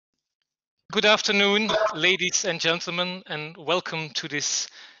Good afternoon, ladies and gentlemen, and welcome to this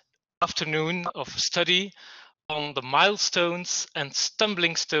afternoon of study on the milestones and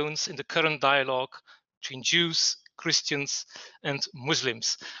stumbling stones in the current dialogue between Jews, Christians, and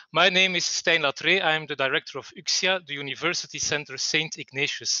Muslims. My name is Stijn Latré. I am the director of UCSIA, the University Center St.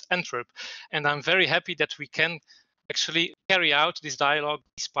 Ignatius, Antwerp, and I'm very happy that we can actually carry out this dialogue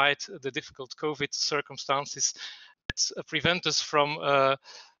despite the difficult COVID circumstances that prevent us from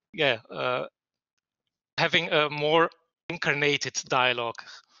having a more incarnated dialogue.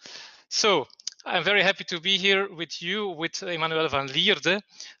 So I'm very happy to be here with you, with Emmanuel van Lierde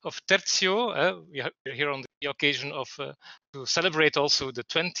of Tertio. We are here on the occasion of to celebrate also the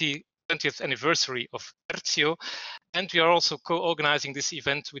 20th anniversary of Tertio, and we are also co-organizing this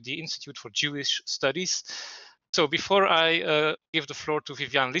event with the Institute for Jewish Studies. So before I give the floor to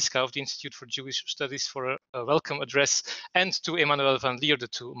Vivian Liska of the Institute for Jewish Studies for a welcome address and to Emmanuel van Lierde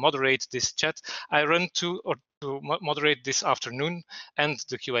to moderate this chat, I run to moderate this afternoon and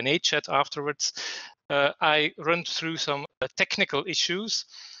the Q&A chat afterwards. I run through some technical issues.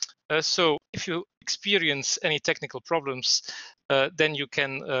 So if you experience any technical problems, then you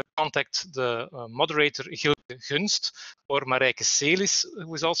can contact the moderator Hilde Gunst or Marijke Selis,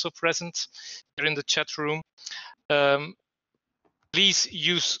 who is also present here in the chat room. Please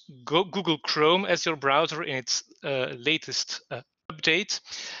use Google Chrome as your browser in its latest update.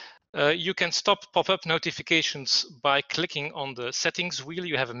 You can stop pop-up notifications by clicking on the settings wheel.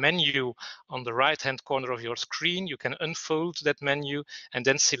 You have a menu on the right-hand corner of your screen. You can unfold that menu and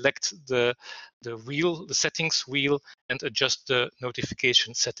then select the wheel, the settings wheel, and adjust the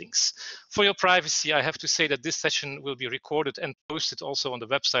notification settings. For your privacy, I have to say that this session will be recorded and posted also on the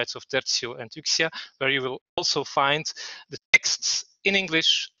websites of Tertio and UCSIA, where you will also find the texts in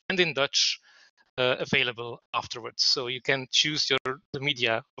English and in Dutch available afterwards, so you can choose the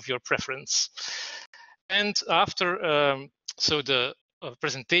media of your preference. And after the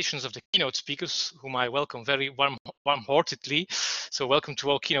presentations of the keynote speakers, whom I welcome very warm-heartedly, so welcome to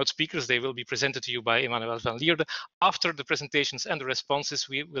all keynote speakers. They will be presented to you by Emmanuel van Lierde. After the presentations and the responses,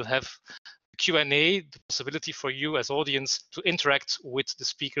 we will have Q&A, the possibility for you as audience to interact with the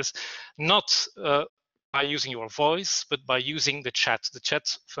speakers, not by using your voice, but by using the chat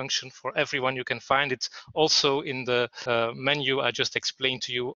function for everyone. You can find it also in the menu I just explained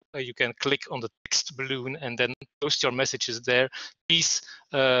to you. You can click on the text balloon and then post your messages there. Please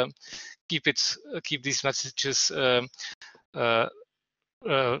keep these messages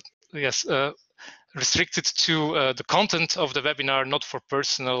restricted to the content of the webinar, not for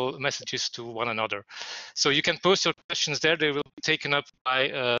personal messages to one another. So you can post your questions there. They will be taken up by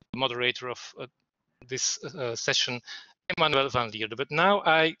the moderator of this session, Emmanuel van Lierde. But now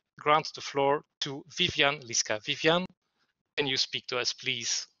I grant the floor to Vivian Liska. Vivian, can you speak to us,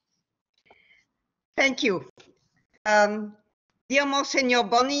 please? Thank you. Dear Monsignor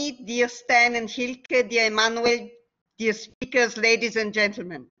Boni, dear Stijn and Hilke, dear Emmanuel, dear speakers, ladies and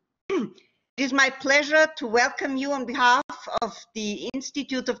gentlemen. It is my pleasure to welcome you on behalf of the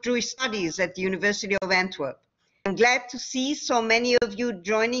Institute of Jewish Studies at the University of Antwerp. I'm glad to see so many of you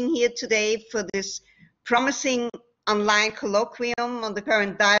joining here today for this promising online colloquium on the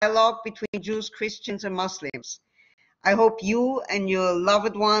current dialogue between Jews, Christians, and Muslims. I hope you and your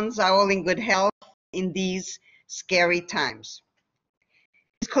loved ones are all in good health in these scary times.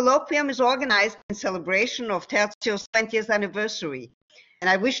 This colloquium is organized in celebration of Tertio's 20th anniversary, and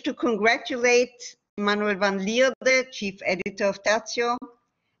I wish to congratulate Emmanuel van Lierde, chief editor of Tertio,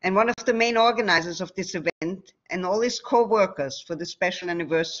 and one of the main organizers of this event, and all his co-workers for the special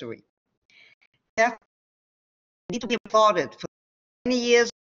anniversary. Tertio need to be applauded for many years.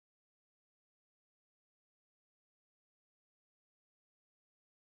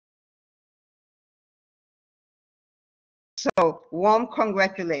 So, warm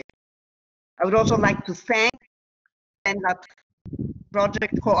congratulations. I would also like to thank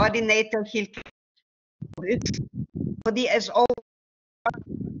project coordinator Hilke for the, as always,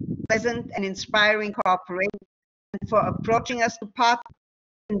 pleasant and inspiring cooperation, and for approaching us to part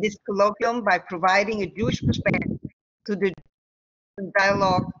in this colloquium by providing a Jewish perspective to the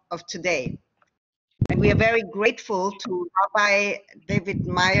dialogue of today. And we are very grateful to Rabbi David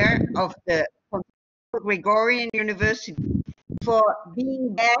Meyer of the Gregorian University for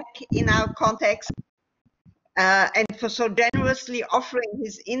being back in our context and for so generously offering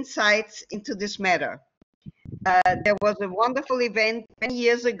his insights into this matter. There was a wonderful event many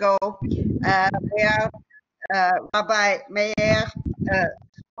years ago where Rabbi Meyer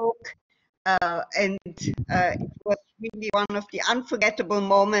spoke, and it was really one of the unforgettable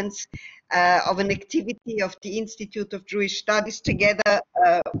moments of an activity of the Institute of Jewish Studies together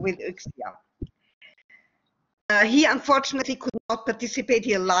with UCSIA. He unfortunately could not participate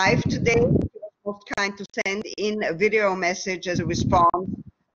here live today. He was most kind to send in a video message as a response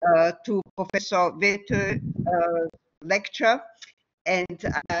to Professor Vetö lecture.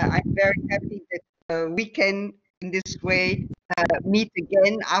 And I'm very happy that we can, in this way, meet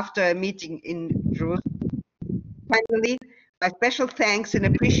again after a meeting in Jerusalem. Finally, my special thanks and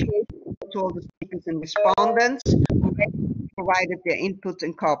appreciation to all the speakers and respondents who provided their input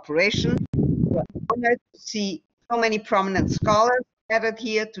and cooperation. We're honored to see so many prominent scholars gathered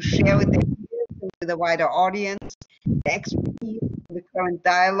here to share with their peers and with a wider audience the expertise in the current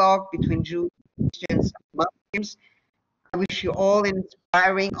dialogue between Jews, Christians, and Muslims. I wish you all an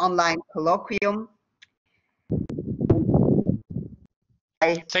inspiring online colloquium.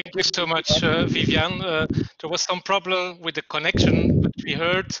 Thank you so much, Vivian. There was some problem with the connection, but we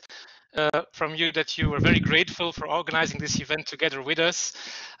heard from you that you were very grateful for organizing this event together with us.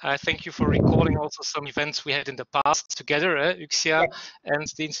 Thank you for recalling also some events we had in the past together, UCSIA and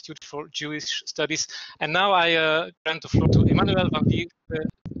the Institute for Jewish Studies. And now I grant the floor to Emmanuel van Wier, the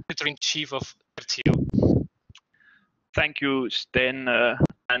editor-in-chief of Tertio. Thank you, Stijn.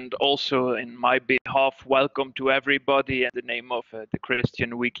 And also in my behalf, welcome to everybody in the name of the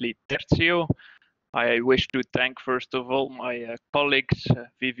Christian Weekly Tertio. I wish to thank first of all my colleagues,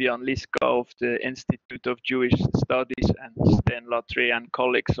 Vivian Liska of the Institute of Jewish Studies and Stijn Latré and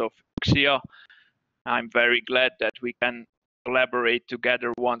colleagues of UCSIA. I'm very glad that we can collaborate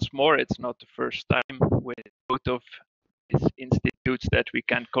together once more. It's not the first time with both of these institutes that we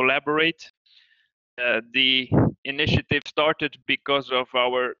can collaborate. The initiative started because of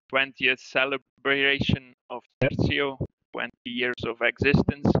our 20th celebration of Tertio, 20 years of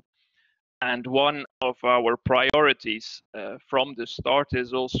existence. And one of our priorities from the start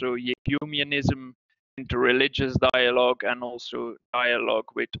is also ecumenism, interreligious dialogue, and also dialogue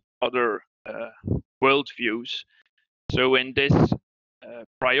with other worldviews. So in this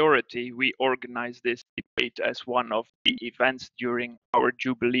priority, we organize this debate as one of the events during our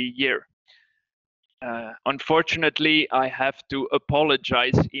Jubilee year. Unfortunately, I have to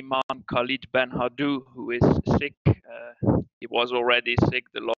apologize Imam Khalid Ben Hadou, who is sick. He was already sick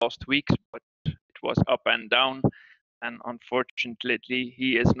the last weeks, but it was up and down. And unfortunately,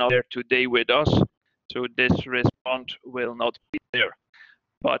 he is not there today with us. So this response will not be there.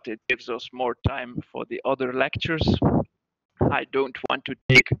 But it gives us more time for the other lectures. I don't want to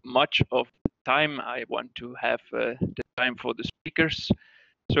take much of the time. I want to have the time for the speakers.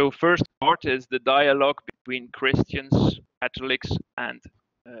 So first part is the dialogue between Christians, Catholics, and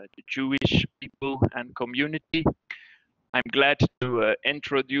the Jewish people and community. I'm glad to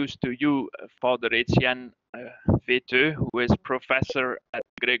introduce to you Father Etienne Vetö, who is professor at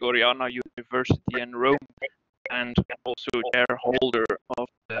Gregoriana University in Rome and also shareholder of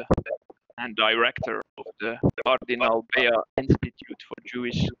and director of the Cardinal Bea Institute for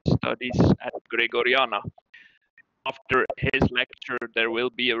Jewish Studies at Gregoriana. After his lecture, there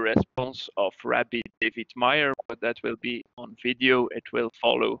will be a response of Rabbi David Meyer, but that will be on video. It will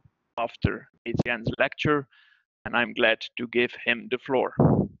follow after Etienne's lecture, and I'm glad to give him the floor.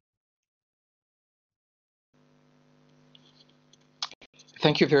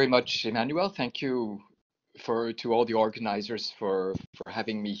 Thank you very much, Emmanuel. Thank you to all the organizers for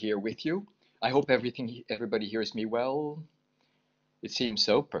having me here with you. I hope everybody hears me well. It seems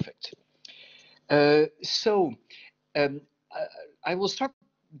so. Perfect. I will start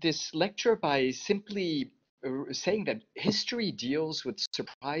this lecture by simply saying that history deals with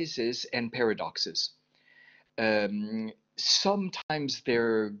surprises and paradoxes. Sometimes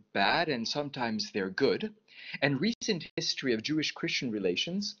they're bad and sometimes they're good. And recent history of Jewish-Christian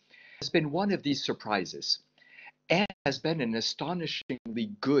relations has been one of these surprises and has been an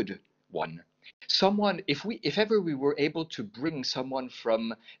astonishingly good one. If ever we were able to bring someone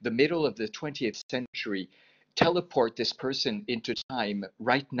from the middle of the 20th century, teleport this person into time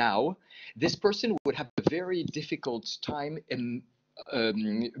right now, this person would have a very difficult time in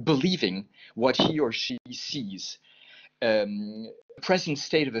believing what he or she sees. Present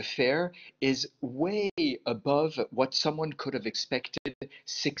state of affair is way above what someone could have expected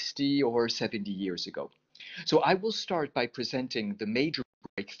 60 or 70 years ago. So I will start by presenting the major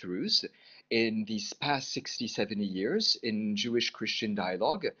breakthroughs in these past 60, 70 years in Jewish-Christian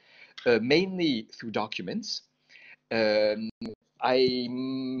dialogue, mainly through documents. I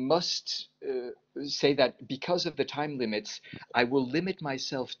must say that because of the time limits, I will limit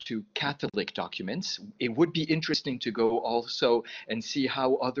myself to Catholic documents. It would be interesting to go also and see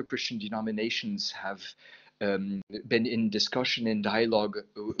how other Christian denominations have been in discussion and dialogue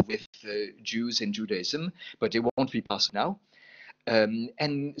with Jews in Judaism, but it won't be possible now.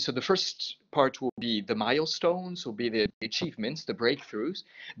 And so the first part will be the milestones, will be the achievements, the breakthroughs.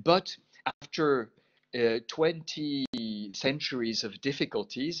 But after 20 centuries of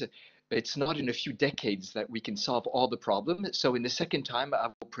difficulties, it's not in a few decades that we can solve all the problems. So in the second time, I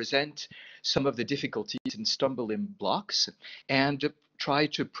will present some of the difficulties and stumbling blocks and try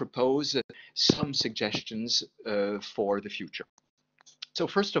to propose some suggestions for the future. So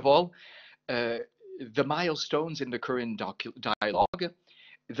first of all, the milestones in the current dialogue,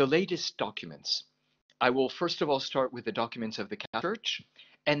 the latest documents. I will first of all start with the documents of the Catholic Church,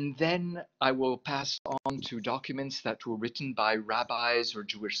 and then I will pass on to documents that were written by rabbis or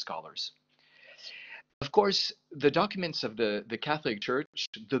Jewish scholars. Of course, the documents of the Catholic Church,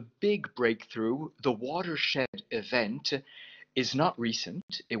 the big breakthrough, the watershed event, is not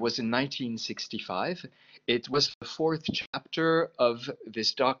recent. It was in 1965. It was the fourth chapter of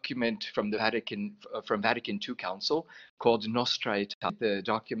this document from the Vatican II Council called Nostra Aetate, the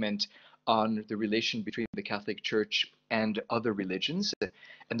document on the relation between the Catholic Church and other religions.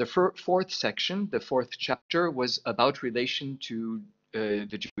 And the fourth section, the fourth chapter, was about relation to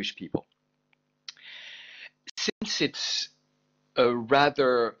the Jewish people. Since it's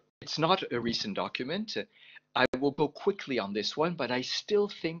not a recent document, I will go quickly on this one, but I still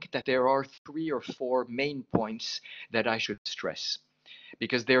think that there are 3 or 4 main points that I should stress,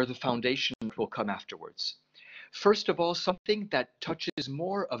 because they're the foundation that will come afterwards. First of all, something that touches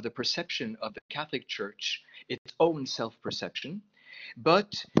more of the perception of the Catholic Church, its own self-perception,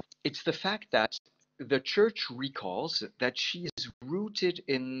 but it's the fact that the Church recalls that she is rooted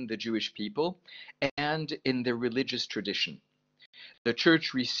in the Jewish people and in their religious tradition. The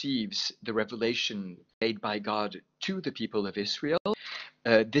Church receives the revelation made by God to the people of Israel.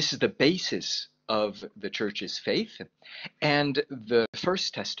 This is the basis of the Church's faith. And the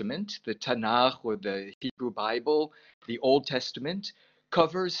First Testament, the Tanakh or the Hebrew Bible, the Old Testament,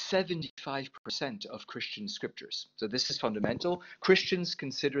 covers 75% of Christian scriptures. So this is fundamental. Christians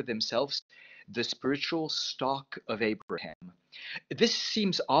consider themselves the spiritual stock of Abraham. This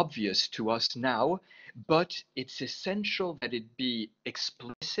seems obvious to us now, but it's essential that it be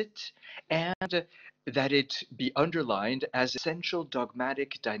explicit and that it be underlined as essential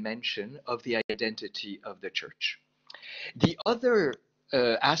dogmatic dimension of the identity of the Church. The other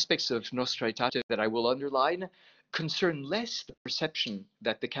aspects of Nostra Aetate that I will underline concern less the perception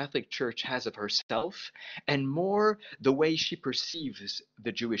that the Catholic Church has of herself and more the way she perceives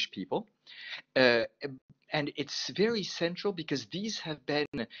the Jewish people. And it's very central because these have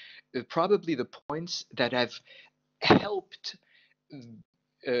been probably the points that have helped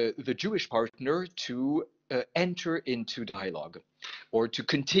the Jewish partner to enter into dialogue or to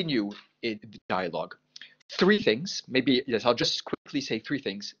continue in dialogue. 3 things, maybe, yes, I'll just quickly say 3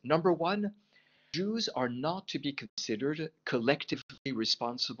 things. Number 1, Jews are not to be considered collectively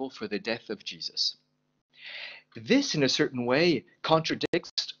responsible for the death of Jesus. This, in a certain way,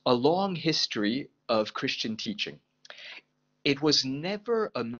 contradicts a long history of Christian teaching. It was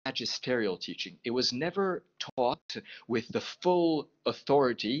never a magisterial teaching. It was never taught with the full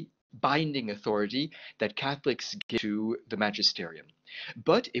authority, binding authority that Catholics give to the magisterium.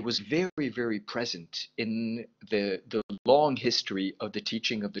 But it was very, very present in the long history of the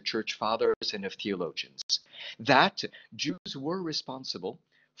teaching of the church fathers and of theologians, that Jews were responsible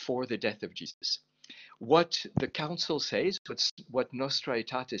for the death of Jesus. What the council says, what Nostra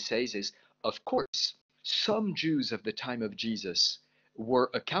Aetate says is, of course, some Jews of the time of Jesus were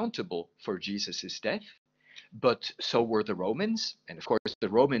accountable for Jesus' death, but so were the Romans. And of course, the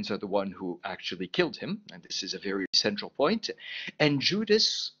Romans are the one who actually killed him. And this is a very central point. And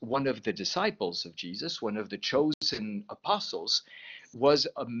Judas, one of the disciples of Jesus, one of the chosen apostles, was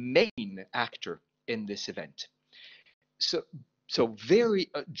a main actor in this event. So very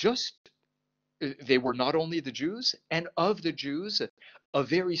they were not only the Jews, and of the Jews, a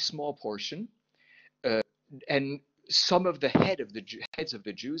very small portion, and some of the heads of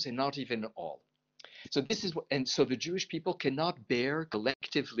the Jews, and not even all. So this is, and so the Jewish people cannot bear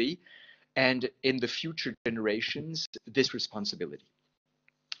collectively, and in the future generations, this responsibility.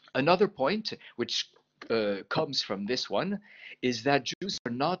 Another point, which comes from this one, is that Jews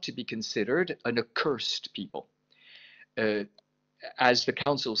are not to be considered an accursed people. As the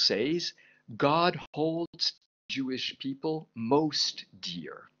council says, God holds Jewish people most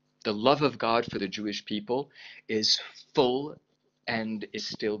dear. The love of God for the Jewish people is full and is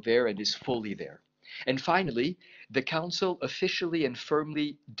still there and is fully there. And finally, the council officially and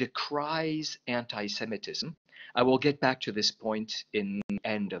firmly decries anti-Semitism. I will get back to this point in the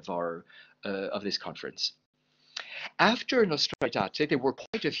end of this conference. After Nostra Aetate, there were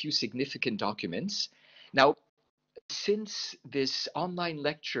quite a few significant documents. Now, since this online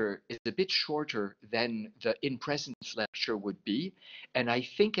lecture is a bit shorter than the in-presence lecture would be, and I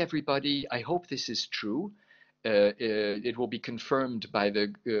think everybody, I hope this is true, it will be confirmed by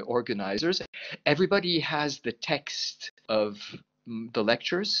the organizers, everybody has the text of the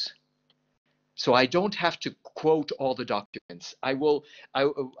lectures, so I don't have to quote all the documents. I will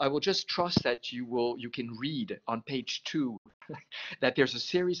just trust that you can read on page 2 that there's a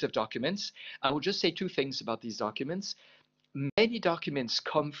series of documents. I will just say 2 things about these documents. Many documents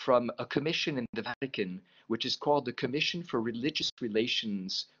come from a commission in the Vatican, which is called the Commission for Religious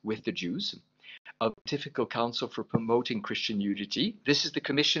Relations with the Jews, a Pontifical Council for Promoting Christian Unity. This is the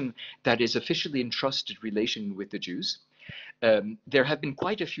commission that is officially entrusted relation with the Jews. There have been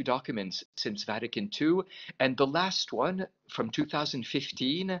quite a few documents since Vatican II, and the last one from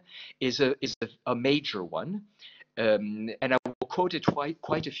 2015 is a major one, and I will quote it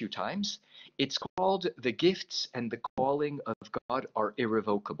quite a few times. It's called "The Gifts and the Calling of God Are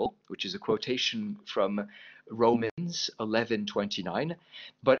Irrevocable," which is a quotation from Romans 11:29,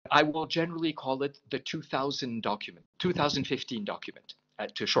 but I will generally call it the 2015 document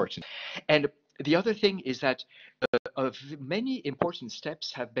to shorten. And the other thing is that of many important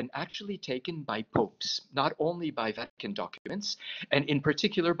steps have been actually taken by popes, not only by Vatican documents, and in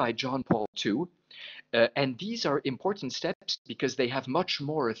particular by John Paul II. And these are important steps because they have much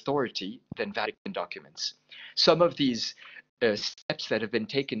more authority than Vatican documents. Some of these steps that have been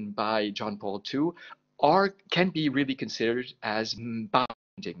taken by John Paul II can be really considered as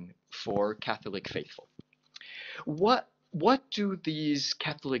binding for Catholic faithful. What do these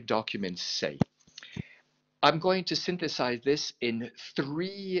Catholic documents say? I'm going to synthesize this in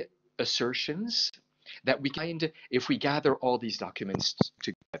 3 assertions that we find if we gather all these documents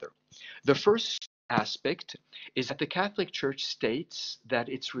together. The first aspect is that the Catholic Church states that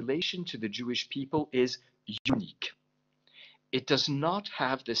its relation to the Jewish people is unique. It does not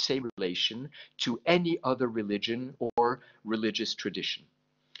have the same relation to any other religion or religious tradition.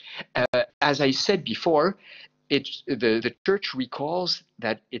 As I said before, the Church recalls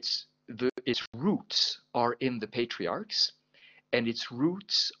that its roots are in the patriarchs, and its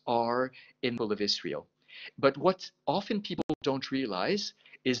roots are in the people of Israel. But what often people don't realize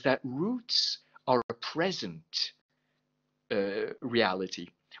is that roots are a present reality.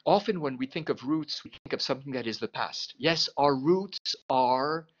 Often when we think of roots, we think of something that is the past. Yes, our roots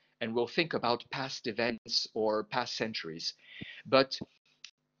are, and we'll think about past events or past centuries. But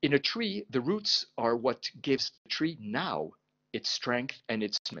in a tree, the roots are what gives the tree now its strength and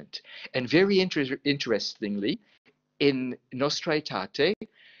its movement. And very interestingly, in Nostra Aetate,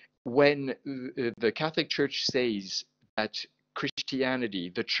 when the Catholic Church says that Christianity,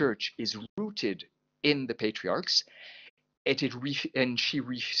 the Church, is rooted in the patriarchs, the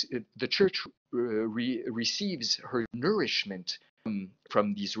Church receives her nourishment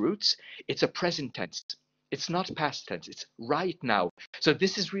from these roots, it's a present tense. It's not past tense, it's right now. So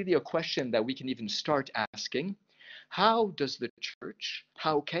this is really a question that we can even start asking. How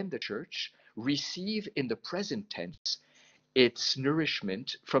can the Church receive in the present tense its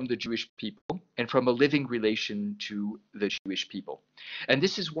nourishment from the Jewish people and from a living relation to the Jewish people? And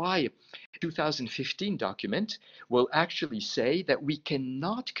this is why the 2015 document will actually say that we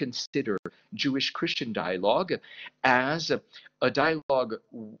cannot consider Jewish-Christian dialogue as a dialogue,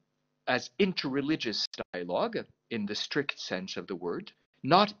 as interreligious dialogue in the strict sense of the word,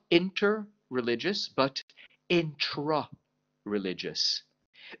 not inter-religious, but intra-religious,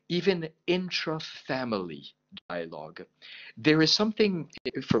 even intra-family dialogue. There is something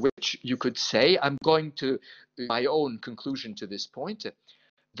for which you could say, I'm going to my own conclusion to this point,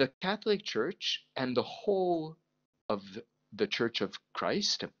 the Catholic Church and the whole of the Church of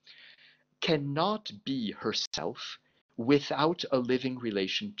Christ cannot be herself without a living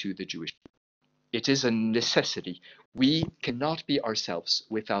relation to the Jewish people. It is a necessity. We cannot be ourselves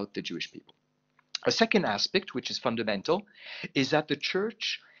without the Jewish people. A second aspect, which is fundamental, is that the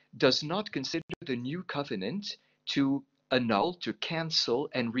Church does not consider the new covenant to annul, to cancel,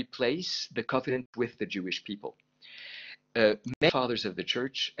 and replace the covenant with the Jewish people. Many fathers of the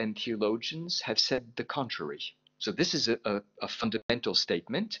Church and theologians have said the contrary. So this is a fundamental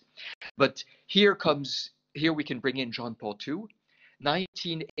statement. But here we can bring in John Paul II,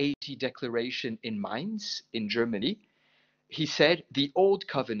 1980 declaration in Mainz in Germany. He said the old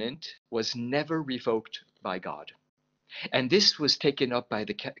covenant was never revoked by God. And this was taken up by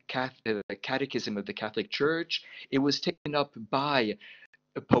the Catechism of the Catholic Church. It was taken up by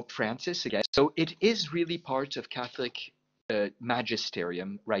Pope Francis again. So it is really part of Catholic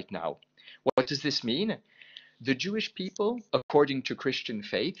magisterium right now. What does this mean? The Jewish people, according to Christian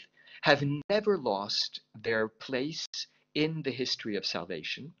faith, have never lost their place in the history of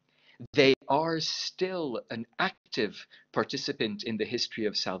salvation. They are still an active participant in the history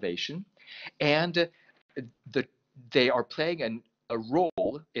of salvation, and they are playing a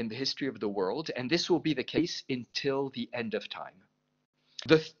role in the history of the world, and this will be the case until the end of time.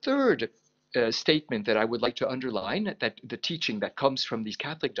 The third statement that I would like to underline, that the teaching that comes from these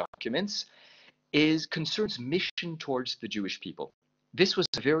Catholic documents, concerns mission towards the Jewish people. This was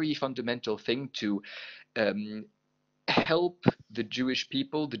a very fundamental thing to help the Jewish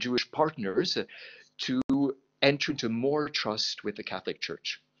people, the Jewish partners, to enter into more trust with the Catholic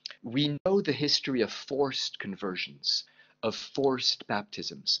Church. We know the history of forced conversions, of forced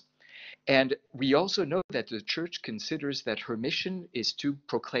baptisms. And we also know that the Church considers that her mission is to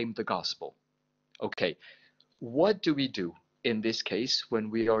proclaim the gospel. Okay, what do we do in this case when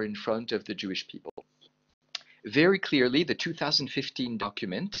we are in front of the Jewish people? Very clearly, the 2015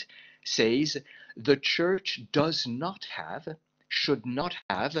 document says the Church does not have, should not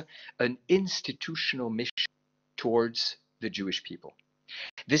have, an institutional mission towards the Jewish people.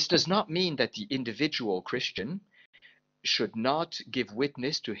 This does not mean that the individual Christian should not give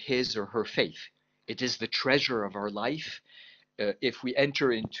witness to his or her faith. It is the treasure of our life. If we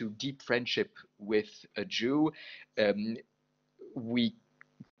enter into deep friendship with a Jew, we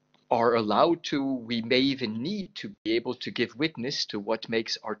are allowed to, we may even need to be able to give witness to what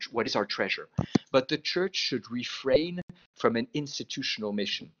is our treasure. But the Church should refrain from an institutional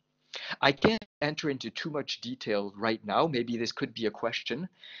mission. I can't enter into too much detail right now. Maybe this could be a question,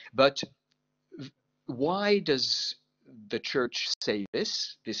 but why does the Church say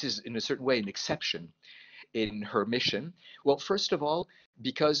this? This is in a certain way an exception in her mission. Well, first of all,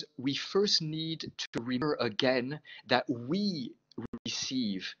 because we first need to remember again that we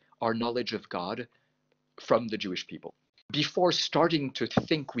receive our knowledge of God from the Jewish people. Before starting to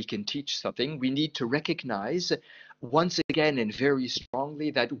think we can teach something, we need to recognize once again and very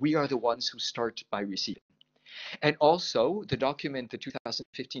strongly that we are the ones who start by receiving. And also, the document, the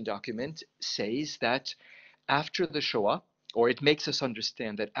 2015 document, says that after the Shoah, or it makes us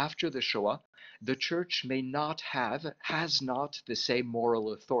understand that after the Shoah, the Church has not the same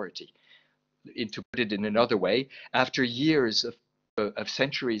moral authority. To put it in another way, after years of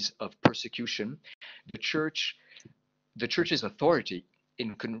centuries of persecution, the Church's authority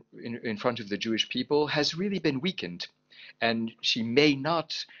in front of the Jewish people has really been weakened, and she may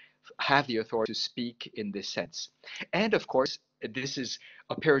not have the authority to speak in this sense. And of course, this is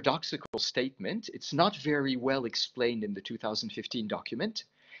a paradoxical statement. It's not very well explained in the 2015 document,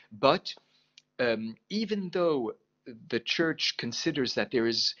 but even though the Church considers that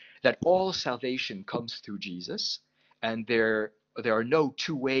that all salvation comes through Jesus, and there are no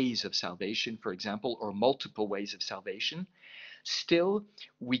two ways of salvation, for example, or multiple ways of salvation, still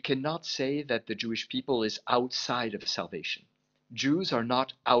we cannot say that the Jewish people is outside of salvation. Jews are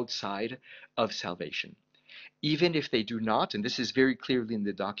not outside of salvation. Even if they do not, and this is very clearly in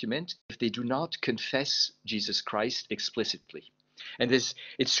the document, if they do not confess Jesus Christ explicitly. And it's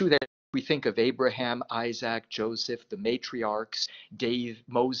true that we think of Abraham, Isaac, Joseph, the matriarchs,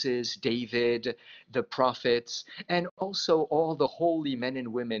 Moses, David, the prophets, and also all the holy men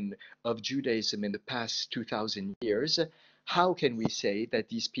and women of Judaism in the past 2,000 years. How can we say that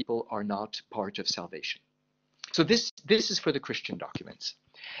these people are not part of salvation? So this is for the Christian documents.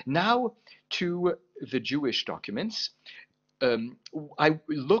 Now to the Jewish documents. You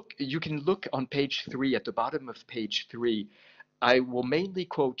can look on page 3, at the bottom of page 3. I will mainly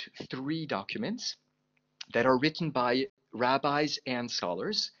quote 3 documents that are written by rabbis and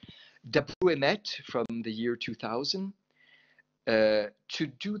scholars. Dabru Emet from the year 2000, To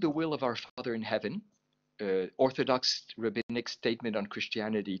Do the Will of Our Father in Heaven, Orthodox Rabbinic Statement on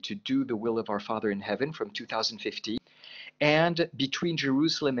Christianity, To Do the Will of Our Father in Heaven from 2015, and Between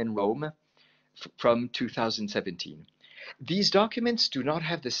Jerusalem and Rome from 2017. These documents do not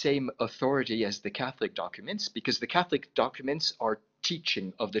have the same authority as the Catholic documents, because the Catholic documents are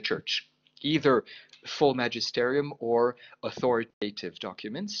teaching of the Church, either full magisterium or authoritative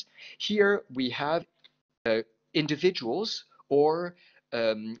documents. Here we have individuals or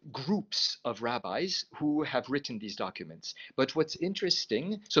groups of rabbis who have written these documents. But what's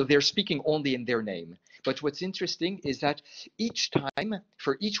interesting, so they're speaking only in their name. But what's interesting is that each time,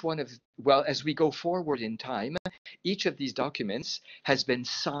 for each one of, well, as we go forward in time, each of these documents has been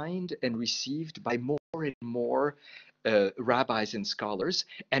signed and received by more and more rabbis and scholars,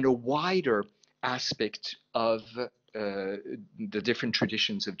 and a wider aspect of the different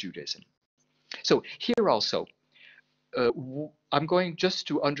traditions of Judaism. So here also, I'm going just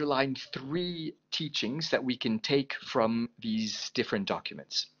to underline 3 teachings that we can take from these different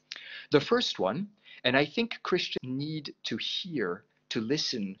documents. The first one, and I think Christians need to hear, to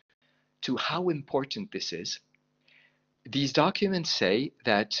listen to how important this is. These documents say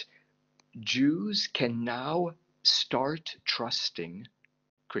that Jews can now start trusting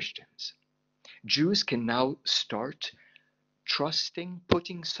Christians. Jews can now start trusting,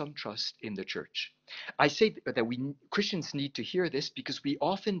 putting some trust in the church. I say that Christians need to hear this because we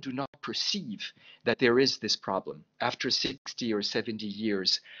often do not perceive that there is this problem. After 60 or 70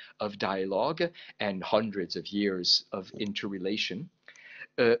 years of dialogue and hundreds of years of interrelation,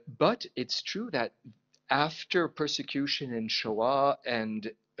 but it's true that after persecution in Shoah and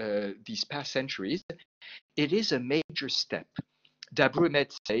these past centuries, it is a major step.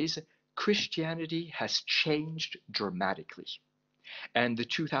 Dabrumet says, Christianity has changed dramatically. And the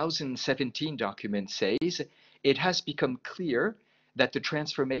 2017 document says, it has become clear that the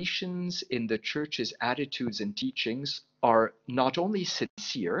transformations in the church's attitudes and teachings are not only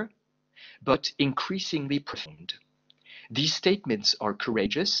sincere, but increasingly profound. These statements are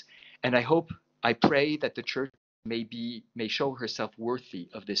courageous, and I pray that the church may show herself worthy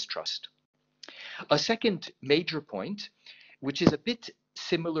of this trust. A second major point, which is a bit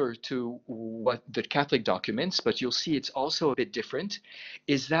similar to what the Catholic documents, but you'll see it's also a bit different,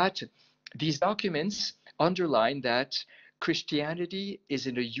 is that these documents underline that Christianity is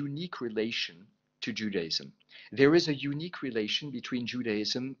in a unique relation to Judaism. There is a unique relation between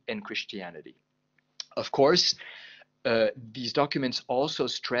Judaism and Christianity. Of course, these documents also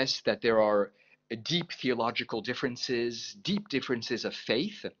stress that there are deep theological differences, deep differences of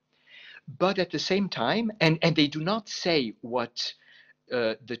faith, but at the same time, and they do not say what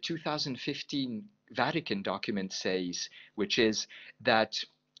the 2015 Vatican document says, which is that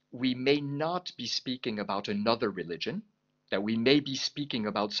we may not be speaking about another religion, that we may be speaking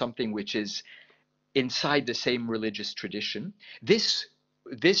about something which is inside the same religious tradition. This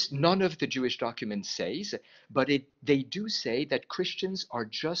none of the Jewish documents says, but they do say that Christians are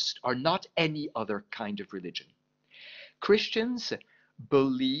not any other kind of religion. Christians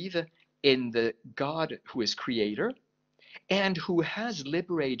believe in the God who is creator and who has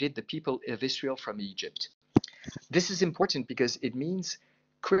liberated the people of Israel from Egypt. This is important because it means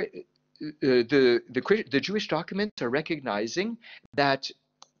the Jewish documents are recognizing that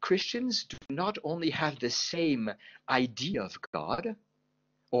Christians do not only have the same idea of God,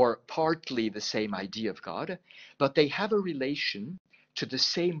 or partly the same idea of God, but they have a relation to the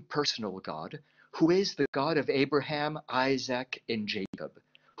same personal God, who is the God of Abraham, Isaac, and Jacob,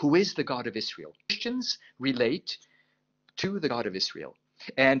 who is the God of Israel. Christians relate to the God of Israel.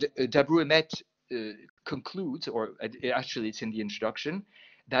 And Dabrumet concludes, or actually it's in the introduction,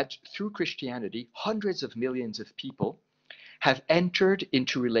 that through Christianity, hundreds of millions of people have entered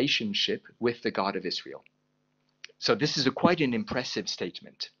into relationship with the God of Israel. So this is quite an impressive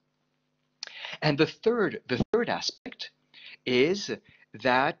statement. And the third aspect is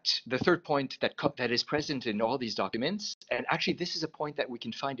that the third point that is present in all these documents, and actually this is a point that we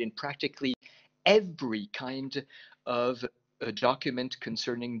can find in practically every kind of a document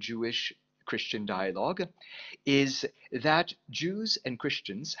concerning Jewish-Christian dialogue, is that Jews and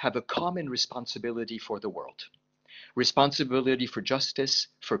Christians have a common responsibility for the world. Responsibility for justice,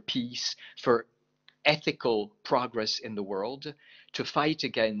 for peace, for ethical progress in the world, to fight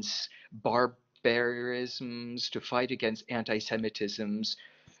against barbarisms, to fight against anti-Semitisms,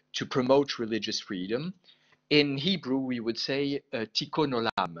 to promote religious freedom. In Hebrew, we would say tikkun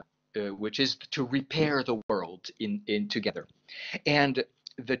olam, which is to repair the world in together. And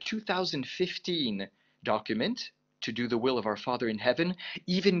the 2015 document, To Do the Will of Our Father in Heaven,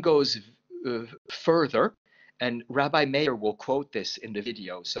 even goes further. And Rabbi Meir will quote this in the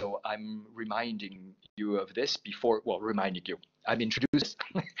video. So I'm reminding you of this I'm introduced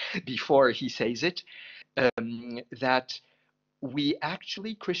before he says it, that we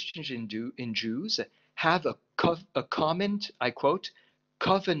actually, Christians and Jews, have a common, I quote,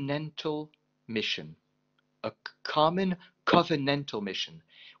 covenantal mission, a common covenantal mission,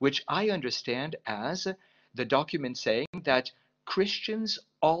 which I understand as the document saying that Christians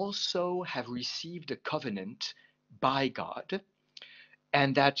also have received a covenant by God,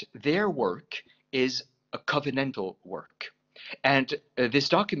 and that their work is a covenantal work. And this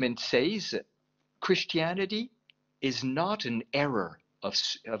document says Christianity is not an error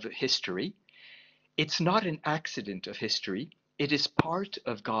of history. It's not an accident of history. It is part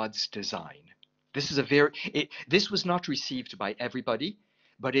of God's design. This was not received by everybody,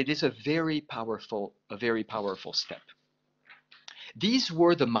 but it is a very powerful step. These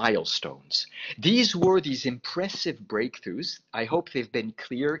were the milestones. These were these impressive breakthroughs. I hope they've been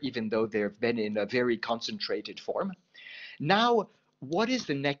clear, even though they've been in a very concentrated form. Now, what is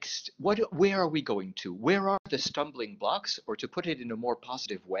the next? Where are we going to? Where are the stumbling blocks? Or to put it in a more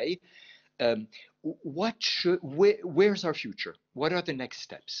positive way, where's our future? What are the next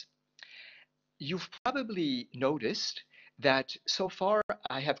steps? You've probably noticed that so far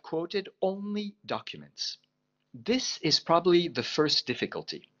I have quoted only documents. This is probably the first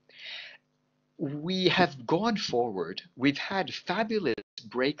difficulty. We have gone forward. We've had fabulous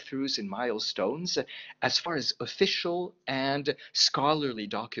breakthroughs and milestones as far as official and scholarly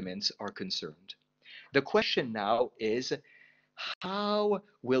documents are concerned. The question now is, how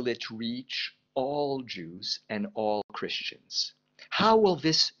will it reach all Jews and all Christians? How will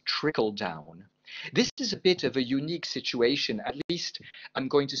this trickle down? This is a bit of a unique situation. At least I'm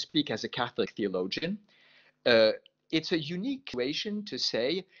going to speak as a Catholic theologian. It's a unique situation to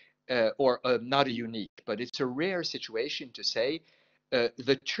say, not a unique, but it's a rare situation to say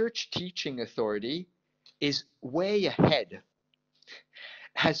the church teaching authority is way ahead,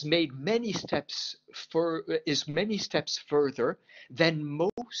 has made many steps further than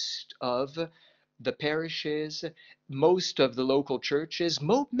most of the parishes, most of the local churches,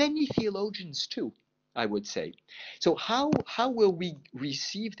 many theologians too, I would say. So how will we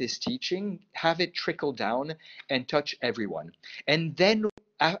receive this teaching, have it trickle down and touch everyone? And then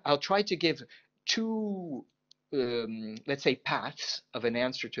I'll try to give two, let's say, paths of an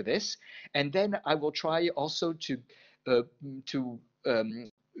answer to this. And then I will try also to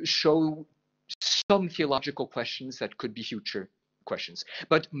show some theological questions that could be future questions.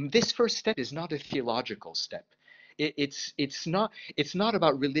 But this first step is not a theological step. It's not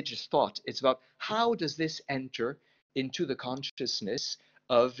about religious thought. It's about how does this enter into the consciousness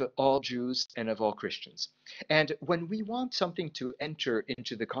of all Jews and of all Christians. And when we want something to enter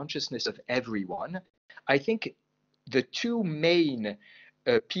into the consciousness of everyone, I think the two main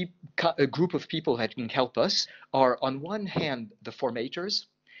a group of people that can help us are, on one hand, the formators,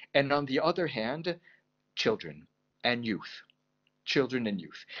 and on the other hand, children and youth. Children and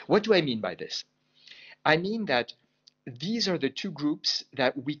youth. What do I mean by this? I mean that these are the two groups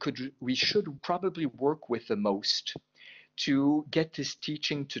that we should probably work with the most to get this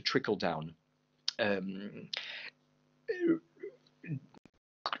teaching to trickle down.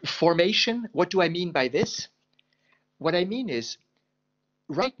 Formation, what do I mean by this? What I mean is,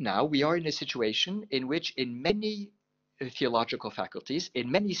 right now we are in a situation in which in many theological faculties,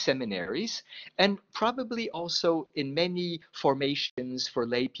 in many seminaries, and probably also in many formations for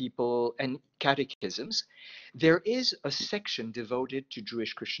lay people and catechisms, there is a section devoted to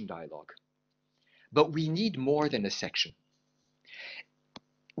Jewish-Christian dialogue. But we need more than a section.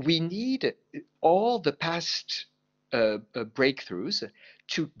 We need all the past breakthroughs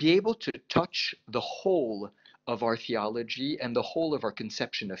to be able to touch the whole of our theology and the whole of our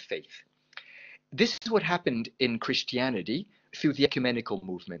conception of faith. This is what happened in Christianity through the ecumenical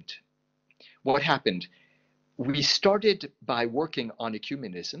movement. What happened? We started by working on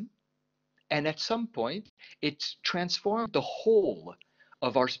ecumenism, and at some point, it transformed the whole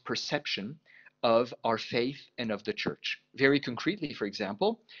of our perception of our faith and of the church. Very concretely, for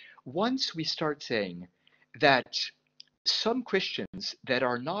example, once we start saying that some Christians that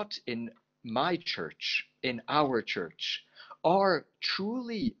are not in my church, in our church, are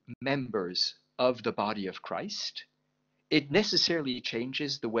truly members of the body of Christ, it necessarily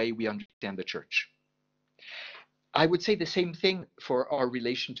changes the way we understand the church. I would say the same thing for our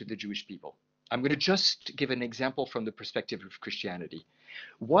relation to the Jewish people. I'm going to just give an example from the perspective of Christianity.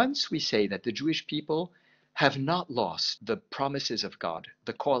 Once we say that the Jewish people have not lost the promises of God,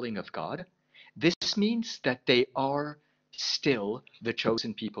 the calling of God, this means that they are still the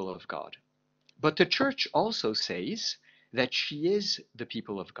chosen people of God. But the church also says that she is the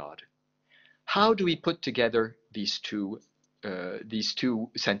people of God. How do we put together these two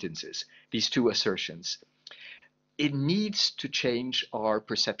sentences, these two assertions? It needs to change our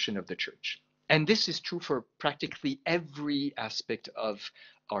perception of the church. And this is true for practically every aspect of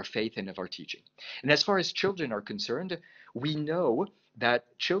our faith and of our teaching. And as far as children are concerned, we know that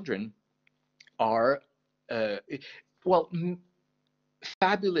children are,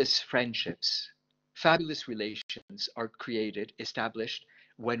 fabulous friendships, fabulous relations are created, established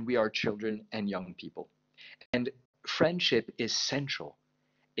when we are children and young people. And friendship is central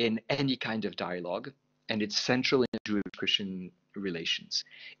in any kind of dialogue, and it's central in Jewish-Christian relations.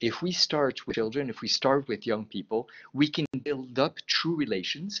 If we start with children, if we start with young people, we can build up true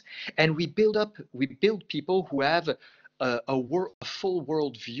relations, and we build people who have a full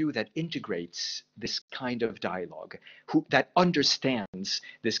worldview that integrates this kind of dialogue, that understands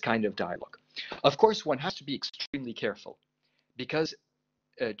this kind of dialogue. Of course, one has to be extremely careful because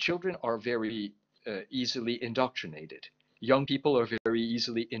children are very easily indoctrinated. Young people are very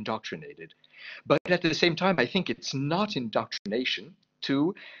easily indoctrinated. But at the same time, I think it's not indoctrination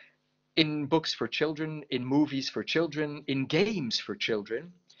to, in books for children, in movies for children, in games for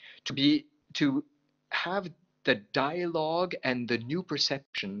children, to have the dialogue and the new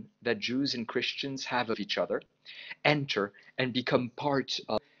perception that Jews and Christians have of each other enter and become part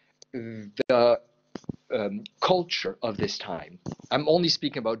of the culture of this time. I'm only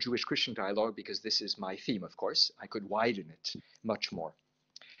speaking about Jewish-Christian dialogue because this is my theme, of course. I could widen it much more.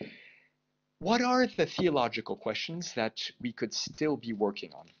 What are the theological questions that we could still be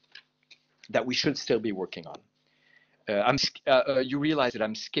working on, that we should still be working on? You realize that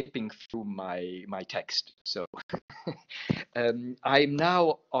I'm skipping through my text. So I'm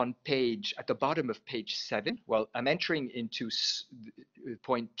now on at the bottom of page 7. Well, I'm entering into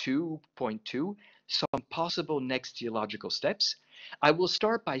point 2.2, some possible next theological steps. I will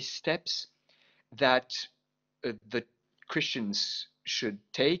start by steps that the Christians should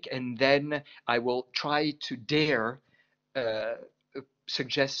take, and then I will try to dare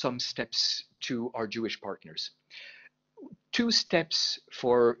suggest some steps to our Jewish partners. 2 steps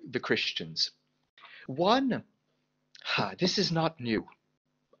for the Christians. One, this is not new.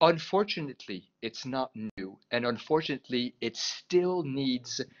 Unfortunately, it's not new, and unfortunately, it still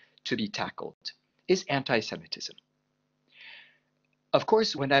needs to be tackled, is anti-Semitism. Of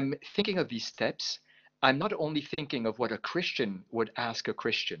course, when I'm thinking of these steps, I'm not only thinking of what a Christian would ask a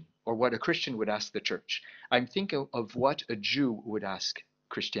Christian, or what a Christian would ask the church. I'm thinking of what a Jew would ask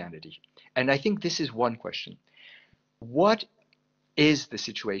Christianity. And I think this is one question. What is the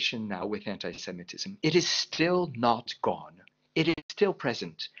situation now with anti-Semitism? It is still not gone. It is still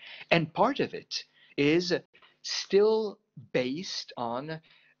present. And part of it is still based on,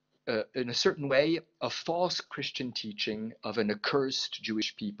 in a certain way, a false Christian teaching of an accursed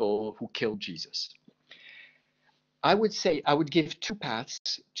Jewish people who killed Jesus. I would say I would give 2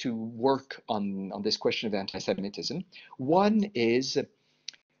 paths to work on this question of anti-Semitism. One is,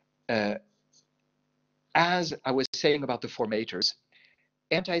 as I was saying about the formators,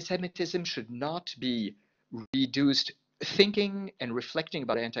 anti-Semitism should not be reduced. Thinking and reflecting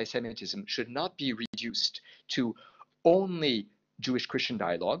about anti-Semitism should not be reduced to only Jewish-Christian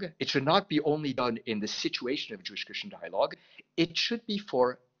dialogue. It should not be only done in the situation of Jewish-Christian dialogue. It should be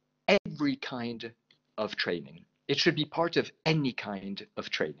for every kind of training. It should be part of any kind of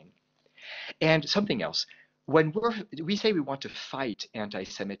training. And something else, when we say we want to fight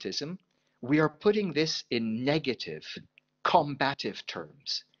anti-Semitism, we are putting this in negative, combative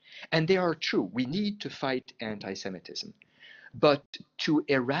terms. And they are true. We need to fight anti-Semitism. But to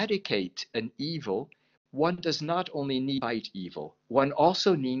eradicate an evil, one does not only need to fight evil, one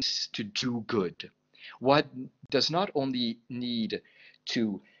also needs to do good. One does not only need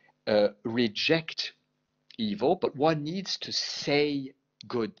to reject evil, but one needs to say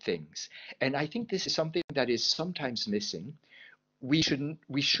good things. And I think this is something that is sometimes missing. We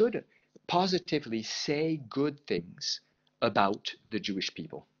should positively say good things about the Jewish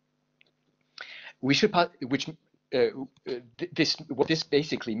people. We should, what this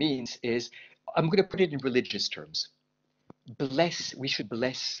basically means is, I'm going to put it in religious terms. We should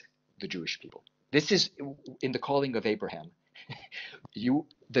bless the Jewish people. This is in the calling of Abraham.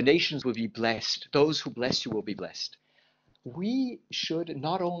 The nations will be blessed. Those who bless you will be blessed. We should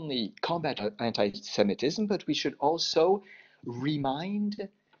not only combat anti-Semitism, but we should also remind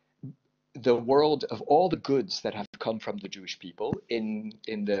the world of all the goods that have come from the Jewish people in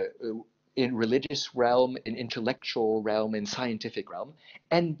religious realm, in intellectual realm, in scientific realm,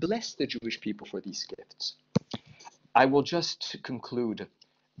 and bless the Jewish people for these gifts. I will just conclude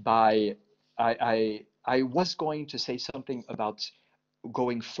by, I was going to say something about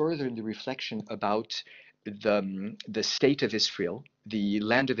going further in the reflection about the state of Israel, the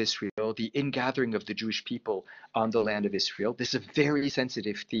land of Israel, the ingathering of the Jewish people on the land of Israel. This is a very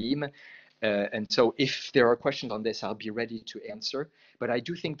sensitive theme. And so if there are questions on this, I'll be ready to answer. But I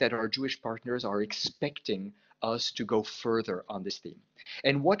do think that our Jewish partners are expecting us to go further on this theme.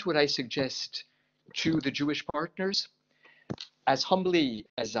 And what would I suggest to the Jewish partners? As humbly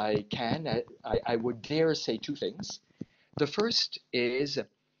as I can, I would dare say 2 things. The first is,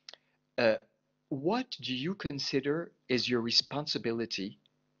 what do you consider is your responsibility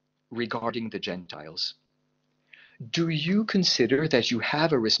regarding the Gentiles? Do you consider that you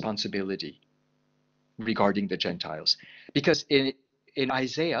have a responsibility regarding the Gentiles? Because in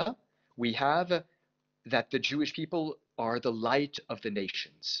Isaiah, we have that the Jewish people are the light of the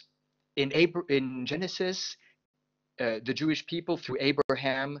nations. In Genesis, the Jewish people through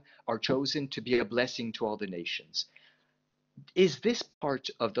Abraham are chosen to be a blessing to all the nations. Is this part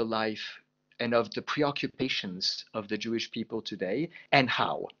of the life and of the preoccupations of the Jewish people today? And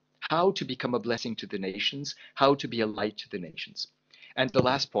how? How to become a blessing to the nations, how to be a light to the nations. And the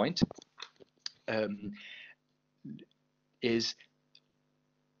last point is,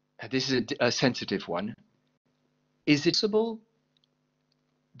 this is a sensitive one. Is it possible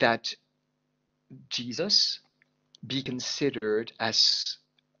that Jesus be considered as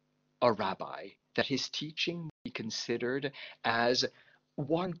a rabbi, that his teaching be considered as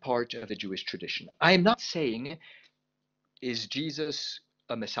one part of the Jewish tradition? I am not saying, is Jesus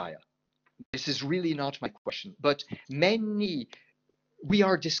a Messiah? This is really not my question, but we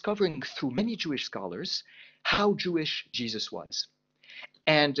are discovering through many Jewish scholars how Jewish Jesus was.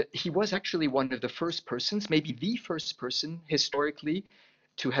 And he was actually one of the first persons, maybe the first person historically,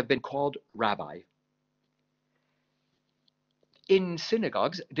 to have been called rabbi. In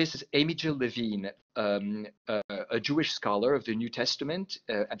synagogues, this is Amy Jill Levine, a Jewish scholar of the New Testament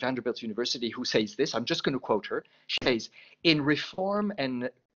at Vanderbilt University, who says this. I'm just going to quote her. She says, in Reform and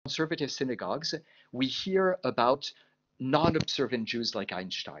conservative synagogues, we hear about non-observant Jews like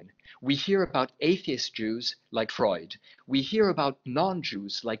Einstein. We hear about atheist Jews like Freud. We hear about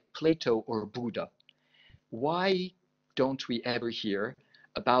non-Jews like Plato or Buddha. Why don't we ever hear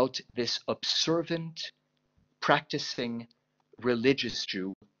about this observant, practicing, religious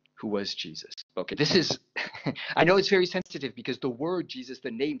Jew who was Jesus? Okay, this is, I know it's very sensitive because the word Jesus,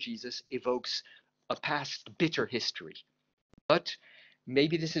 the name Jesus, evokes a past bitter history. But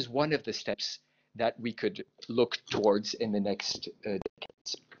maybe this is one of the steps that we could look towards in the next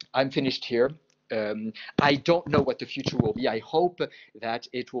decades. I'm finished here. I don't know what the future will be. I hope that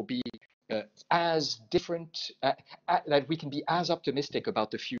it will be as different, that we can be as optimistic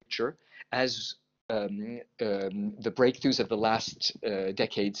about the future as the breakthroughs of the last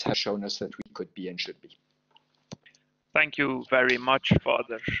decades have shown us that we could be and should be. Thank you very much,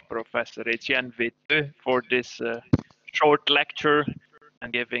 Father Professor Etienne Vetö, for this short lecture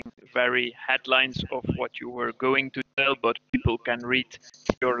and giving very headlines of what you were going to tell, but people can read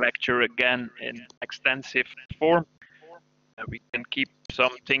your lecture again in extensive form. We can keep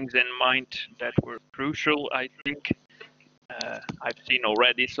some things in mind that were crucial, I think. I've seen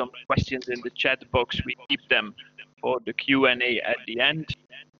already some questions in the chat box. We keep them for the Q&A at the end.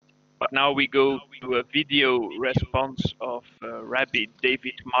 But now we go to a video response of Rabbi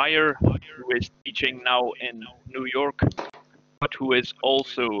David Meyer, who is teaching now in New York, but who is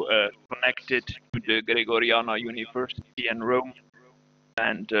also connected to the Gregoriana University in Rome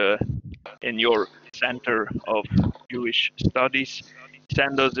and in your Center of Jewish Studies.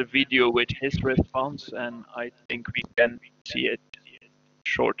 Send us a video with his response, and I think we can see it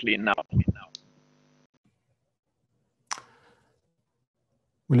shortly now.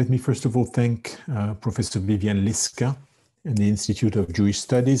 Well, let me first of all thank Professor Vivian Liska and the Institute of Jewish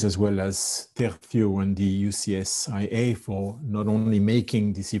Studies, as well as Tertio and the UCSIA, for not only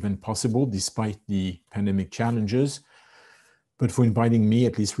making this event possible despite the pandemic challenges, but for inviting me,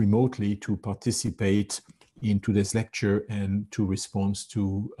 at least remotely, to participate in today's lecture and to respond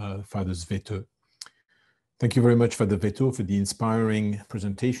to Father Vetö. Thank you very much, Father Vetö, for the inspiring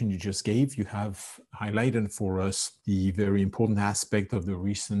presentation you just gave. You have highlighted for us the very important aspect of the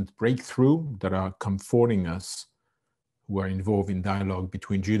recent breakthrough that are comforting us who are involved in dialogue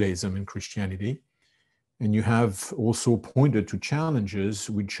between Judaism and Christianity. And you have also pointed to challenges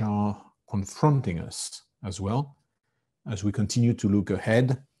which are confronting us as well, as we continue to look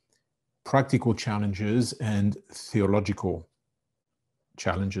ahead, practical challenges and theological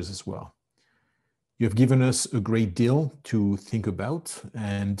challenges as well. You have given us a great deal to think about,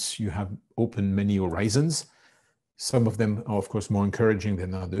 and you have opened many horizons. Some of them are, of course, more encouraging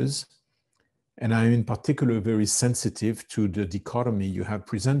than others. And I'm in particular very sensitive to the dichotomy you have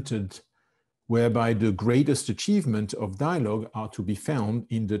presented, whereby the greatest achievement of dialogue are to be found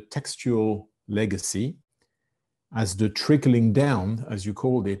in the textual legacy, as the trickling down, as you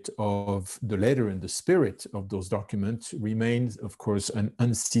called it, of the letter and the spirit of those documents remains, of course, an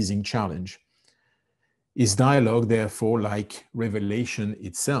unceasing challenge. Is dialogue, therefore, like revelation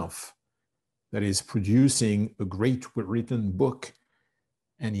itself, that is producing a great written book,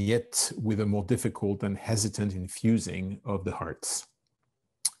 and yet with a more difficult and hesitant infusing of the hearts?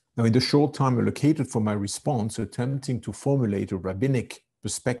 Now, in the short time allocated for my response, attempting to formulate a rabbinic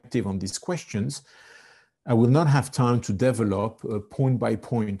perspective on these questions, I will not have time to develop a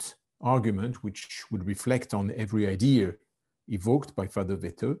point-by-point argument which would reflect on every idea evoked by Father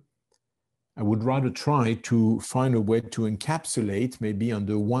Vetö. I would rather try to find a way to encapsulate, maybe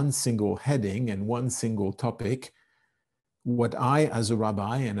under one single heading and one single topic, what I, as a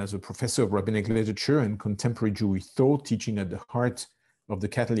rabbi and as a professor of rabbinic literature and contemporary Jewish thought, teaching at the heart of the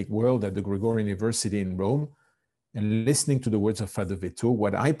Catholic world at the Gregorian University in Rome, and listening to the words of Father Vetö,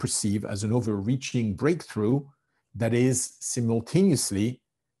 what I perceive as an overreaching breakthrough that is simultaneously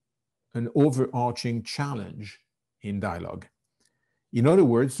an overarching challenge in dialogue. In other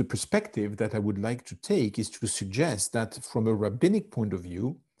words, the perspective that I would like to take is to suggest that from a rabbinic point of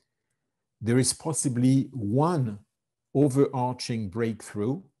view, there is possibly one overarching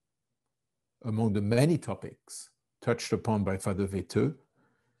breakthrough among the many topics touched upon by Father Vetö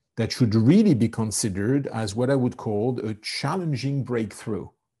that should really be considered as what I would call a challenging breakthrough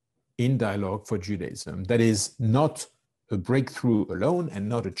in dialogue for Judaism. That is not a breakthrough alone and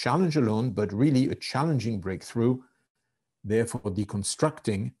not a challenge alone, but really a challenging breakthrough, therefore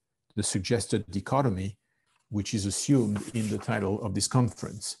deconstructing the suggested dichotomy which is assumed in the title of this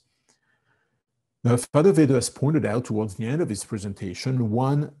conference. Now, Father Vetö has pointed out towards the end of his presentation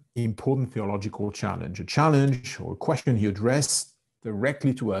one important theological challenge, a challenge or a question he addressed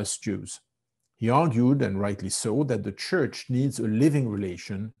directly to us Jews. He argued, and rightly so, that the Church needs a living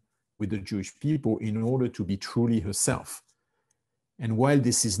relation with the Jewish people in order to be truly herself. And while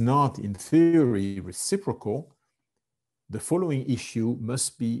this is not, in theory, reciprocal, the following issue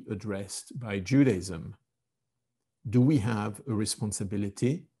must be addressed by Judaism. Do we have a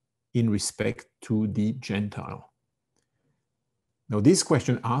responsibility in respect to the Gentile? Now, this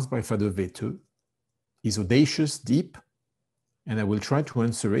question asked by Father Vetö is audacious, deep, and I will try to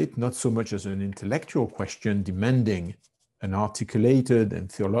answer it not so much as an intellectual question demanding an articulated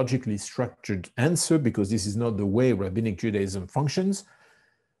and theologically structured answer, because this is not the way Rabbinic Judaism functions,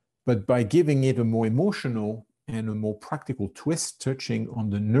 but by giving it a more emotional and a more practical twist, touching on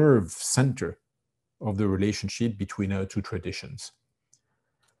the nerve center of the relationship between our two traditions.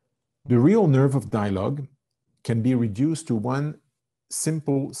 The real nerve of dialogue can be reduced to one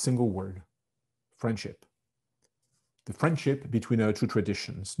simple single word: friendship. The friendship between our two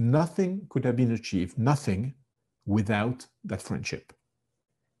traditions. Nothing could have been achieved, nothing, without that friendship.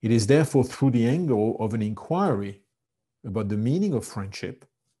 It is therefore through the angle of an inquiry about the meaning of friendship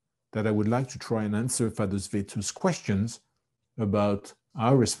that I would like to try and answer Father Vetö's questions about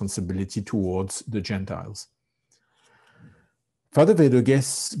our responsibility towards the Gentiles. Father Vetö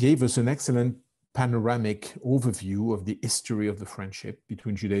gave us an excellent panoramic overview of the history of the friendship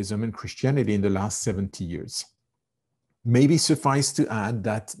between Judaism and Christianity in the last 70 years. Maybe suffice to add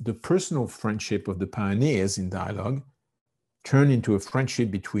that the personal friendship of the pioneers in dialogue turned into a friendship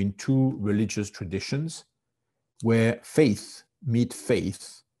between two religious traditions where faith meet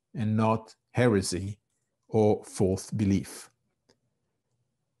faith and not heresy or false belief.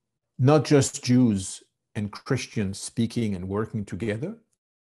 Not just Jews and Christians speaking and working together,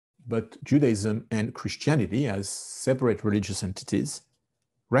 but Judaism and Christianity as separate religious entities,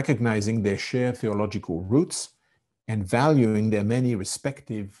 recognizing their shared theological roots and valuing their many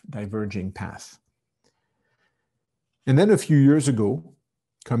respective diverging paths. And then a few years ago,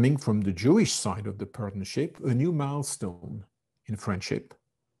 coming from the Jewish side of the partnership, a new milestone in friendship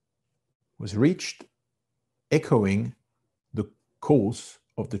was reached, echoing the calls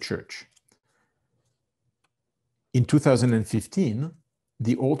of the Church. In 2015,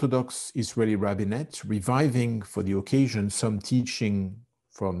 the Orthodox Israeli Rabbinate, reviving for the occasion some teaching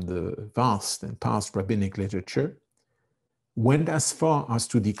from the vast and past rabbinic literature, went as far as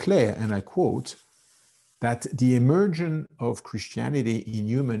to declare, and I quote, that the emergence of Christianity in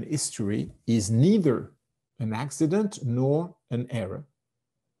human history is neither an accident nor an error,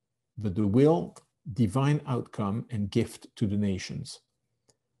 but the will, divine outcome, and gift to the nations.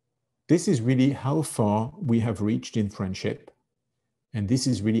 This is really how far we have reached in friendship, and this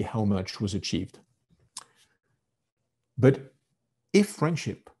is really how much was achieved. But if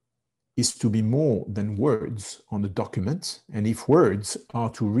friendship is to be more than words on a document, and if words are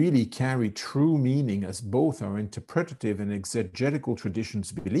to really carry true meaning as both our interpretative and exegetical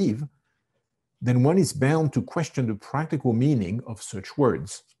traditions believe, then one is bound to question the practical meaning of such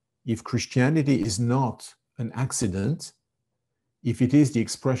words. If Christianity is not an accident, if it is the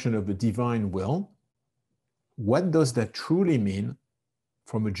expression of the divine will, what does that truly mean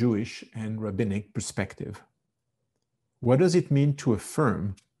from a Jewish and rabbinic perspective? What does it mean to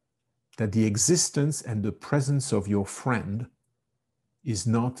affirm that the existence and the presence of your friend is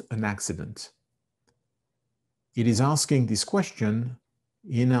not an accident? It is asking this question,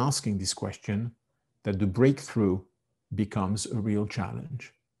 that the breakthrough becomes a real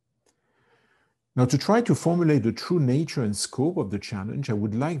challenge. Now, to try to formulate the true nature and scope of the challenge, I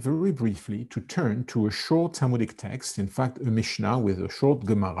would like very briefly to turn to a short Talmudic text, in fact, a Mishnah with a short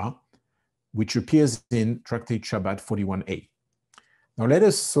Gemara, which appears in Tractate Shabbat 41a. Now, let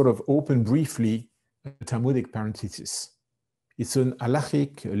us sort of open briefly a Talmudic parenthesis. It's an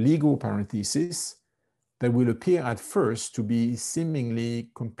halachic, legal parenthesis that will appear at first to be seemingly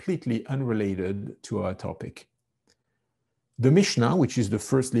completely unrelated to our topic. The Mishnah, which is the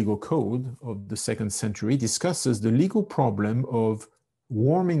first legal code of the 2nd century, discusses the legal problem of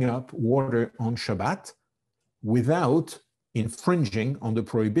warming up water on Shabbat without infringing on the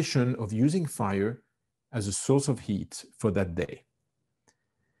prohibition of using fire as a source of heat for that day.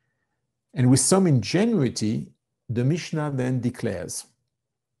 And with some ingenuity, the Mishnah then declares,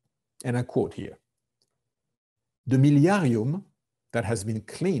 and I quote here, "The miliarium that has been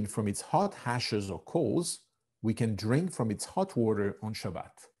cleaned from its hot ashes or coals, we can drink from its hot water on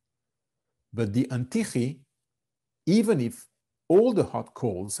Shabbat. But the antichi, even if all the hot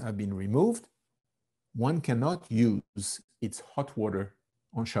coals have been removed, one cannot use its hot water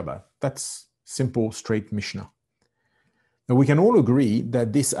on Shabbat." That's simple, straight Mishnah. Now, we can all agree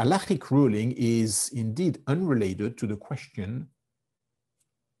that this halachic ruling is indeed unrelated to the question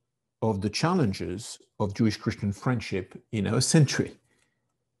of the challenges of Jewish-Christian friendship in our century.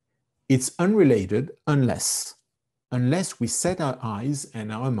 It's unrelated unless we set our eyes and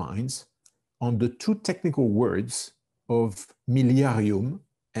our minds on the two technical words of miliarium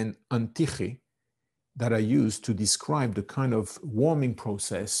and antichi that are used to describe the kind of warming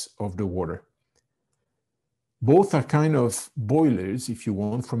process of the water. Both are kind of boilers, if you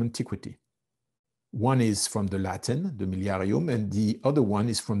want, from antiquity. One is from the Latin, the miliarium, and the other one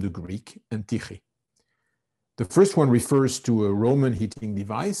is from the Greek, antichi. The first one refers to a Roman heating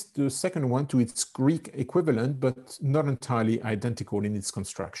device, the second one to its Greek equivalent, but not entirely identical in its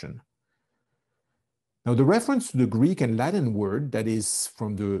construction. Now, the reference to the Greek and Latin word that is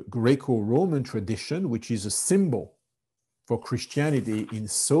from the Greco-Roman tradition, which is a symbol for Christianity in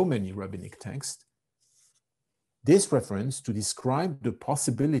so many rabbinic texts, this reference to describe the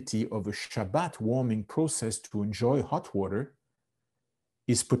possibility of a Shabbat warming process to enjoy hot water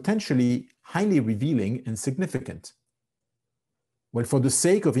is potentially highly revealing and significant. Well, for the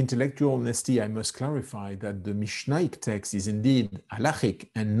sake of intellectual honesty, I must clarify that the Mishnaic text is indeed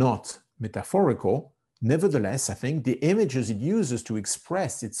halachic and not metaphorical. Nevertheless, I think the images it uses to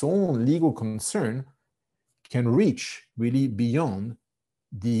express its own legal concern can reach really beyond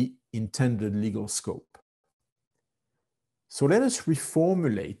the intended legal scope. So let us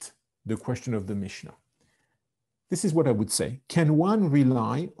reformulate the question of the Mishnah. This is what I would say. Can one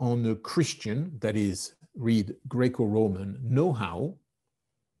rely on a Christian, that is, read Greco-Roman, know-how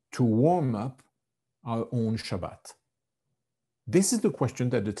to warm up our own Shabbat? This is the question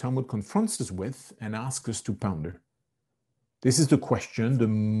that the Talmud confronts us with and asks us to ponder. This is the question, the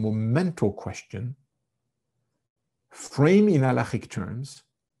monumental question, framed in halachic terms,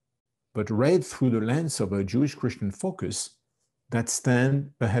 but read through the lens of a Jewish-Christian focus that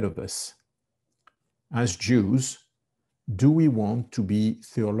stand ahead of us. As Jews, do we want to be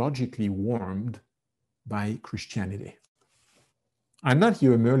theologically warmed by Christianity? I'm not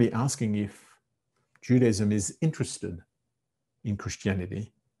here merely asking if Judaism is interested in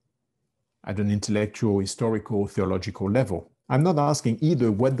Christianity at an intellectual, historical, theological level. I'm not asking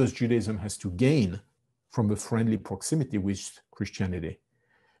either what does Judaism has to gain from a friendly proximity with Christianity.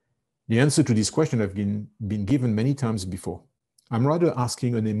 The answer to this question have been given many times before. I'm rather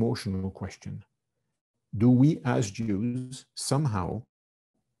asking an emotional question. Do we as Jews somehow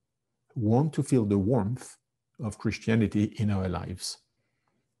want to feel the warmth of Christianity in our lives?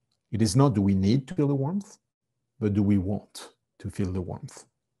 It is not do we need to feel the warmth, but do we want to feel the warmth?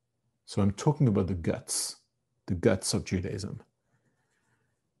 So I'm talking about the guts of Judaism.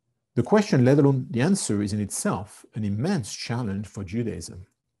 The question, let alone the answer, is in itself an immense challenge for Judaism.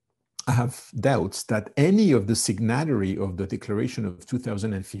 I have doubts that any of the signatory of the Declaration of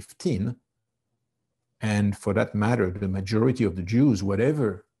 2015, and for that matter, the majority of the Jews,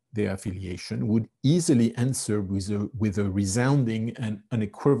 whatever their affiliation, would easily answer with a resounding and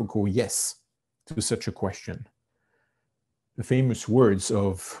unequivocal yes to such a question. The famous words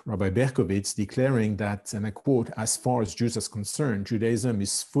of Rabbi Berkovitz declaring that, and I quote, "As far as Jews are concerned, Judaism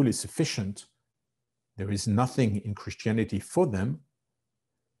is fully sufficient. There is nothing in Christianity for them."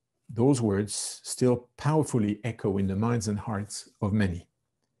 Those words still powerfully echo in the minds and hearts of many.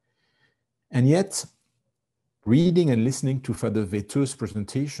 And yet, reading and listening to Father Vetö's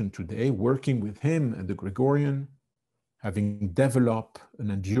presentation today, working with him at the Gregorian, having developed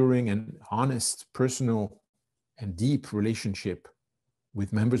an enduring and honest, personal and deep relationship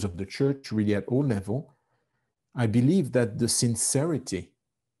with members of the church really at all levels, I believe that the sincerity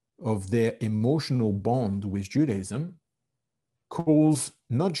of their emotional bond with Judaism calls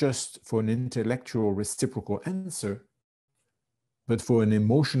not just for an intellectual reciprocal answer, but for an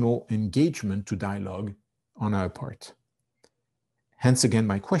emotional engagement to dialogue on our part. Hence again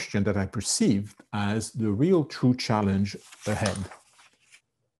my question that I perceived as the real true challenge ahead.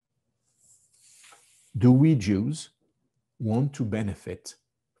 Do we Jews want to benefit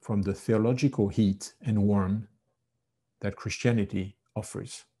from the theological heat and warmth that Christianity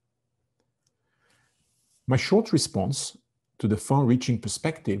offers? My short response to the far-reaching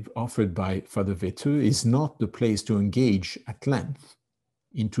perspective offered by Father Vetö is not the place to engage at length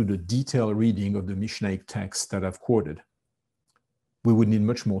into the detailed reading of the Mishnaic text that I've quoted. We would need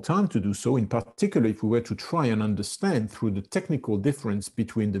much more time to do so, in particular if we were to try and understand through the technical difference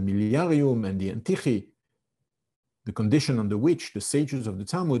between the Miliarium and the Antichi, the condition under which the sages of the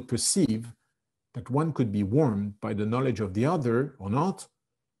Talmud perceive that one could be warmed by the knowledge of the other or not,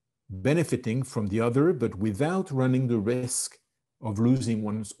 benefiting from the other, but without running the risk of losing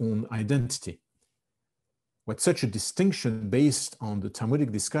one's own identity. What such a distinction based on the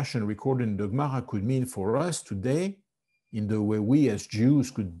Talmudic discussion recorded in the Gemara could mean for us today, in the way we as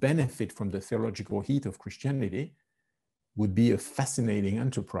Jews could benefit from the theological heat of Christianity, would be a fascinating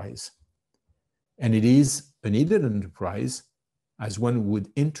enterprise. And it is a needed enterprise, as one would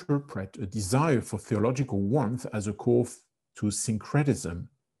interpret a desire for theological warmth as a call to syncretism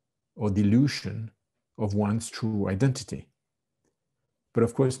or dilution of one's true identity. But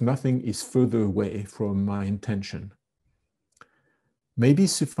of course, nothing is further away from my intention. Maybe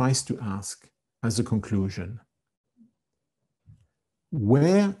suffice to ask, as a conclusion,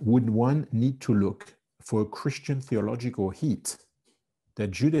 where would one need to look for a Christian theological heat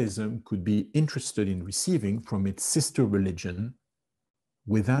that Judaism could be interested in receiving from its sister religion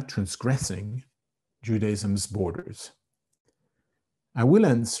without transgressing Judaism's borders? I will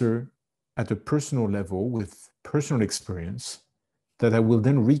answer at a personal level with personal experience that I will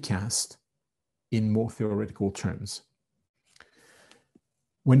then recast in more theoretical terms.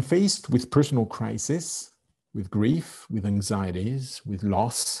 When faced with personal crisis, with grief, with anxieties, with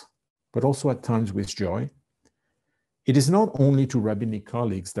loss, but also at times with joy, it is not only to rabbinic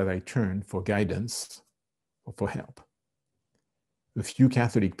colleagues that I turn for guidance or for help. A few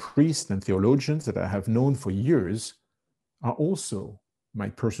Catholic priests and theologians that I have known for years are also my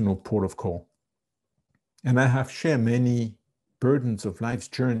personal port of call. And I have shared many burdens of life's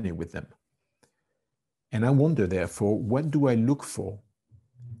journey with them. And I wonder, therefore, what do I look for?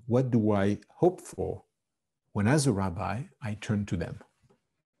 What do I hope for when, as a rabbi, I turn to them?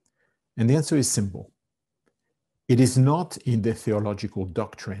 And the answer is simple. It is not in their theological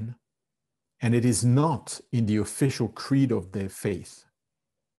doctrine, and it is not in the official creed of their faith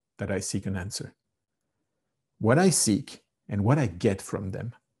that I seek an answer. What I seek and what I get from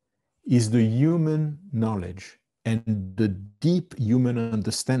them is the human knowledge and the deep human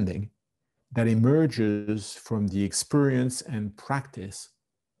understanding that emerges from the experience and practice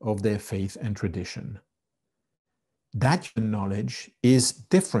of their faith and tradition. That human knowledge is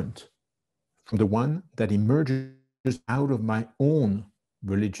different from the one that emerges out of my own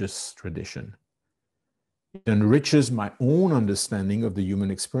religious tradition. It enriches my own understanding of the human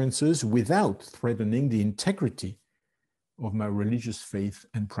experiences without threatening the integrity of my religious faith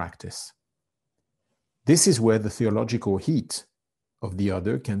and practice. This is where the theological heat of the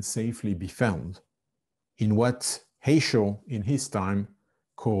other can safely be found, in what Heschel in his time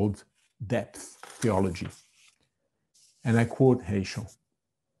called depth theology. And I quote Heschel,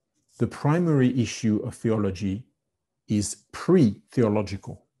 "The primary issue of theology is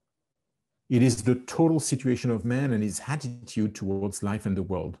pre-theological. It is the total situation of man and his attitude towards life and the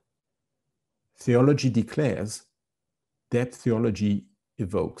world. Theology declares, depth theology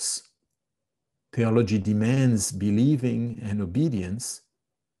evokes. Theology demands believing and obedience.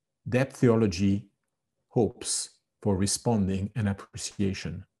 Depth theology hopes for responding and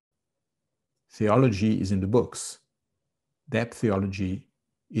appreciation. Theology is in the books. Depth theology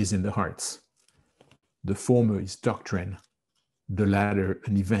is in the hearts. The former is doctrine, the latter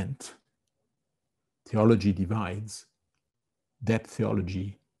an event. Theology divides. Depth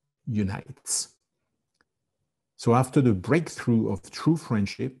theology unites." So after the breakthrough of true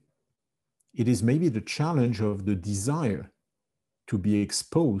friendship, it is maybe the challenge of the desire to be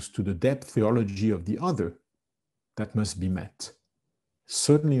exposed to the depth theology of the other that must be met.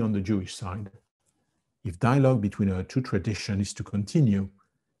 Certainly on the Jewish side, if dialogue between our two traditions is to continue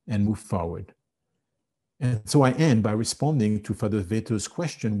and move forward. And so I end by responding to Father Vetö's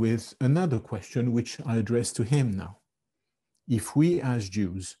question with another question which I address to him now. if we as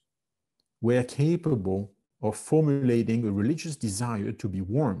Jews were capable of formulating a religious desire to be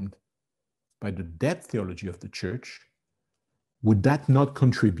warmed by the dead theology of the Church, would that not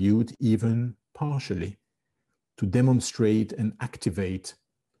contribute even partially to demonstrate and activate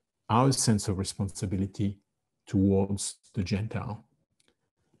our sense of responsibility towards the Gentile?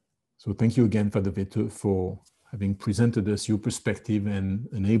 So thank you again, Father Vetö, for having presented us your perspective and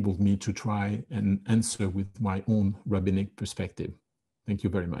enabled me to try and answer with my own rabbinic perspective. Thank you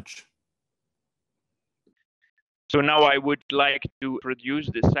very much. So now I would like to introduce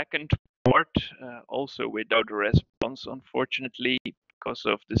the second part, also without a response, unfortunately, because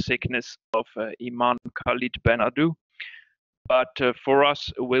of the sickness of Imam Khalid Benadou. But for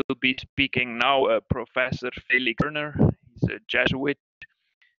us, will be speaking now Professor Felix Körner. He's a Jesuit.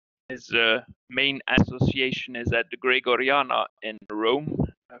 His main association is at the Gregoriana in Rome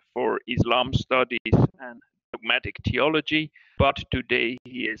for Islam studies and dogmatic theology. But today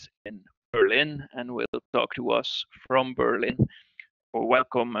he is in Berlin and will talk to us from Berlin. Well,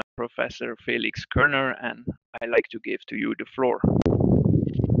 welcome, Professor Felix Körner, and I'd like to give to you the floor.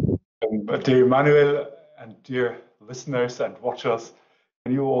 Dear Emmanuel and dear listeners and watchers,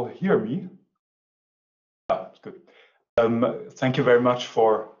 can you all hear me? Ah, good. Thank you very much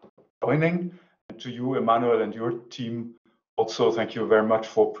for joining. And to you, Emmanuel, and your team, also thank you very much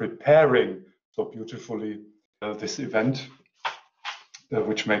for preparing so beautifully this event,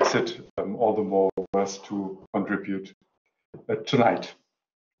 which makes it all the more worth to contribute tonight.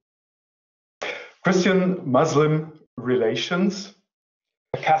 Christian-Muslim relations,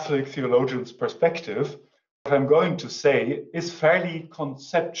 a Catholic theologian's perspective. What I'm going to say is fairly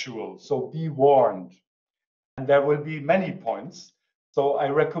conceptual, so be warned. And there will be many points. So I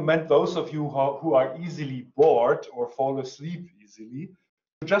recommend those of you who are easily bored or fall asleep easily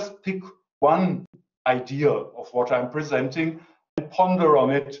to just pick one idea of what I'm presenting and ponder on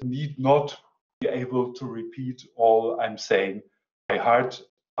it. Need not be able to repeat all I'm saying by heart.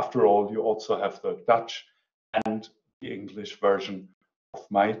 After all, you also have the Dutch and the English version of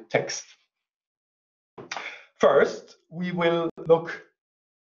my text. First, we will look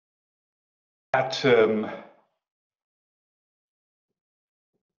at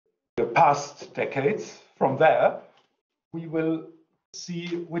the past decades. From there, we will see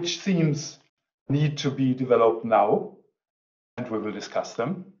which themes need to be developed now, and we will discuss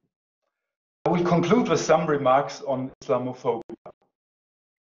them. I will conclude with some remarks on Islamophobia.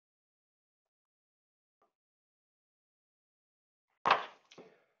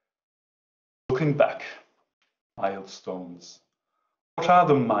 Looking back, milestones. What are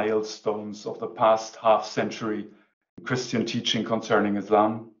the milestones of the past half century in Christian teaching concerning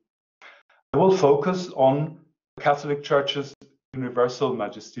Islam? I will focus on the Catholic Church's universal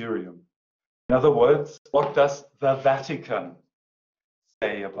magisterium. In other words, what does the Vatican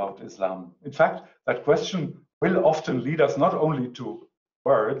say about Islam? In fact, that question will often lead us not only to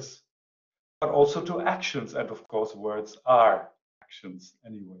words, but also to actions. And of course, words are actions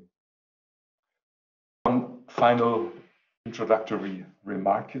anyway. One final introductory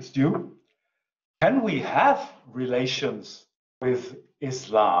remark is due. Can we have relations with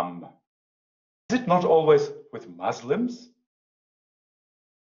Islam? Is it not always with Muslims?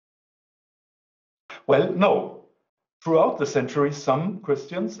 Well, no. Throughout the centuries, some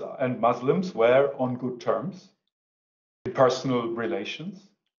Christians and Muslims were on good terms in personal relations.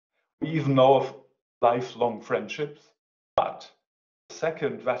 We even know of lifelong friendships. But the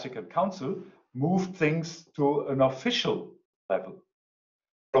Second Vatican Council moved things to an official level,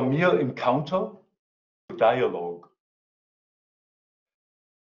 from mere encounter to dialogue.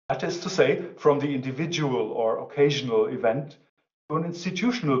 That is to say, from the individual or occasional event to an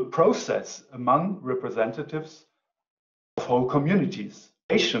institutional process among representatives of whole communities,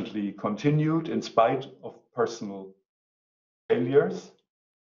 patiently continued in spite of personal failures,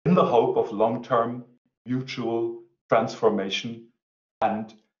 in the hope of long-term mutual transformation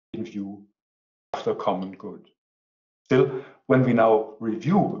and in view of the common good. Still, when we now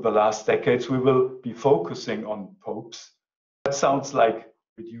review the last decades, we will be focusing on popes. That sounds like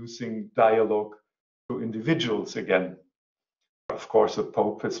reducing dialogue to individuals again. Of course, a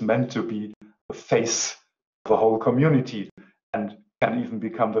pope is meant to be the face of a whole community and can even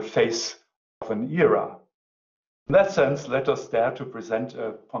become the face of an era. In that sense, let us dare to present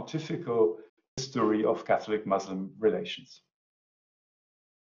a pontifical history of Catholic-Muslim relations.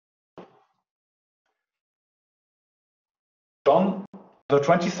 John the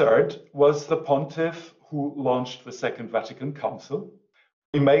 23rd was the pontiff who launched the Second Vatican Council.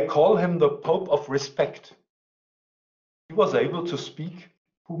 We may call him the Pope of respect. He was able to speak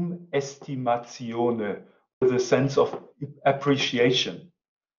cum estimatione, with a sense of appreciation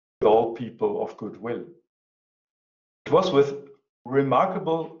with all people of goodwill. It was with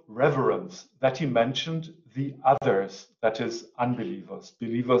remarkable reverence that he mentioned the others, that is, unbelievers,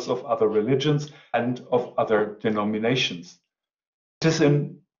 believers of other religions and of other denominations. It is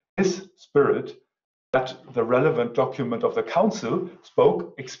in his spirit that the relevant document of the Council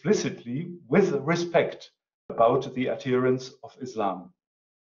spoke explicitly with respect about the adherents of Islam.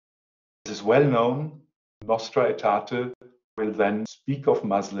 It is well known, Nostra Aetate will then speak of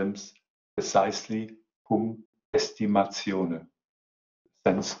Muslims precisely cum estimatione,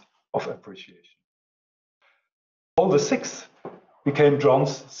 sense of appreciation. Paul VI became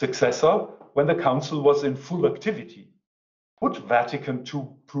John's successor when the Council was in full activity. Would Vatican II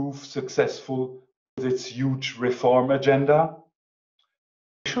prove successful with its huge reform agenda?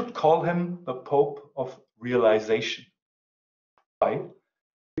 We should call him the Pope of realization. Why?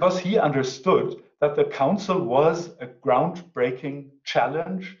 Because he understood that the Council was a groundbreaking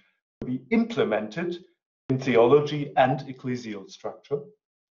challenge to be implemented in theology and ecclesial structure.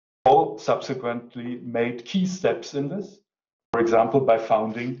 Paul subsequently made key steps in this, for example, by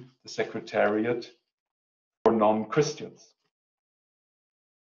founding the Secretariat for Non-Christians.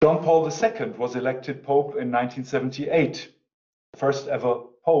 John Paul II was elected Pope in 1978, the first ever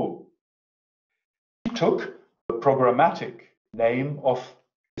poll. He took the programmatic name of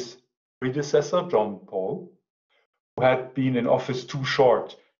his predecessor, John Paul, who had been in office too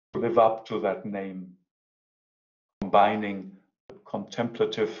short to live up to that name, combining the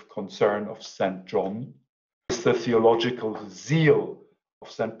contemplative concern of St. John with the theological zeal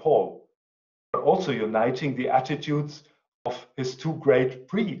of St. Paul, but also uniting the attitudes of his two great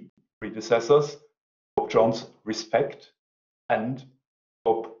predecessors, Pope John's respect and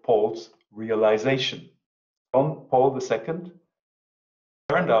Pope Paul's realization. John Paul II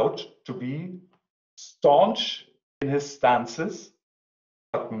turned out to be staunch in his stances,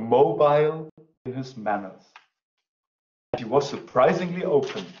 but mobile in his manners. And he was surprisingly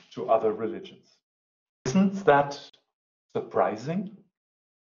open to other religions. Isn't that surprising?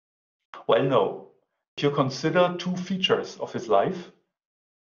 Well, no. If you consider two features of his life,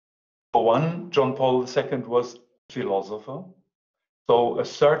 for one, John Paul II was a philosopher, so a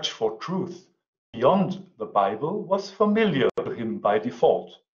search for truth beyond the Bible was familiar to him by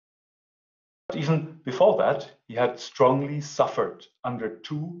default. But even before that, he had strongly suffered under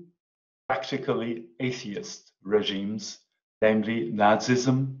two practically atheist regimes, namely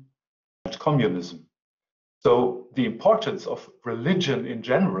Nazism and communism. So the importance of religion in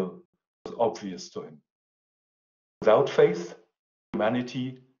general was obvious to him. Without faith,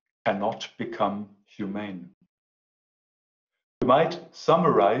 humanity cannot become humane. We might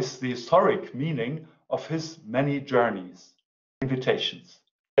summarize the historic meaning of his many journeys, invitations,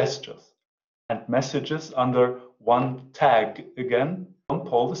 gestures, and messages under one tag again. John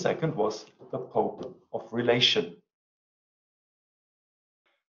Paul II was the Pope of relation.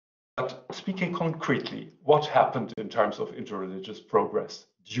 But speaking concretely, what happened in terms of interreligious progress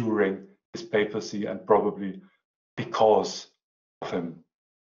during his papacy and probably because of him?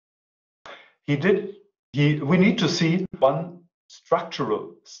 We need to see one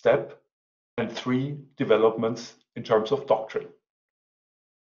structural step and three developments in terms of doctrine.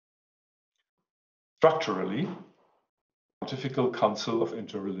 Structurally, Pontifical Council of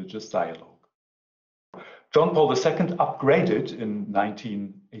Interreligious Dialogue. John Paul II upgraded in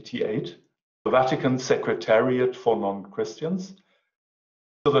 1988 the Vatican Secretariat for Non-Christians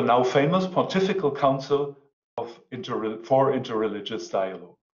to the now famous Pontifical Council for Interreligious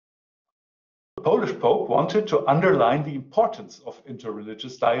Dialogue. The Polish Pope wanted to underline the importance of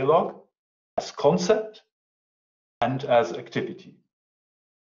interreligious dialogue as concept and as activity.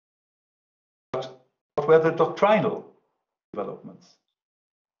 But what were the doctrinal developments?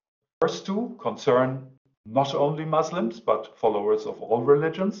 The first two concern not only Muslims, but followers of all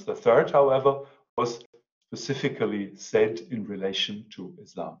religions. The third, however, was specifically said in relation to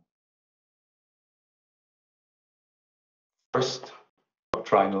Islam. First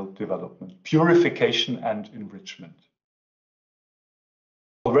doctrinal development, purification and enrichment.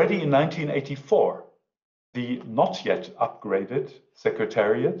 Already in 1984, the not yet upgraded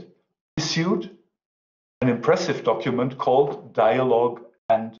Secretariat issued an impressive document called Dialogue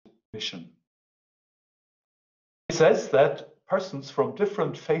and Mission. It says that persons from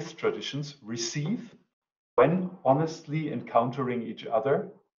different faith traditions receive, when honestly encountering each other,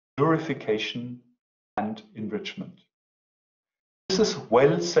 purification and enrichment. This is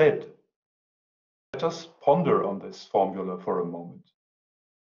well said. Let us ponder on this formula for a moment.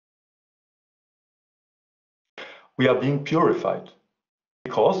 We are being purified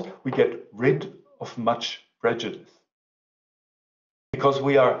because we get rid of much prejudice. Because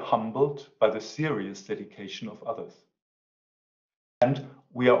we are humbled by the serious dedication of others. And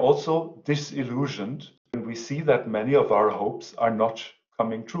we are also disillusioned when we see that many of our hopes are not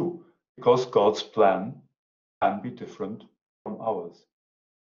coming true, because God's plan can be different from ours.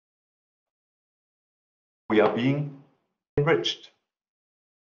 We are being enriched.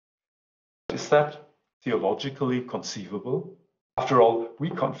 Is that theologically conceivable? After all, we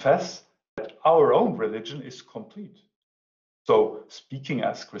confess that our own religion is complete. So, speaking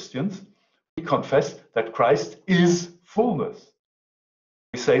as Christians, we confess that Christ is fullness.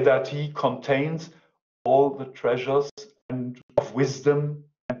 We say that he contains all the treasures of wisdom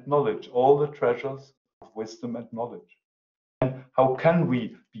and knowledge, all the treasures of wisdom and knowledge. And how can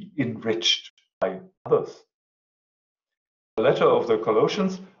we be enriched by others? The letter of the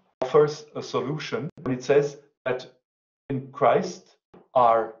Colossians offers a solution when it says that in Christ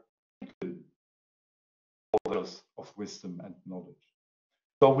are hidden all treasures of wisdom and knowledge.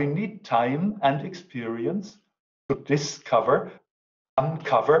 So we need time and experience to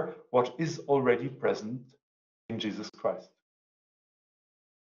uncover what is already present in Jesus Christ.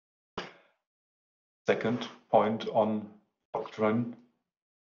 Second point on doctrine,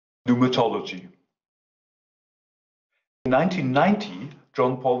 pneumatology. In 1990,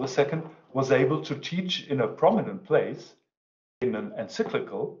 John Paul II was able to teach in a prominent place in an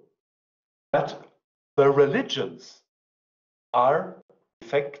encyclical that the religions are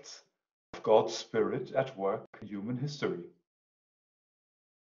effects of God's Spirit at work in human history.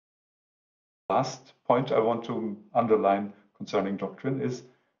 Last point I want to underline concerning doctrine is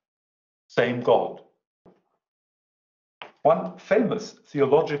same God. One famous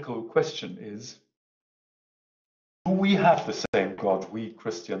theological question is, do we have the same God, we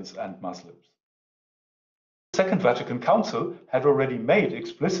Christians and Muslims? The Second Vatican Council had already made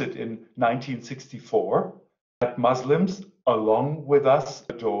explicit in 1964 that Muslims, along with us,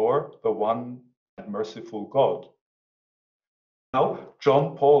 adore the one and merciful God. Now,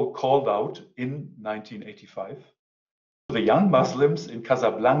 John Paul called out in 1985 to the young Muslims in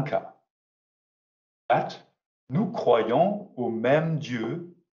Casablanca that nous croyons au même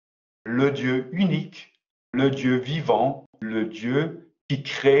Dieu, le Dieu unique, le Dieu vivant, le Dieu qui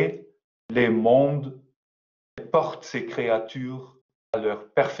crée les mondes et porte ses créatures à leur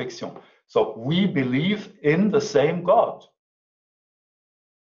perfection. So we believe in the same God.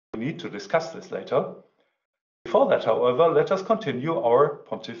 We need to discuss this later. Before that, however, let us continue our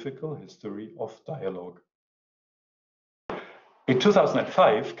pontifical history of dialogue. In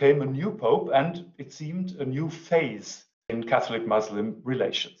 2005 came a new pope, and it seemed a new phase in Catholic-Muslim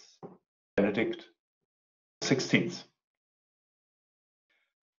relations, Benedict XVI.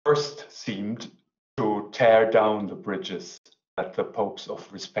 First seemed to tear down the bridges that the popes of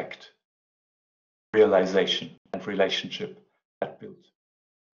respect, realization, and relationship had built.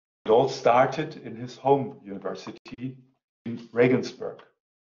 It all started in his home university in Regensburg.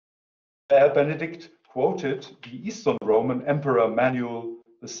 Benedict quoted the Eastern Roman Emperor Emmanuel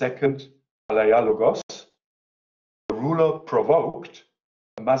II, Palaiologos. The ruler provoked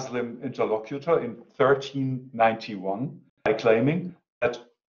a Muslim interlocutor in 1391 by claiming that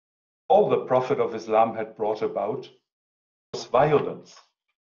all the Prophet of Islam had brought about was violence.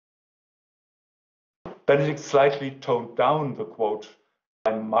 Benedict slightly toned down the quote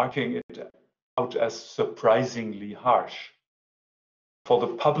by marking it out as surprisingly harsh. For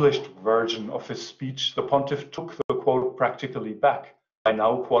the published version of his speech, the pontiff took the quote practically back by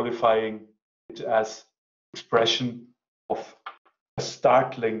now qualifying it as expression of a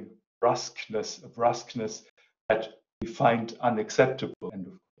startling brusqueness that we find unacceptable. End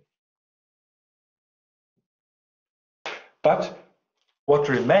of quote. But what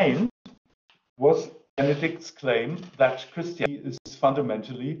remained was Benedict's claim that Christianity is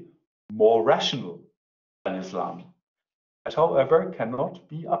fundamentally more rational than Islam. That, however, cannot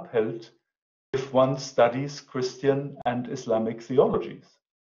be upheld if one studies Christian and Islamic theologies.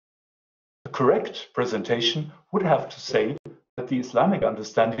 The correct presentation would have to say that the Islamic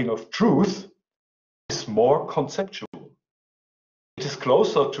understanding of truth is more conceptual. It is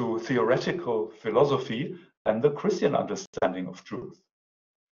closer to theoretical philosophy than the Christian understanding of truth.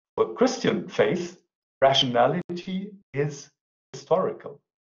 For Christian faith, rationality is historical.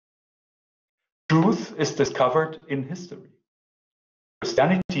 Truth is discovered in history.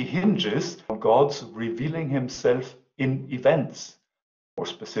 Christianity hinges on God's revealing himself in events, more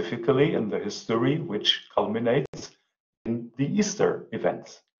specifically in the history which culminates in the Easter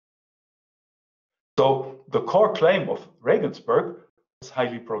events. So the core claim of Regensburg is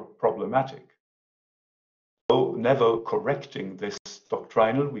highly problematic, though never correcting this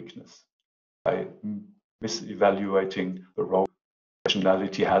doctrinal weakness by misevaluating the role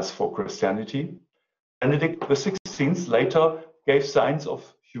rationality has for Christianity. Benedict XVI later gave signs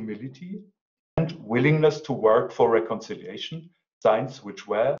of humility and willingness to work for reconciliation, signs which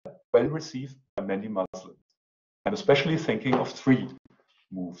were well received by many Muslims. I'm especially thinking of three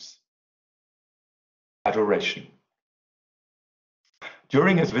moves. Adoration.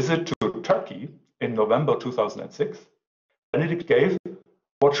 During his visit to Turkey in November 2006, Benedict gave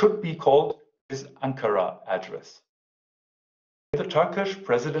what should be called his Ankara address. The Turkish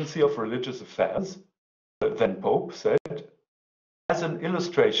Presidency of Religious Affairs, the then Pope, said, as an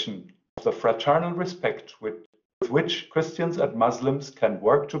illustration of the fraternal respect with which Christians and Muslims can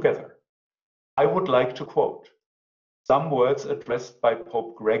work together, I would like to quote some words addressed by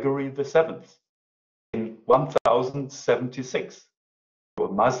Pope Gregory VII in 1076 to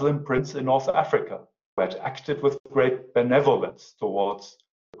a Muslim prince in North Africa who had acted with great benevolence towards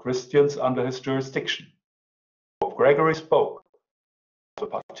the Christians under his jurisdiction. Pope Gregory spoke of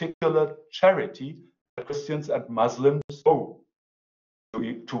the particular charity that Christians and Muslims owe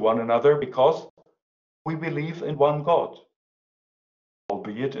to one another because we believe in one God,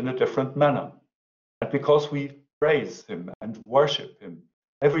 albeit in a different manner, and because we praise him and worship him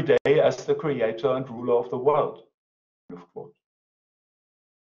every day as the creator and ruler of the world.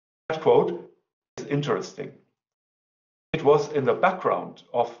 That quote is interesting. It was in the background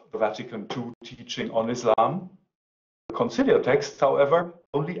of the Vatican II teaching on Islam. The Conciliar text, however,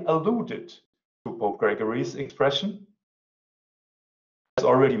 only alluded to Pope Gregory's expression. As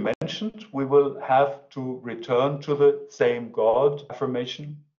already mentioned, we will have to return to the same God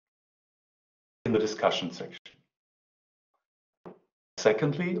affirmation in the discussion section.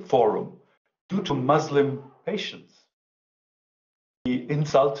 Secondly, forum. Due to Muslim patience, the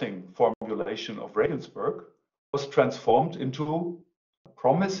insulting formulation of Regensburg was transformed into a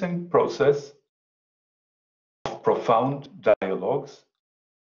promising process of profound dialogues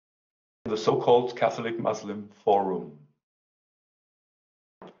in the so-called Catholic Muslim Forum.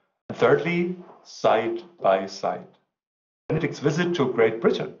 And thirdly, side by side. Benedict's visit to Great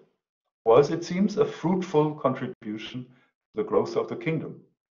Britain was, it seems, a fruitful contribution to the growth of the kingdom,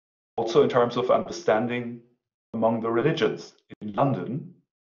 also in terms of understanding among the religions. In London,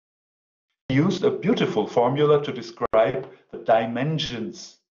 he used a beautiful formula to describe the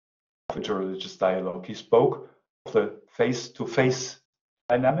dimensions of interreligious dialogue. He spoke of the face-to-face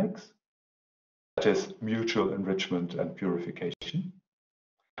dynamics, that is, mutual enrichment and purification,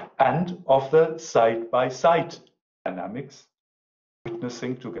 and of the side-by-side dynamics,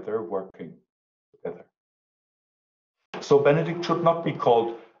 witnessing together, working together. So Benedict should not be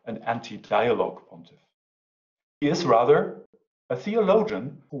called an anti-dialogue pontiff. He is rather a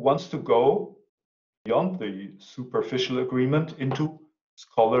theologian who wants to go beyond the superficial agreement into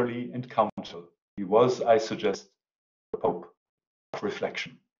scholarly encounter. He was, I suggest, the Pope of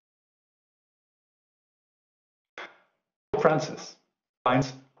reflection. Pope Francis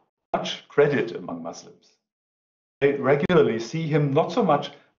finds much credit among Muslims. They regularly see him not so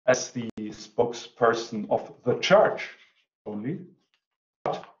much as the spokesperson of the church only,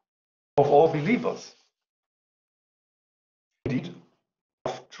 but of all believers. Indeed,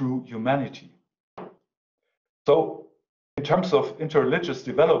 of true humanity. So, in terms of interreligious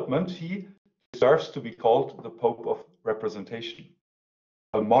development, he deserves to be called the Pope of representation,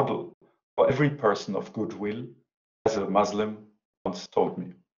 a model for every person of goodwill, as a Muslim once told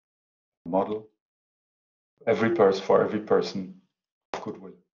me. A model for every person of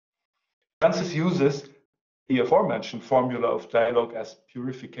goodwill. Francis uses the aforementioned formula of dialogue as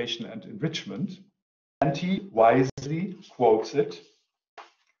purification and enrichment, and he wisely quotes it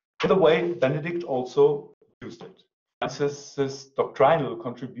in the way Benedict also used it. Francis's doctrinal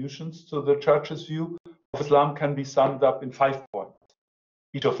contributions to the Church's view of Islam can be summed up in 5 points.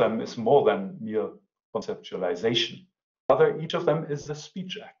 Each of them is more than mere conceptualization. Rather, each of them is a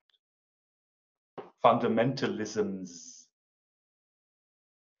speech act. Fundamentalisms.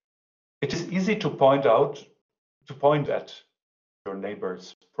 It is easy to point at your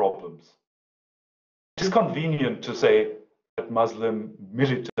neighbor's problems. It is convenient to say that Muslim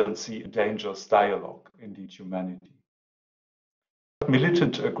militancy endangers dialogue, indeed humanity. But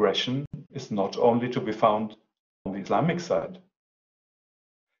militant aggression is not only to be found on the Islamic side.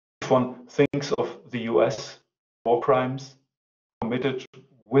 If one thinks of the US war crimes committed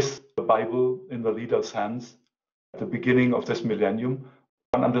with the Bible in the leader's hands at the beginning of this millennium,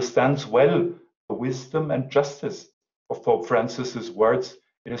 one understands well the wisdom and justice of Pope Francis's words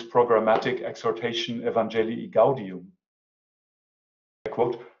in his programmatic exhortation Evangelii Gaudium. I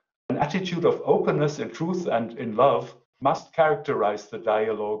quote, "An attitude of openness in truth and in love must characterize the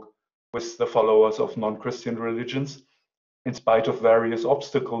dialogue with the followers of non-Christian religions, in spite of various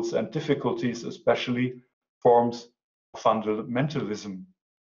obstacles and difficulties, especially forms of fundamentalism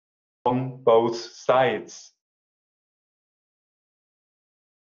on both sides.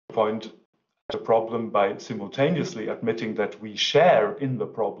 Point at the problem by simultaneously admitting that we share in the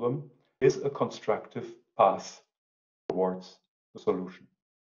problem is a constructive path towards the solution.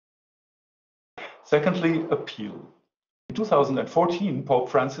 Secondly, appeal. In 2014, Pope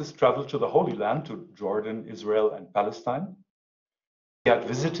Francis traveled to the Holy Land, to Jordan, Israel, and Palestine. He had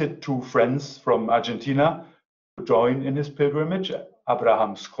visited two friends from Argentina to join in his pilgrimage,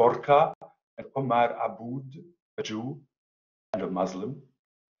 Abraham Skorka and Omar Aboud, a Jew and a Muslim.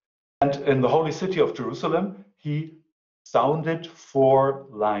 And in the holy city of Jerusalem, he sounded 4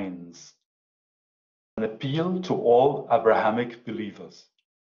 lines, an appeal to all Abrahamic believers,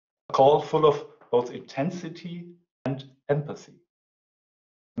 a call full of both intensity and empathy.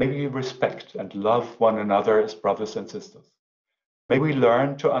 May we respect and love one another as brothers and sisters. May we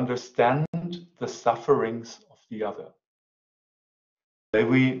learn to understand the sufferings of the other. May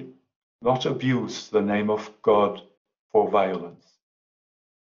we not abuse the name of God for violence.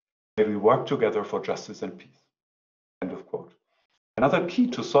 May we work together for justice and peace. End of quote. Another key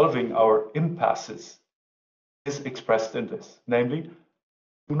to solving our impasses is expressed in this, namely,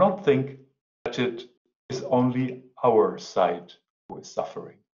 do not think that it is only our side who is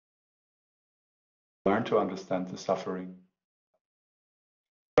suffering. Learn to understand the suffering.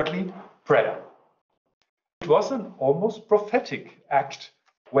 Thirdly, prayer. It was an almost prophetic act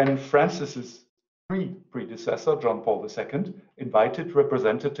when Francis's predecessor, John Paul II, invited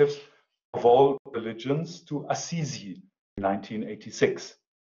representatives of all religions to Assisi in 1986.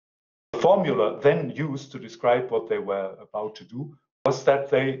 The formula then used to describe what they were about to do was that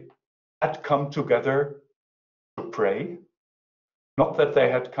they had come together to pray, not that they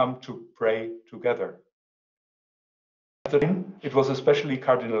had come to pray together. At the time, it was especially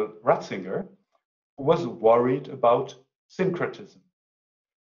Cardinal Ratzinger who was worried about syncretism.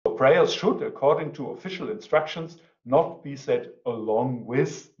 So prayers should, according to official instructions, not be said along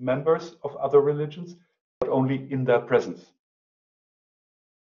with members of other religions, but only in their presence.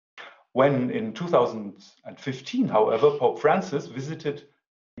 When in 2015, however, Pope Francis visited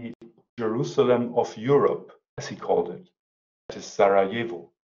the Jerusalem of Europe, as he called it, that is Sarajevo,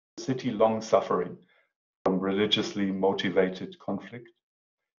 a city long suffering from religiously motivated conflict,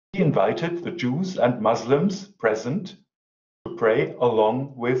 he invited the Jews and Muslims present to pray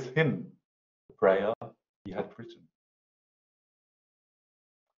along with him, the prayer he had written.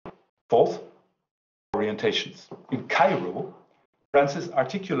 Fourth, orientations. In Cairo, Francis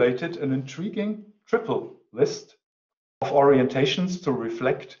articulated an intriguing triple list of orientations to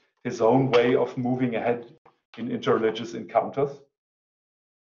reflect his own way of moving ahead in interreligious encounters.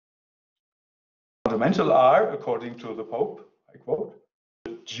 Fundamental are, according to the Pope, I quote,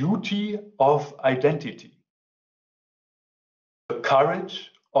 the duty of identity, the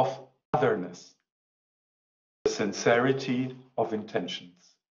courage of otherness, the sincerity of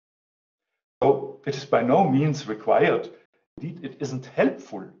intentions. So it is by no means required, indeed it isn't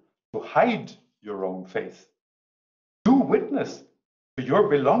helpful to hide your own faith. Do witness to your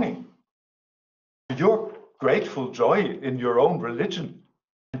belonging, to your grateful joy in your own religion,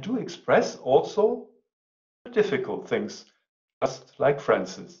 and do express also the difficult things, just like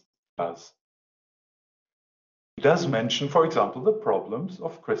Francis does. He does mention, for example, the problems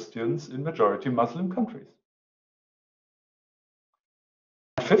of Christians in majority Muslim countries.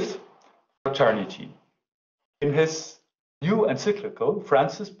 Fifth, fraternity. In his new encyclical,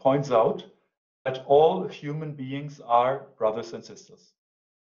 Francis points out that all human beings are brothers and sisters.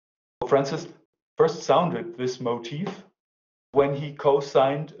 Francis first sounded this motif when he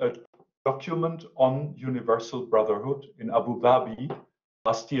co-signed a document on universal brotherhood in Abu Dhabi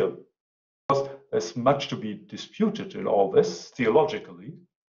last year. Because there's much to be disputed in all this theologically,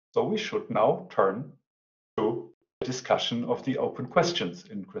 so we should now turn to the discussion of the open questions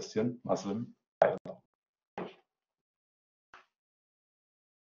in Christian-Muslim dialogue.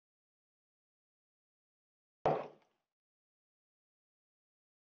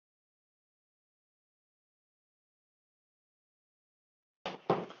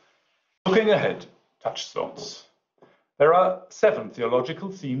 Looking ahead, touchstones. There are 7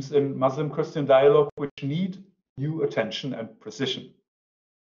 theological themes in Muslim-Christian dialogue which need new attention and precision.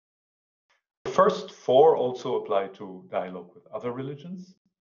 The first 4 also apply to dialogue with other religions.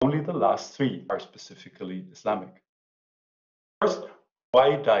 Only the last 3 are specifically Islamic. First,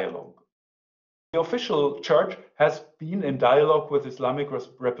 why dialogue? The official church has been in dialogue with Islamic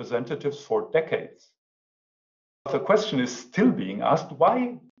representatives for decades. But the question is still being asked,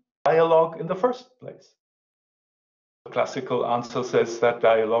 why dialogue in the first place? The classical answer says that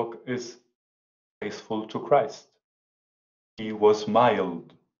dialogue is faithful to Christ. He was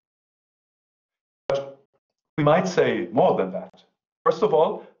mild. But we might say more than that. First of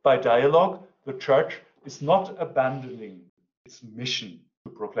all, by dialogue, the church is not abandoning its mission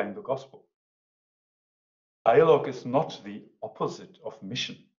to proclaim the gospel. Dialogue is not the opposite of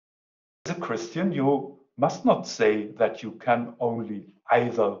mission. As a Christian, you must not say that you can only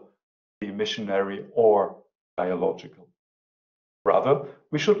either be missionary or dialogical. Rather,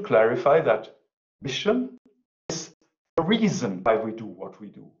 we should clarify that mission is the reason why we do what we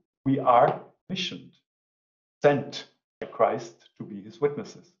do. We are missioned, sent by Christ to be his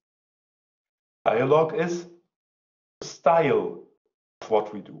witnesses. Dialogue is the style of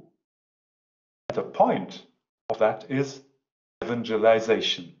what we do. The point of that is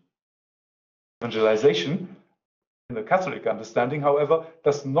evangelization. Evangelization, in the Catholic understanding, however,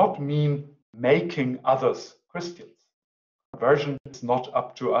 does not mean making others Christians. Conversion is not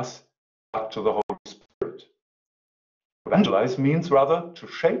up to us, but to the Holy Spirit. Evangelize means rather to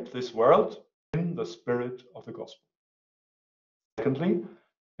shape this world in the spirit of the gospel. Secondly,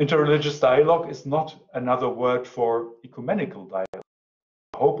 interreligious dialogue is not another word for ecumenical dialogue.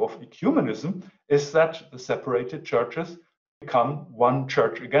 The hope of ecumenism is that the separated churches become one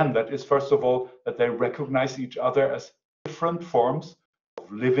church again. That is, first of all, that they recognize each other as different forms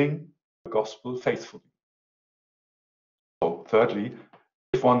of living the gospel faithfully. So, thirdly,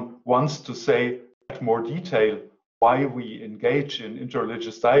 if one wants to say in more detail why we engage in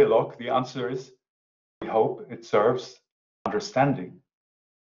interreligious dialogue, the answer is we hope it serves understanding.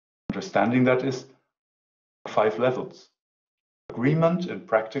 Understanding that is 5 levels. Agreement in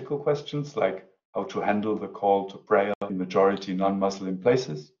practical questions like how to handle the call to prayer in majority non-Muslim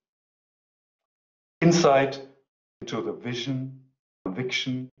places. Insight into the vision,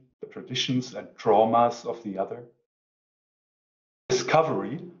 conviction, the traditions and traumas of the other.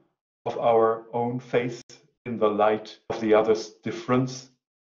 Discovery of our own faith in the light of the other's difference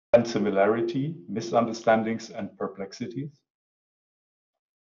and similarity, misunderstandings and perplexities.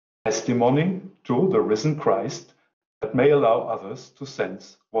 Testimony to the risen Christ that may allow others to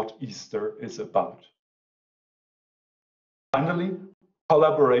sense what Easter is about. Finally,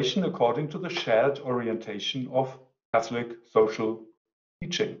 collaboration according to the shared orientation of Catholic social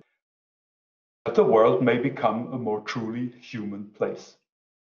teaching, that the world may become a more truly human place.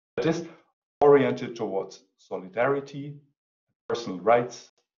 That is, oriented towards solidarity, personal rights,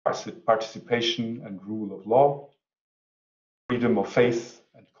 participation and rule of law, freedom of faith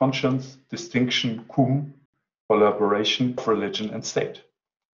and conscience, distinction, cum, collaboration of religion and state.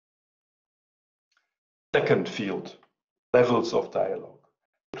 Second field, levels of dialogue.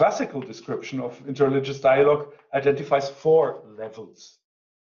 The classical description of interreligious dialogue identifies 4 levels.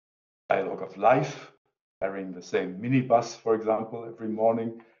 Dialogue of life, carrying the same minibus, for example, every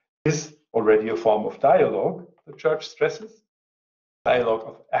morning, is already a form of dialogue, the church stresses. Dialogue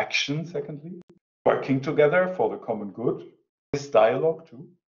of action, secondly, working together for the common good, is dialogue too.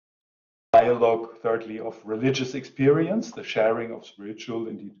 Dialogue, thirdly, of religious experience, the sharing of spiritual,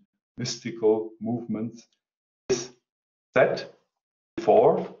 indeed mystical movements, is set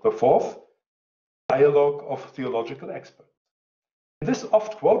before the 4th, dialogue of theological experts. In this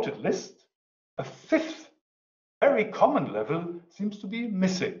oft-quoted list, a 5th, very common level seems to be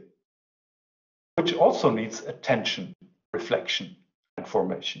missing, which also needs attention, reflection, and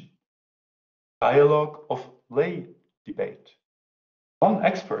formation. Dialogue of lay debate.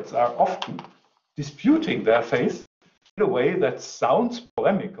 Non-experts are often disputing their faith in a way that sounds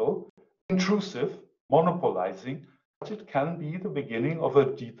polemical, intrusive, monopolizing, but it can be the beginning of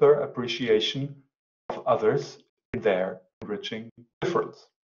a deeper appreciation of others in their enriching difference.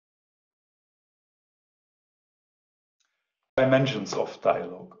 Dimensions of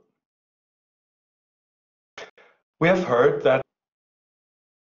dialogue. We have heard that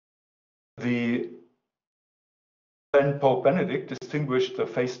then Pope Benedict distinguished the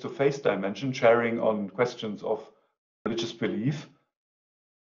face-to-face dimension, sharing on questions of religious belief,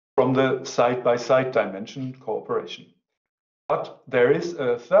 from the side-by-side dimension, cooperation. But there is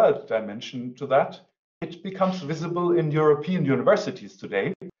a third dimension to that. It becomes visible in European universities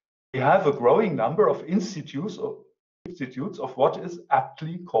today. We have a growing number of institutes of what is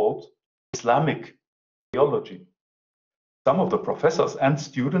aptly called Islamic theology. Some of the professors and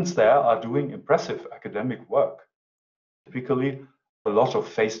students there are doing impressive academic work. Typically, a lot of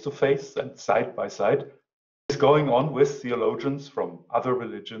face-to-face and side-by-side is going on with theologians from other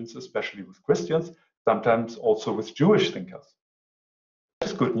religions, especially with Christians, sometimes also with Jewish thinkers.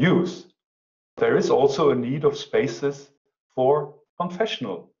 That's good news. There is also a need of spaces for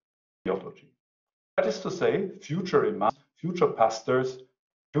confessional theology. That is to say, future imams, future pastors,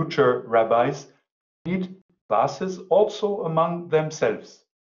 future rabbis need classes also among themselves,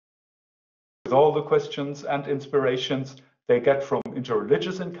 with all the questions and inspirations they get from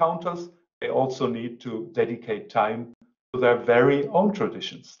interreligious encounters. They also need to dedicate time to their very own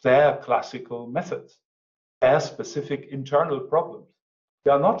traditions, their classical methods, their specific internal problems.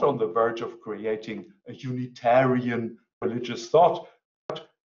 They are not on the verge of creating a Unitarian religious thought, but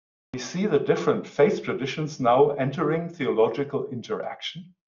we see the different faith traditions now entering theological interaction.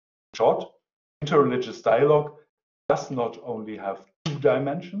 In short, interreligious dialogue does not only have 2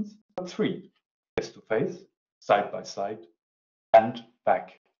 dimensions, but 3, face to face, side by side, and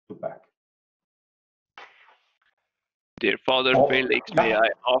back to back. Dear Father Felix, may I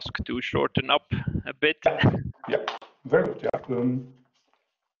ask to shorten up a bit? Yeah, very good. Yeah.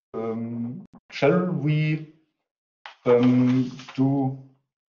 Shall we do?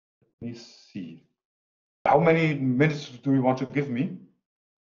 Let me see. How many minutes do you want to give me?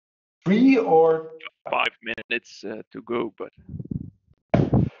 3 or 5 minutes to go, but.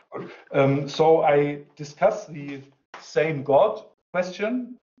 So I discuss the same God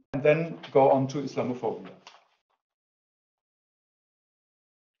question and then go on to Islamophobia.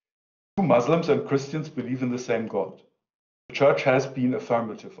 Do Muslims and Christians believe in the same God? The Church has been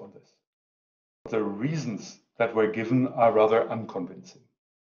affirmative on this. The reasons that were given are rather unconvincing.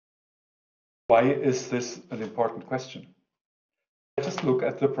 Why is this an important question? Let us look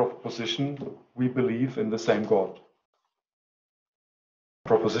at the proposition, we believe in the same God. The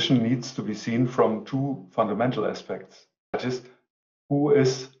proposition needs to be seen from 2 fundamental aspects. That is, who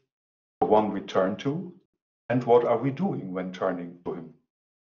is the one we turn to, and what are we doing when turning to him?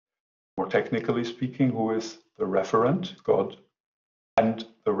 More technically speaking, who is the referent, God, and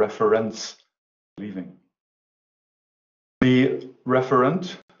the reference, believing. The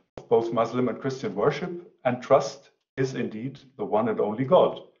referent of both Muslim and Christian worship and trust is indeed the one and only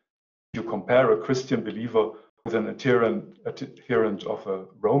God. If you compare a Christian believer with an adherent of a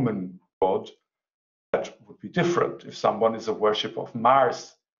Roman God, that would be different. If someone is a worshipper of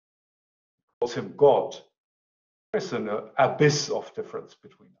Mars, calls him God, there's an abyss of difference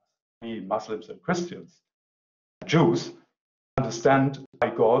between us. We Muslims and Christians, Jews, understand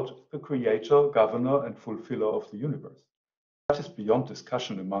by God, the creator, governor, and fulfiller of the universe. That is beyond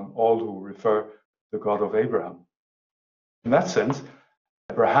discussion among all who refer to the God of Abraham. In that sense,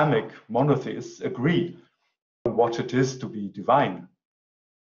 Abrahamic monotheists agree on what it is to be divine.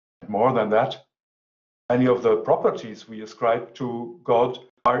 More than that, many of the properties we ascribe to God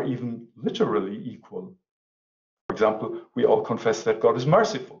are even literally equal. For example, we all confess that God is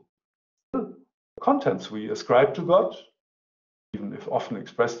merciful. The contents we ascribe to God, even if often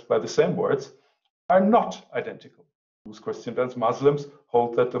expressed by the same words, are not identical. Jews, Christians, and Muslims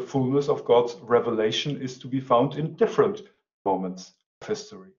hold that the fullness of God's revelation is to be found in different moments of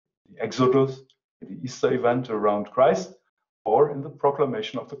history. The Exodus, in the Easter event around Christ, or in the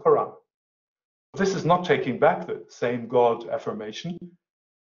proclamation of the Quran. This is not taking back the same God affirmation,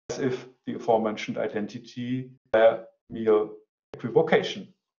 as if the aforementioned identity were mere equivocation,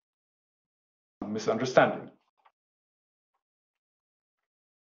 misunderstanding.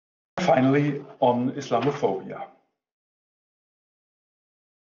 Finally, on Islamophobia.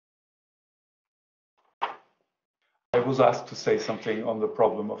 I was asked to say something on the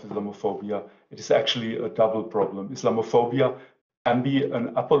problem of Islamophobia. It is actually a double problem. Islamophobia can be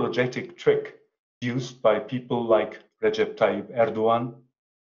an apologetic trick used by people like Recep Tayyip Erdogan.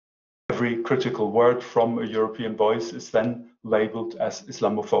 Every critical word from a European voice is then labeled as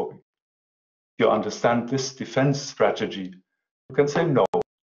Islamophobic. If you understand this defense strategy, you can say no.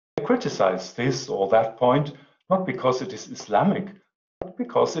 I criticize this or that point, not because it is Islamic, but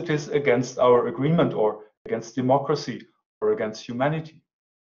because it is against our agreement or against democracy or against humanity.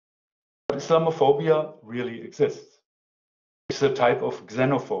 But Islamophobia really exists. It's a type of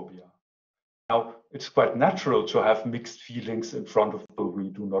xenophobia. Now, it's quite natural to have mixed feelings in front of people we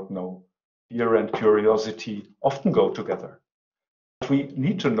do not know. Fear and curiosity often go together. But we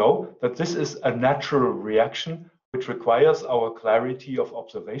need to know that this is a natural reaction which requires our clarity of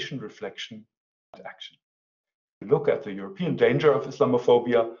observation, reflection, and action. If we look at the European danger of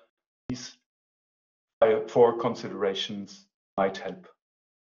Islamophobia, these 4 considerations might help.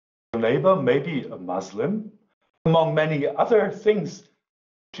 Your neighbor may be a Muslim, among many other things.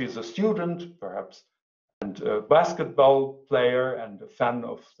 She's a student, perhaps, and a basketball player, and a fan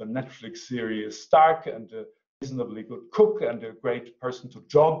of the Netflix series Stark, and a reasonably good cook, and a great person to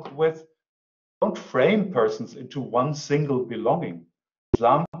jog with. Don't frame persons into one single belonging.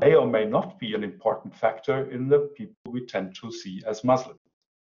 Islam may or may not be an important factor in the people we tend to see as Muslims.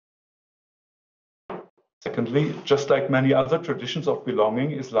 Secondly, just like many other traditions of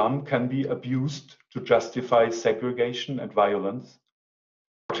belonging, Islam can be abused to justify segregation and violence.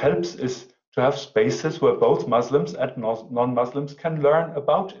 What helps is to have spaces where both Muslims and non-Muslims can learn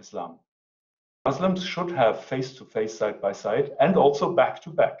about Islam. Muslims should have face-to-face, side-by-side, and also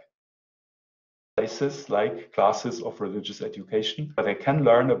back-to-back. Places like classes of religious education where they can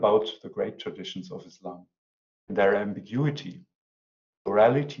learn about the great traditions of Islam, their ambiguity,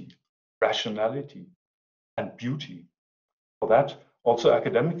 plurality, rationality, and beauty. For that, also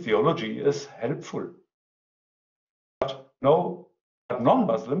academic theology is helpful. But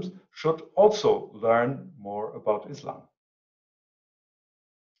non-Muslims should also learn more about Islam.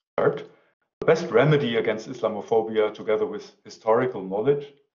 Third, the best remedy against Islamophobia, together with historical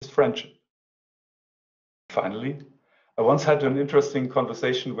knowledge, is friendship. Finally, I once had an interesting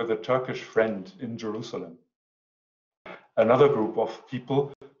conversation with a Turkish friend in Jerusalem. Another group of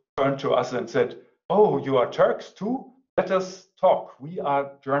people turned to us and said, "Oh, you are Turks too? Let us talk. We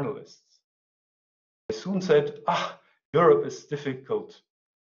are journalists." They soon said, Europe is a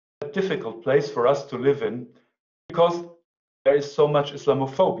difficult place for us to live in because there is so much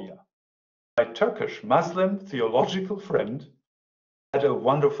Islamophobia. My Turkish Muslim theological friend had a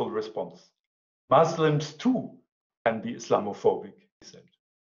wonderful response. Muslims too can be Islamophobic, he said.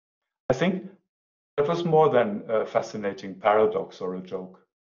 I think that was more than a fascinating paradox or a joke.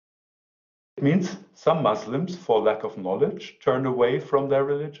 It means some Muslims, for lack of knowledge, turn away from their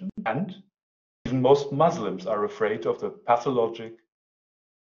religion, and even most Muslims are afraid of the pathologic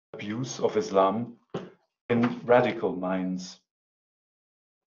abuse of Islam in radical minds.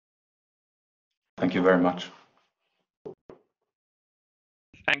 Thank you very much.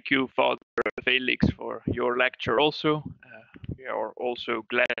 Thank you, Father Felix, for your lecture also. We are also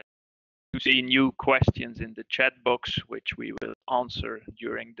glad to see new questions in the chat box, which we will answer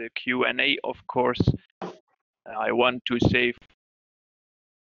during the Q&A, of course. I want to say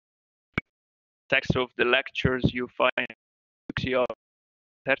text of the lectures you find UCSIA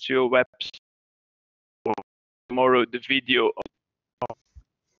Tertio website. Tomorrow the video of,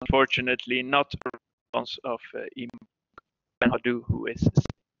 unfortunately not a response of Emmanuel, who is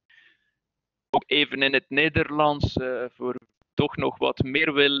ook even in het Nederlands voor toch nog wat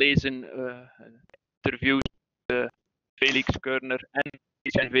meer wil lezen. Interviews Felix Körner en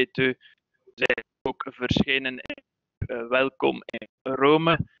Etienne Vetö zijn ook verschenen in Welkom in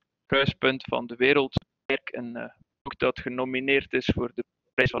Rome, kruispunt van de wereldwerk, een boek dat genomineerd is voor de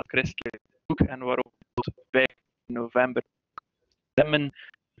prijs van het christelijk boek en waarop tot 5 november stemmen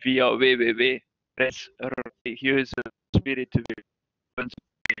via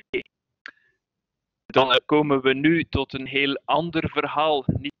www.religieusespiritueel.be. Dan komen we nu tot een heel ander verhaal,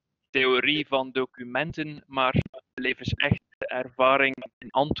 niet theorie van documenten, maar levensechte ervaring in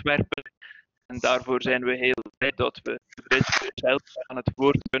Antwerpen. En daarvoor zijn we heel blij dat we dit zelf aan het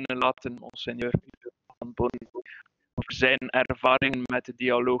woord kunnen laten, monseigneur van Bonn, over zijn ervaringen met de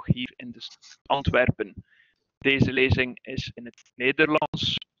dialoog hier in de stad Antwerpen. Deze lezing is in het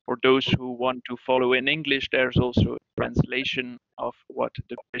Nederlands. For those who want to follow in English, there's also a translation of what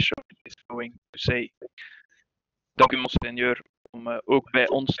the bishop is going to say. Dank u, monseigneur, om ook bij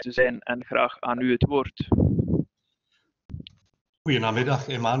ons te zijn en graag aan u het woord. Goedemiddag,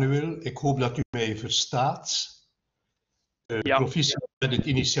 Emmanuel. Ik hoop dat u mij verstaat. Ja. Proficiat met het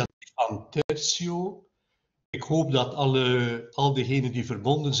initiatief van Tertio. Ik hoop dat al diegenen die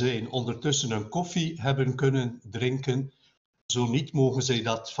verbonden zijn ondertussen een koffie hebben kunnen drinken. Zo niet, mogen zij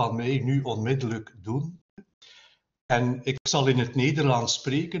dat van mij nu onmiddellijk doen. En ik zal in het Nederlands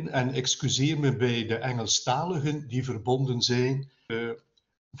spreken en excuseer me bij de Engelstaligen die verbonden zijn.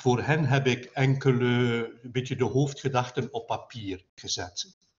 Voor hen heb ik enkele beetje de hoofdgedachten op papier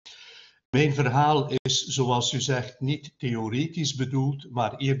gezet. Mijn verhaal is, zoals u zegt, niet theoretisch bedoeld,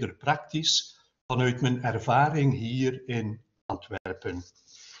 maar eerder praktisch, vanuit mijn ervaring hier in Antwerpen.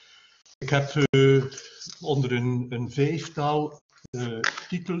 Ik heb onder een vijftal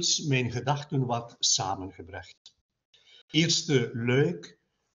titels mijn gedachten wat samengebracht. Eerste luik,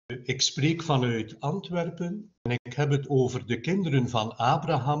 ik spreek vanuit Antwerpen en ik heb het over de kinderen van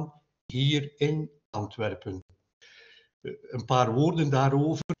Abraham hier in Antwerpen. Een paar woorden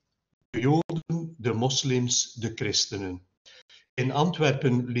daarover, de Joden, de moslims, de christenen. In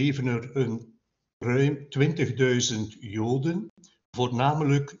Antwerpen leven er ruim 20.000 Joden,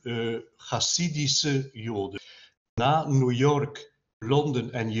 voornamelijk Chassidische Joden. Na New York,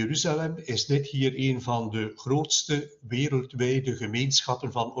 Londen en Jeruzalem is dit hier een van de grootste wereldwijde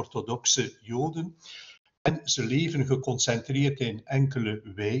gemeenschappen van orthodoxe Joden. En ze leven geconcentreerd in enkele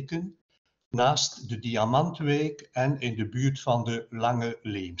wijken, naast de Diamantwijk en in de buurt van de Lange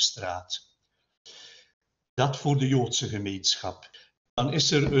Leemstraat. Dat voor de Joodse gemeenschap. Dan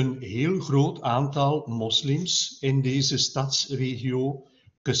is er een heel groot aantal moslims in deze stadsregio,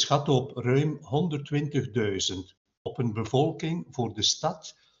 geschat op ruim 120.000, op een bevolking voor de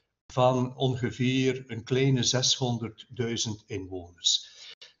stad van ongeveer een kleine 600.000 inwoners.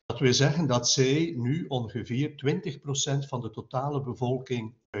 Dat wil zeggen dat zij nu ongeveer 20% van de totale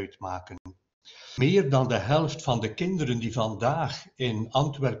bevolking uitmaken. Meer dan de helft van de kinderen die vandaag in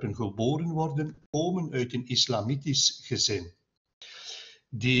Antwerpen geboren worden, komen uit een islamitisch gezin.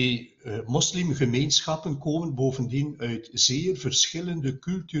 Die moslimgemeenschappen komen bovendien uit zeer verschillende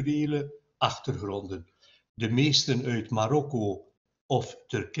culturele achtergronden. De meesten uit Marokko of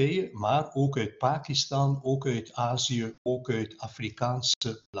Turkije, maar ook uit Pakistan, ook uit Azië, ook uit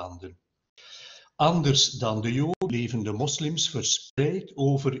Afrikaanse landen. Anders dan de Joden leven de moslims verspreid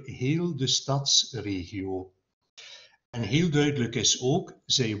over heel de stadsregio. En heel duidelijk is ook,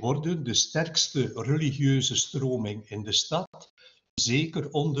 zij worden de sterkste religieuze stroming in de stad,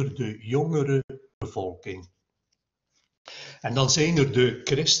 zeker onder de jongere bevolking. En dan zijn er de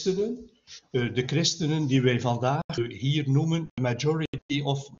christenen die wij vandaag hier noemen majority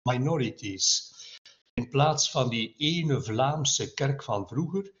of minorities. In plaats van die ene Vlaamse kerk van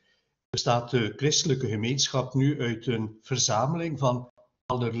vroeger, bestaat de christelijke gemeenschap nu uit een verzameling van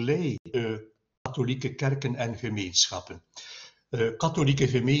allerlei katholieke kerken en gemeenschappen. Katholieke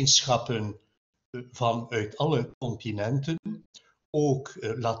gemeenschappen vanuit alle continenten, ook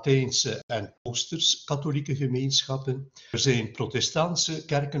Latijnse en Oosters-katholieke gemeenschappen. Er zijn protestantse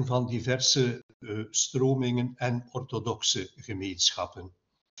kerken van diverse stromingen en orthodoxe gemeenschappen.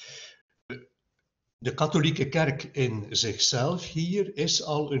 De katholieke kerk in zichzelf hier is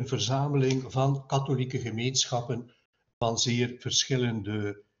al een verzameling van katholieke gemeenschappen van zeer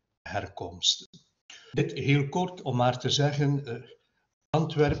verschillende herkomsten. Dit heel kort om maar te zeggen,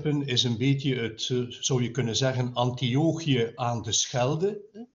 Antwerpen is een beetje het, zou je kunnen zeggen, Antiochië aan de Schelde.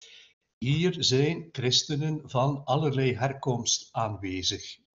 Hier zijn christenen van allerlei herkomst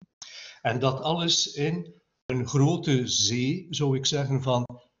aanwezig. En dat alles in een grote zee, zou ik zeggen, van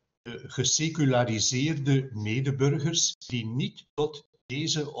geseculariseerde medeburgers die niet tot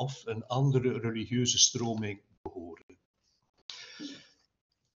deze of een andere religieuze stroming behoren.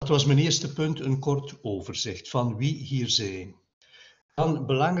 Dat was mijn eerste punt, een kort overzicht van wie hier zijn. Dan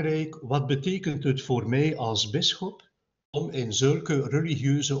belangrijk, wat betekent het voor mij als bisschop om in zulke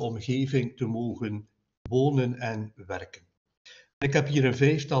religieuze omgeving te mogen wonen en werken? Ik heb hier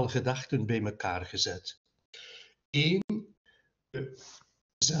een 5-tal gedachten bij elkaar gezet. 1.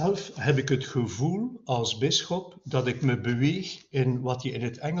 Zelf heb ik het gevoel als bisschop dat ik me beweeg in wat je in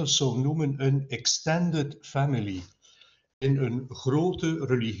het Engels zou noemen een extended family, in een grote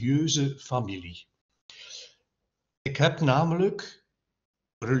religieuze familie. Ik heb namelijk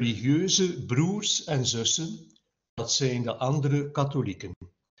religieuze broers en zussen, dat zijn de andere katholieken.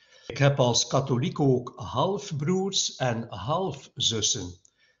 Ik heb als katholiek ook halfbroers en halfzussen.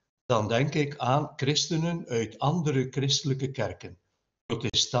 Dan denk ik aan christenen uit andere christelijke kerken.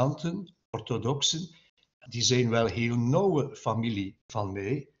 Protestanten, orthodoxen, die zijn wel heel nauwe familie van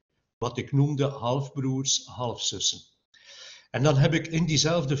mij, wat ik noemde halfbroers, halfzussen. En dan heb ik in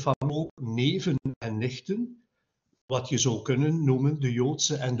diezelfde familie ook neven en nichten, wat je zou kunnen noemen de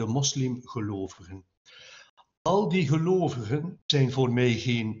Joodse en de moslimgelovigen. Al die gelovigen zijn voor mij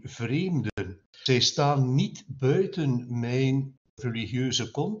geen vreemden. Zij staan niet buiten mijn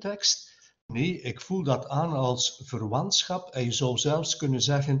religieuze context. Nee, ik voel dat aan als verwantschap en je zou zelfs kunnen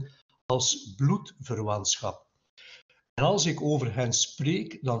zeggen als bloedverwantschap. En als ik over hen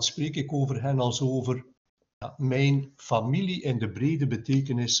spreek, dan spreek ik over hen als over mijn familie in de brede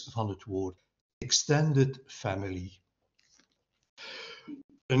betekenis van het woord. Extended family.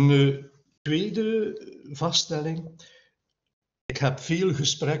 Een tweede vaststelling. Ik heb veel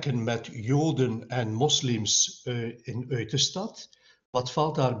gesprekken met Joden en moslims uit de stad. Wat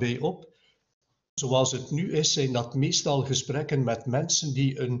valt daarbij op? Zoals het nu is, zijn dat meestal gesprekken met mensen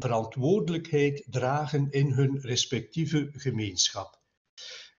die een verantwoordelijkheid dragen in hun respectieve gemeenschap.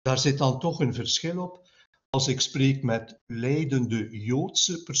 Daar zit dan toch een verschil op. Als ik spreek met leidende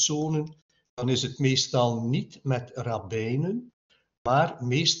Joodse personen, dan is het meestal niet met rabbijnen, maar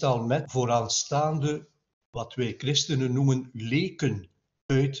meestal met vooraanstaande, wat wij christenen noemen, leken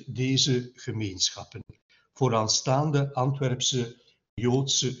uit deze gemeenschappen. Vooraanstaande Antwerpse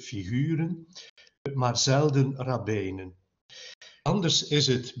Joodse figuren, maar zelden rabbijnen. Anders is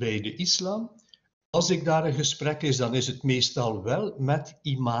het bij de islam. Als ik daar een gesprek is, dan is het meestal wel met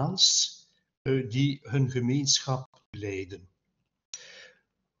imams die hun gemeenschap leiden.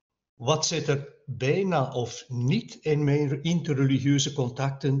 Wat zit er bijna of niet in mijn interreligieuze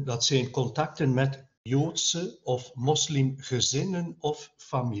contacten? Dat zijn contacten met Joodse of moslimgezinnen of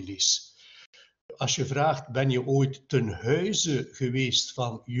families. Als je vraagt, ben je ooit ten huize geweest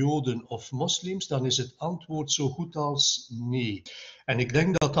van Joden of moslims, dan is het antwoord zo goed als nee. En ik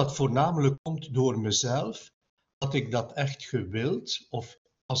denk dat dat voornamelijk komt door mezelf. Had ik dat echt gewild, of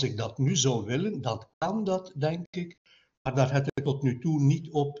als ik dat nu zou willen, dan kan dat, denk ik. Maar daar heb ik tot nu toe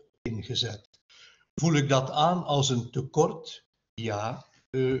niet op ingezet. Voel ik dat aan als een tekort? Ja.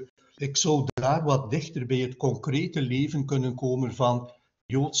 Ik zou daar wat dichter bij het concrete leven kunnen komen van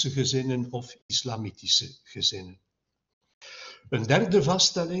Joodse gezinnen of islamitische gezinnen. Een derde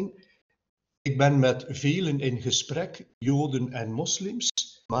vaststelling. Ik ben met velen in gesprek, Joden en moslims,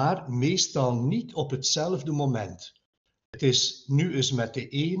 maar meestal niet op hetzelfde moment. Het is nu eens met de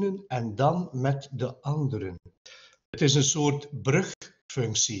ene en dan met de anderen. Het is een soort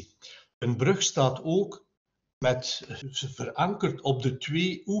brugfunctie. Een brug staat ook verankerd op de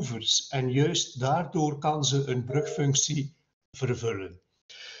twee oevers en juist daardoor kan ze een brugfunctie vervullen.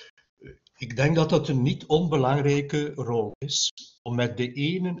 Ik denk dat dat een niet onbelangrijke rol is om met de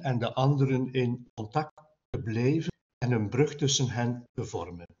ene en de anderen in contact te blijven en een brug tussen hen te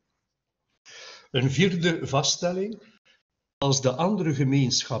vormen. Een vierde vaststelling. Als de andere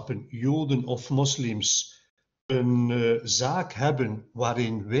gemeenschappen, Joden of moslims, een zaak hebben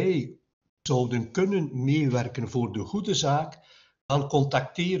waarin wij zouden kunnen meewerken voor de goede zaak, dan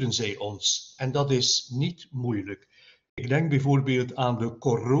contacteren zij ons. En dat is niet moeilijk. Ik denk bijvoorbeeld aan de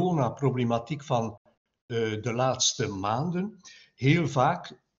coronaproblematiek van de laatste maanden. Heel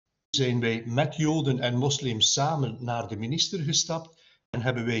vaak zijn wij met Joden en moslims samen naar de minister gestapt en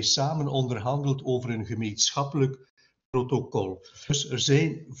hebben wij samen onderhandeld over een gemeenschappelijk protocol. Dus er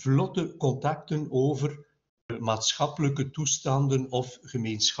zijn vlotte contacten over maatschappelijke toestanden of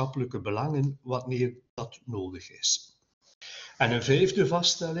gemeenschappelijke belangen, wanneer dat nodig is. En een vijfde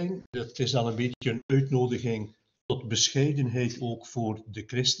vaststelling, dat is dan een beetje een uitnodiging tot bescheidenheid ook voor de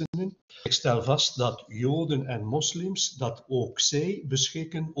christenen. Ik stel vast dat Joden en moslims, dat ook zij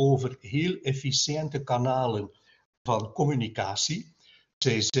beschikken over heel efficiënte kanalen van communicatie.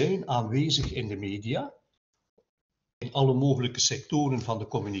 Zij zijn aanwezig in de media, in alle mogelijke sectoren van de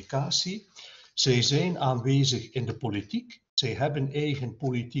communicatie. Zij zijn aanwezig in de politiek. Zij hebben eigen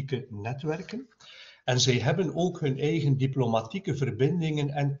politieke netwerken. En zij hebben ook hun eigen diplomatieke verbindingen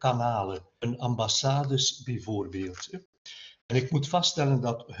en kanalen. Hun ambassades bijvoorbeeld. En ik moet vaststellen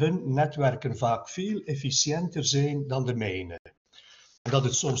dat hun netwerken vaak veel efficiënter zijn dan de mijne. En dat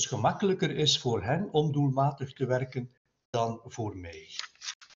het soms gemakkelijker is voor hen om doelmatig te werken dan voor mij.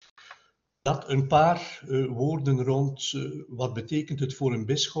 Dat een paar woorden rond wat betekent het voor een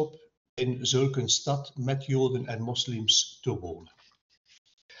bisschop in zulk een stad met Joden en moslims te wonen.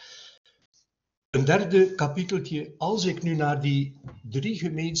 Een derde kapiteltje, als ik nu naar die drie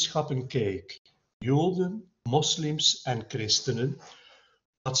gemeenschappen kijk, Joden, moslims en christenen,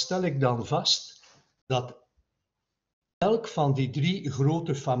 wat stel ik dan vast? Dat elk van die drie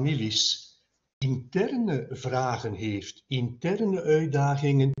grote families interne vragen heeft, interne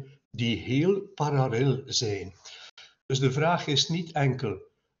uitdagingen die heel parallel zijn. Dus de vraag is niet enkel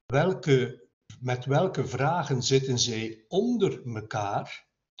met welke vragen zitten zij onder elkaar,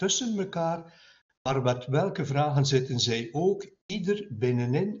 tussen elkaar, maar met welke vragen zitten zij ook ieder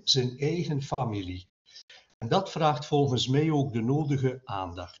binnenin zijn eigen familie. En dat vraagt volgens mij ook de nodige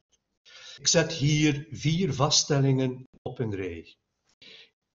aandacht. Ik zet hier 4 vaststellingen op een rij.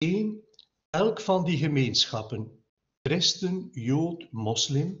 1. Elk van die gemeenschappen, christen, jood,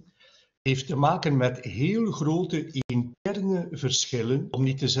 moslim, heeft te maken met heel grote interne verschillen, om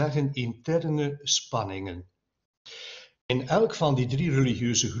niet te zeggen interne spanningen. In elk van die 3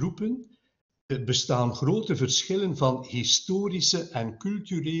 religieuze groepen bestaan grote verschillen van historische en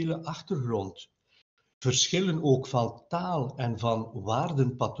culturele achtergrond. Verschillen ook van taal en van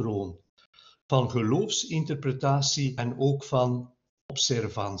waardenpatroon, van geloofsinterpretatie en ook van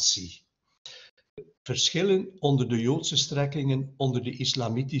observantie. Verschillen onder de Joodse strekkingen, onder de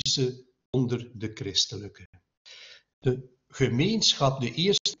islamitische, onder de christelijke. De gemeenschap, de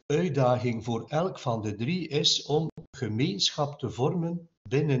eerste uitdaging voor elk van de 3 is om gemeenschap te vormen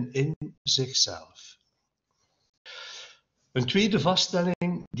binnenin zichzelf. Een tweede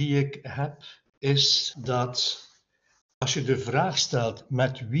vaststelling die ik heb is dat als je de vraag stelt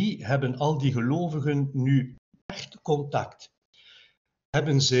met wie hebben al die gelovigen nu echt contact?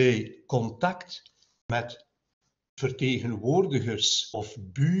 Hebben zij contact met vertegenwoordigers of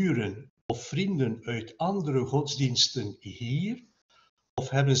buren of vrienden uit andere godsdiensten hier? Of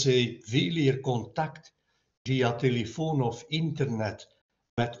hebben zij veel eer contact via telefoon of internet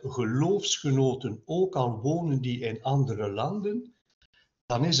met geloofsgenoten, ook al wonen die in andere landen?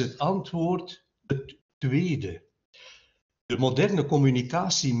 Dan is het antwoord Het tweede, de moderne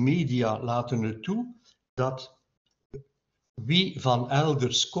communicatiemedia laten het toe dat wie van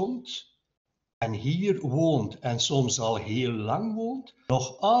elders komt en hier woont en soms al heel lang woont,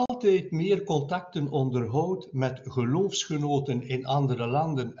 nog altijd meer contacten onderhoudt met geloofsgenoten in andere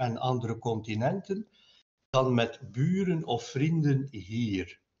landen en andere continenten dan met buren of vrienden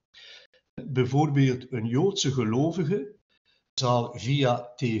hier. Bijvoorbeeld een Joodse gelovige zal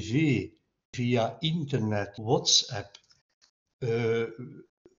via tv, via internet, WhatsApp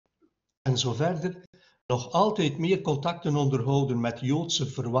en zo verder nog altijd meer contacten onderhouden met Joodse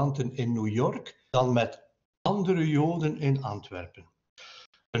verwanten in New York dan met andere Joden in Antwerpen.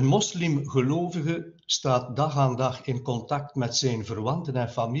 Een moslimgelovige staat dag aan dag in contact met zijn verwanten en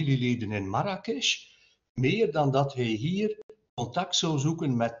familieleden in Marrakesh, meer dan dat hij hier contact zou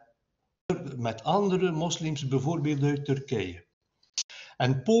zoeken met andere moslims, bijvoorbeeld uit Turkije.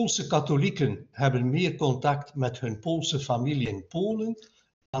 En Poolse katholieken hebben meer contact met hun Poolse familie in Polen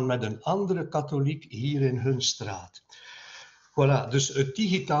dan met een andere katholiek hier in hun straat. Voilà, dus het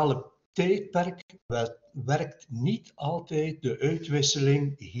digitale tijdperk werkt niet altijd. De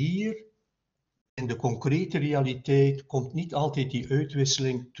uitwisseling hier in de concrete realiteit komt niet altijd die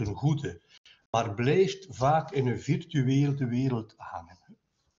uitwisseling ten goede, maar blijft vaak in een virtuele wereld hangen.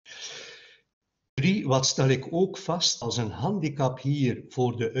 3, wat stel ik ook vast als een handicap hier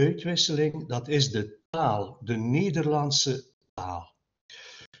voor de uitwisseling, dat is de taal, de Nederlandse taal.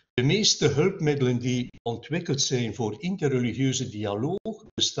 De meeste hulpmiddelen die ontwikkeld zijn voor interreligieuze dialoog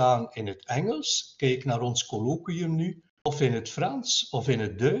bestaan in het Engels, kijk naar ons colloquium nu, of in het Frans of in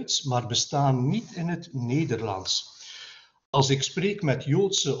het Duits, maar bestaan niet in het Nederlands. Als ik spreek met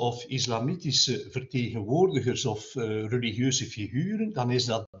Joodse of islamitische vertegenwoordigers of religieuze figuren, dan is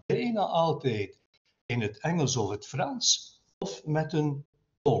dat bijna altijd in het Engels of het Frans, of met een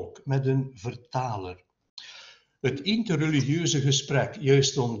tolk, met een vertaler. Het interreligieuze gesprek,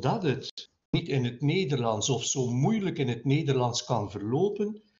 juist omdat het niet in het Nederlands of zo moeilijk in het Nederlands kan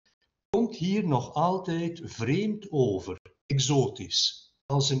verlopen, komt hier nog altijd vreemd over, exotisch,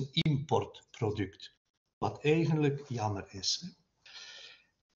 als een importproduct, wat eigenlijk jammer is.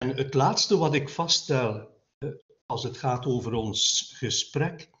 En het laatste wat ik vaststel, als het gaat over ons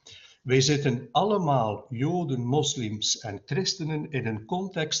gesprek, wij zitten allemaal, Joden, moslims en christenen, in een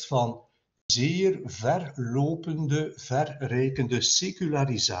context van zeer verlopende, verrijkende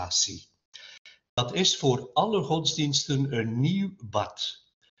secularisatie. Dat is voor alle godsdiensten een nieuw bad.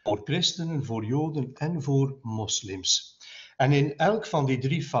 Voor christenen, voor Joden en voor moslims. En in elk van die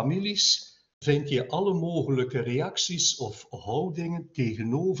 3 families vind je alle mogelijke reacties of houdingen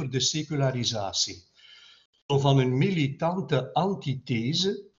tegenover de secularisatie. Zo van een militante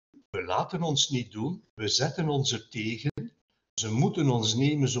antithese, we laten ons niet doen, we zetten ons er tegen, ze moeten ons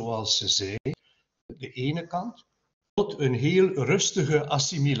nemen zoals ze zijn, de ene kant, tot een heel rustige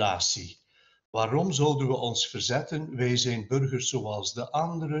assimilatie. Waarom zouden we ons verzetten? Wij zijn burgers zoals de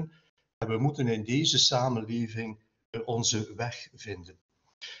anderen en we moeten in deze samenleving onze weg vinden.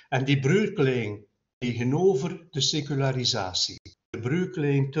 En die breuklijn tegenover de secularisatie, de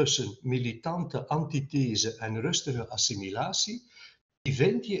breuklijn tussen militante antithese en rustige assimilatie, die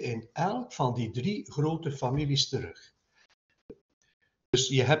vind je in elk van die 3 grote families terug. Dus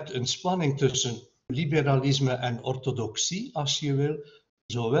je hebt een spanning tussen liberalisme en orthodoxie, als je wil,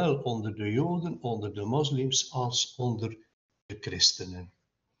 zowel onder de Joden, onder de moslims, als onder de christenen.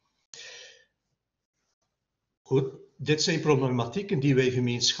 Goed, dit zijn problematieken die wij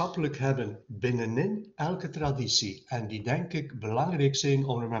gemeenschappelijk hebben binnenin elke traditie en die denk ik belangrijk zijn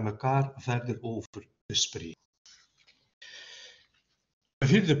om er met elkaar verder over te spreken.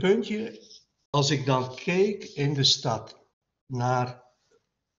 Een 4e puntje, als ik dan kijk in de stad naar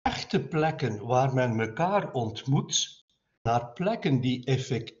echte plekken waar men elkaar ontmoet, naar plekken die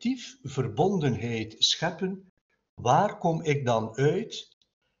effectief verbondenheid scheppen, waar kom ik dan uit?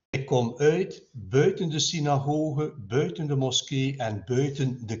 Ik kom uit buiten de synagoge, buiten de moskee en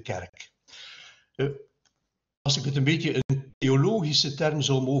buiten de kerk. Als ik het een beetje een theologische term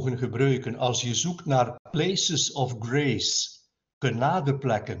zou mogen gebruiken, als je zoekt naar places of grace,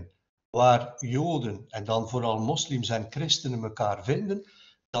 genadeplekken, waar Joden en dan vooral moslims en christenen elkaar vinden,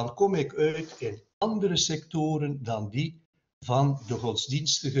 dan kom ik uit in andere sectoren dan die van de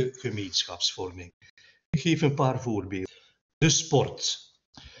godsdienstige gemeenschapsvorming. Ik geef een paar voorbeelden. De sport.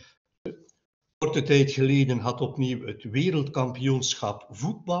 Korte tijd geleden had opnieuw het wereldkampioenschap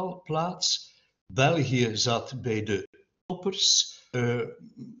voetbal plaats. België zat bij de toppers.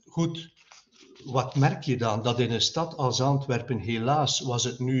 Goed, wat merk je dan? Dat in een stad als Antwerpen, helaas was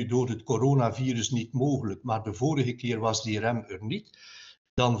het nu door het coronavirus niet mogelijk, maar de vorige keer was die rem er niet.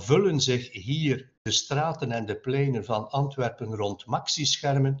 dan vullen zich hier de straten en de pleinen van Antwerpen rond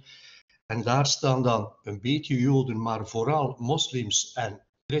maxischermen. En daar staan dan een beetje Joden, maar vooral moslims en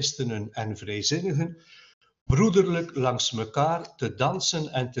christenen en vrijzinnigen, broederlijk langs elkaar te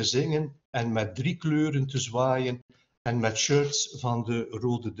dansen en te zingen en met 3 kleuren te zwaaien en met shirts van de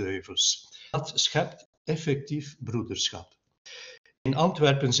Rode Duivels. Dat schept effectief broederschap. In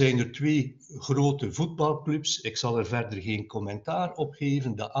Antwerpen zijn er 2 grote voetbalclubs. Ik zal er verder geen commentaar op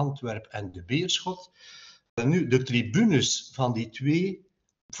geven, de Antwerp en de Beerschot. En nu, de tribunes van die 2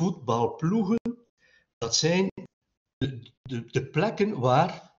 voetbalploegen, dat zijn de plekken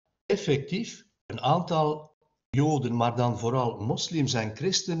waar effectief een aantal Joden, maar dan vooral moslims en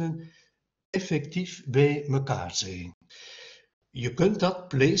christenen, effectief bij elkaar zijn. Je kunt dat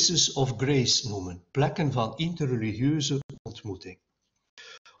places of grace noemen, plekken van interreligieuze ontmoeting.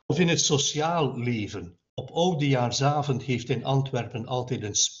 Of in het sociaal leven. Op oudejaarsavond heeft in Antwerpen altijd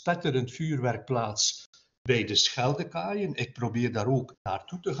een spetterend vuurwerk plaats bij de Scheldekaaien. Ik probeer daar ook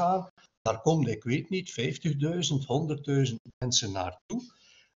naartoe te gaan. Daar komt, ik weet niet, 50.000, 100.000 mensen naartoe.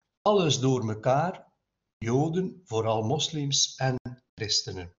 Alles door elkaar, Joden, vooral moslims en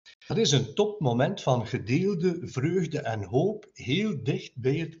christenen. Dat is een topmoment van gedeelde vreugde en hoop, heel dicht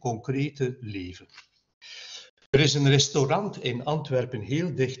bij het concrete leven. Er is een restaurant in Antwerpen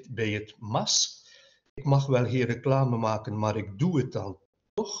heel dicht bij het Mas. Ik mag wel geen reclame maken, maar ik doe het dan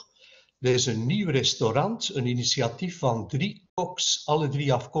toch. Er is een nieuw restaurant, een initiatief van 3 koks, alle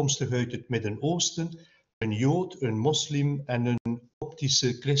 3 afkomstig uit het Midden-Oosten. Een Jood, een moslim en een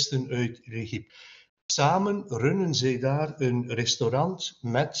koptische christen uit Egypte. Samen runnen zij daar een restaurant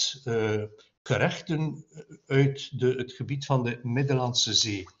met gerechten uit het gebied van de Middellandse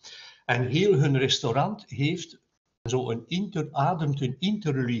Zee. En heel hun restaurant heeft ademt een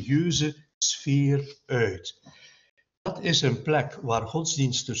interreligieuze sfeer uit. Dat is een plek waar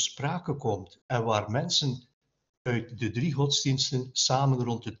godsdienst ter sprake komt en waar mensen uit de 3 godsdiensten samen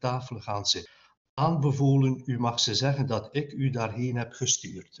rond de tafel gaan zitten. Aanbevolen, u mag ze zeggen dat ik u daarheen heb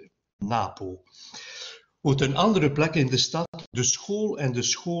gestuurd. Napo. Goed, een andere plek in de stad, de school en de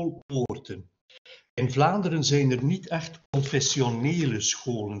schoolpoorten. In Vlaanderen zijn er niet echt confessionele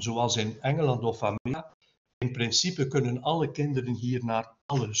scholen, zoals in Engeland of Amerika. In principe kunnen alle kinderen hier naar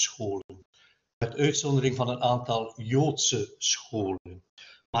alle scholen, met uitzondering van een aantal Joodse scholen.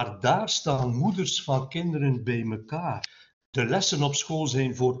 Maar daar staan moeders van kinderen bij elkaar. De lessen op school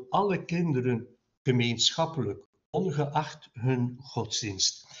zijn voor alle kinderen gemeenschappelijk, ongeacht hun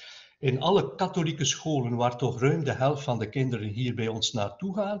godsdienst. In alle katholieke scholen, waar toch ruim de helft van de kinderen hier bij ons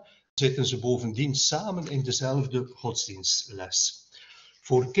naartoe gaan, zitten ze bovendien samen in dezelfde godsdienstles.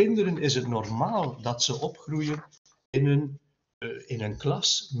 Voor kinderen is het normaal dat ze opgroeien in een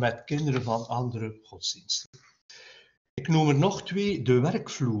klas met kinderen van andere godsdiensten. Ik noem er nog 2, de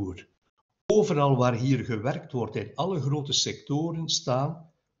werkvloer. Overal waar hier gewerkt wordt, in alle grote sectoren,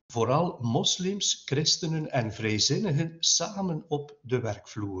 staan vooral moslims, christenen en vrijzinnigen samen op de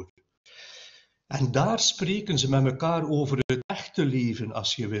werkvloer. En daar spreken ze met elkaar over het echte leven,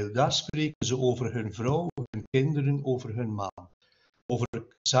 als je wil. Daar spreken ze over hun vrouw, hun kinderen, over hun man. Over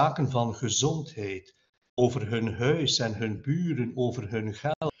zaken van gezondheid, over hun huis en hun buren, over hun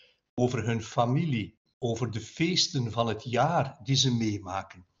geld, over hun familie, over de feesten van het jaar die ze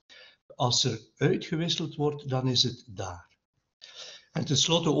meemaken. Als er uitgewisseld wordt, dan is het daar. En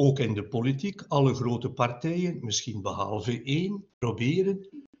tenslotte ook in de politiek, alle grote partijen, misschien behalve 1, proberen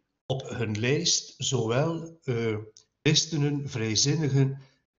op hun lijst zowel christenen, vrijzinnigen,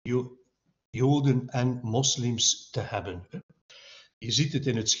 Joden en moslims te hebben. Je ziet het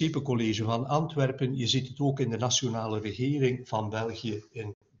in het Schepencollege van Antwerpen, je ziet het ook in de nationale regering van België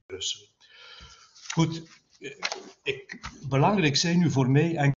in Brussel. Goed, belangrijk zijn nu voor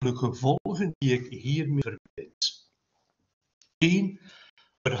mij enkele gevolgen die ik hiermee verbind. 1.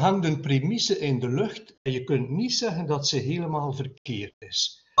 Er hangt een premisse in de lucht en je kunt niet zeggen dat ze helemaal verkeerd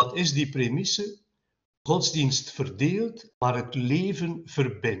is. Wat is die premisse? Godsdienst verdeelt, maar het leven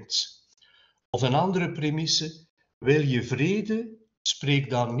verbindt. Of een andere premisse, wil je vrede, spreek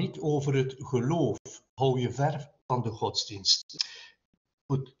dan niet over het geloof, hou je ver van de godsdienst.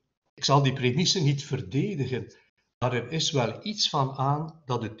 Goed, ik zal die premisse niet verdedigen, maar er is wel iets van aan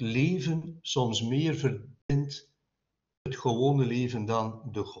dat het leven soms meer verbindt, het gewone leven, dan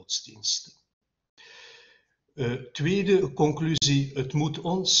de godsdiensten. Tweede conclusie, het moet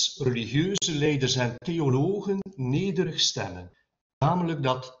ons, religieuze leiders en theologen, nederig stemmen. Namelijk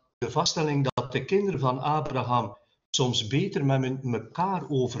dat de vaststelling dat de kinderen van Abraham soms beter met elkaar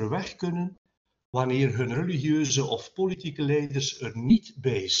overweg kunnen wanneer hun religieuze of politieke leiders er niet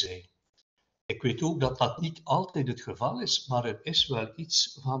bij zijn. Ik weet ook dat dat niet altijd het geval is, maar er is wel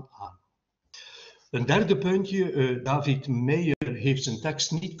iets van aan. Een derde puntje, David Meijer heeft zijn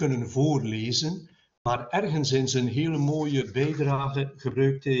tekst niet kunnen voorlezen, maar ergens in zijn hele mooie bijdrage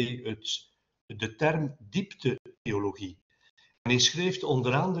gebruikt hij de term dieptetheologie. En hij schrijft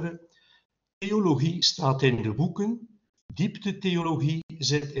onder andere: theologie staat in de boeken, dieptetheologie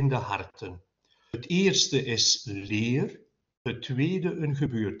zit in de harten. Het eerste is leer, het tweede een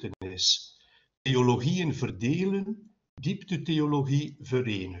gebeurtenis. Theologieën verdelen, dieptetheologie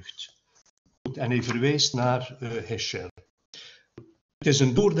verenigt. En hij verwijst naar Heschel. Het is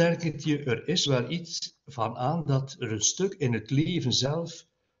een doordenkertje, er is wel iets van aan dat er een stuk in het leven zelf,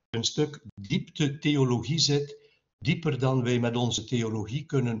 een stuk dieptetheologie zit, dieper dan wij met onze theologie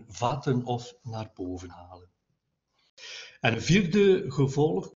kunnen vatten of naar boven halen. En een vierde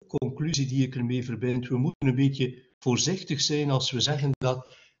gevolg, conclusie die ik ermee verbind, we moeten een beetje voorzichtig zijn als we zeggen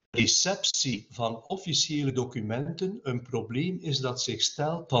dat receptie van officiële documenten een probleem is dat zich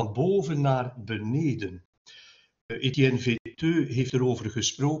stelt van boven naar beneden. Etienne Vetö heeft erover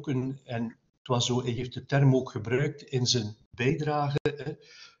gesproken en het was zo, hij heeft de term ook gebruikt in zijn bijdrage. Het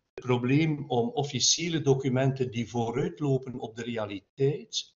probleem om officiële documenten die vooruitlopen op de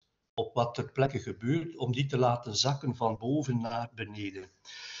realiteit, op wat ter plekke gebeurt, om die te laten zakken van boven naar beneden.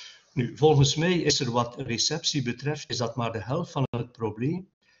 Nu, volgens mij is er wat receptie betreft, is dat maar de helft van het probleem.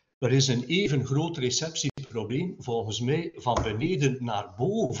 Er is een even groot receptieprobleem, volgens mij, van beneden naar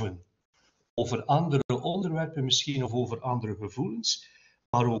boven. Over andere onderwerpen misschien of over andere gevoelens.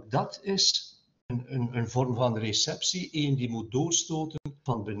 Maar ook dat is een vorm van receptie, één die moet doorstoten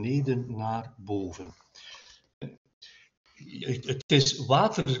van beneden naar boven.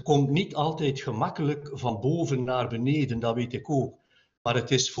 Water komt niet altijd gemakkelijk van boven naar beneden, dat weet ik ook. Maar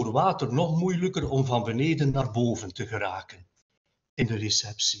het is voor water nog moeilijker om van beneden naar boven te geraken in de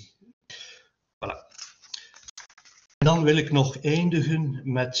receptie. Voilà. En dan wil ik nog eindigen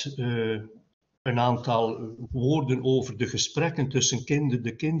met een aantal woorden over de gesprekken tussen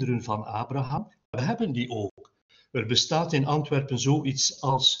de kinderen van Abraham. We hebben die ook. Er bestaat in Antwerpen zoiets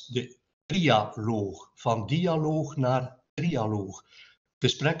als de trialoog, van dialoog naar trialoog.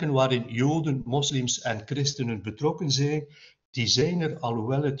 Gesprekken waarin Joden, moslims en christenen betrokken zijn, die zijn er,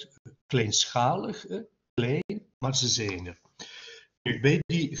 alhoewel het kleinschalig, klein, maar ze zijn er. Nu, bij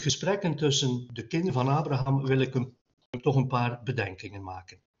die gesprekken tussen de kinderen van Abraham wil ik toch een paar bedenkingen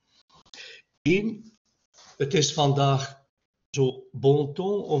maken. Eén, het is vandaag zo bon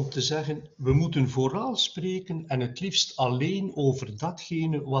ton om te zeggen, we moeten vooral spreken en het liefst alleen over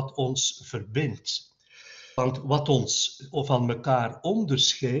datgene wat ons verbindt. Want wat ons van elkaar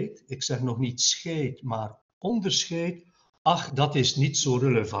onderscheidt, ik zeg nog niet scheidt, maar onderscheidt, ach, dat is niet zo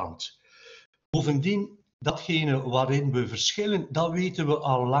relevant. Bovendien, datgene waarin we verschillen, dat weten we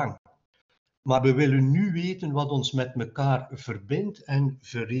al lang. Maar we willen nu weten wat ons met elkaar verbindt en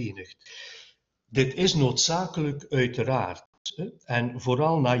verenigt. Dit is noodzakelijk uiteraard. En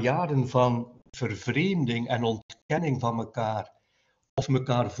vooral na jaren van vervreemding en ontkenning van elkaar, of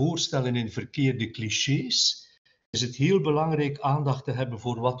elkaar voorstellen in verkeerde clichés, is het heel belangrijk aandacht te hebben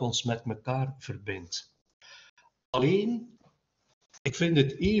voor wat ons met elkaar verbindt. Alleen, ik vind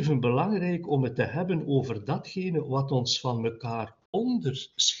het even belangrijk om het te hebben over datgene wat ons van elkaar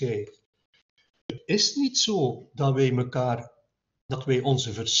onderscheidt. Het is niet zo dat wij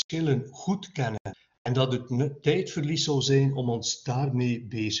onze verschillen goed kennen en dat het tijdverlies zou zijn om ons daarmee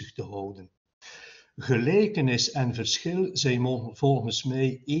bezig te houden. Gelijkenis en verschil zijn volgens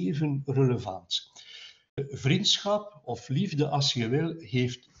mij even relevant. Vriendschap of liefde, als je wil,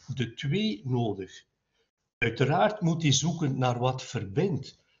 heeft de twee nodig. Uiteraard moet die zoeken naar wat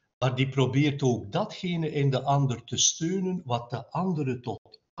verbindt, maar die probeert ook datgene in de ander te steunen wat de andere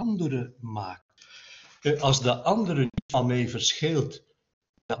tot andere maakt. Als de andere niet van mij verschilt,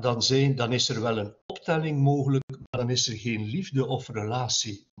 dan is er wel een optelling mogelijk, maar dan is er geen liefde of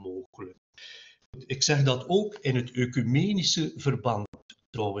relatie mogelijk. Ik zeg dat ook in het ecumenische verband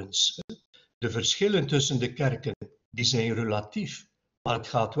trouwens. De verschillen tussen de kerken die zijn relatief, maar het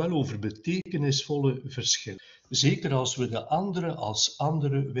gaat wel over betekenisvolle verschillen. Zeker als we de andere als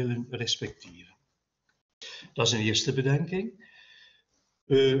andere willen respecteren. Dat is een eerste bedenking.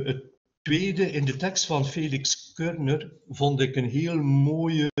 Het tweede, in de tekst van Felix Körner vond ik een heel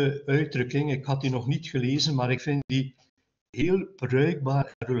mooie uitdrukking. Ik had die nog niet gelezen, maar ik vind die heel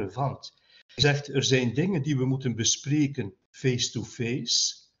bruikbaar en relevant. Hij zegt, er zijn dingen die we moeten bespreken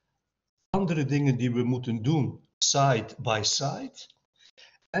face-to-face, andere dingen die we moeten doen side by side,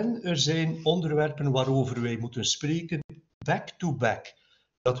 en er zijn onderwerpen waarover wij moeten spreken back-to-back.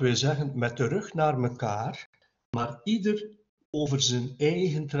 Dat wil zeggen met de rug naar elkaar, maar ieder over zijn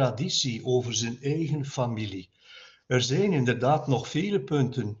eigen traditie, over zijn eigen familie. Er zijn inderdaad nog vele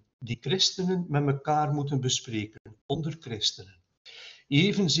punten die christenen met elkaar moeten bespreken, onder christenen.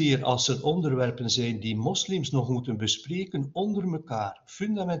 Evenzeer als er onderwerpen zijn die moslims nog moeten bespreken onder elkaar,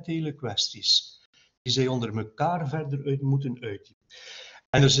 fundamentele kwesties, die zij onder elkaar verder moeten uitdiepen.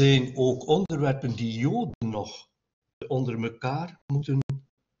 En er zijn ook onderwerpen die Joden nog onder elkaar moeten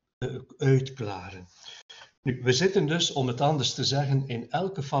uitklaren. Nu, we zitten dus, om het anders te zeggen, in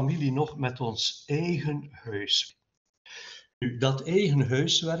elke familie nog met ons eigen huiswerk. Nu, dat eigen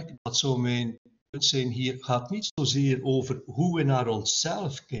huiswerk, dat zou mijn punt zijn hier, gaat niet zozeer over hoe we naar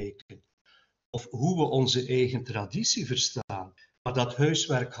onszelf kijken of hoe we onze eigen traditie verstaan, maar dat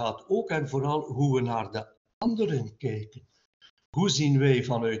huiswerk gaat ook en vooral hoe we naar de anderen kijken. Hoe zien wij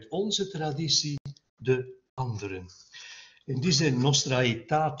vanuit onze traditie de anderen? In die zin, Nostra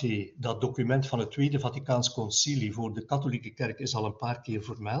Aetate, dat document van het Tweede Vaticaans Concilie voor de katholieke kerk, is al een paar keer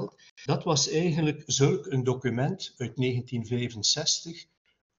vermeld. Dat was eigenlijk zulk een document uit 1965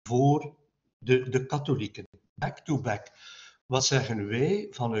 voor de katholieken. Back to back. Wat zeggen wij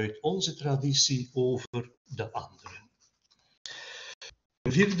vanuit onze traditie over de anderen?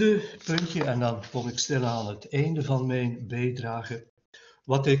 Een vierde puntje, en dan kom ik stilaan aan het einde van mijn bijdrage.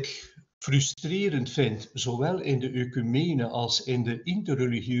 Wat ik frustrerend vind, zowel in de ecumene als in de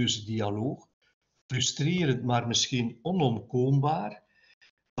interreligieuze dialoog, frustrerend, maar misschien onomkoombaar,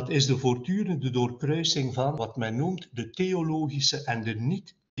 dat is de voortdurende doorkruising van wat men noemt de theologische en de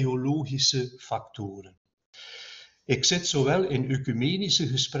niet-theologische factoren. Ik zit zowel in ecumenische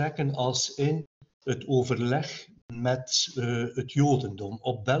gesprekken als in het overleg met het Jodendom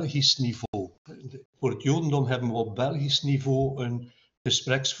op Belgisch niveau. Voor het Jodendom hebben we op Belgisch niveau een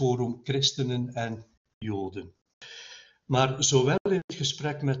gespreksforum christenen en Joden. Maar zowel in het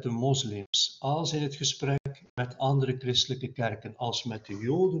gesprek met de moslims als in het gesprek met andere christelijke kerken als met de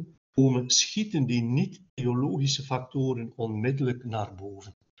Joden schieten die niet-theologische factoren onmiddellijk naar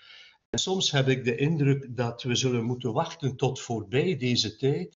boven. En soms heb ik de indruk dat we zullen moeten wachten tot voorbij deze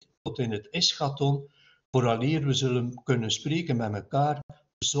tijd, tot in het eschaton, vooraleer we zullen kunnen spreken met elkaar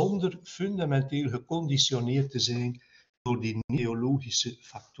zonder fundamenteel geconditioneerd te zijn door die theologische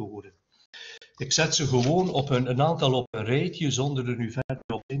factoren. Ik zet ze gewoon op een aantal op een rijtje zonder er nu verder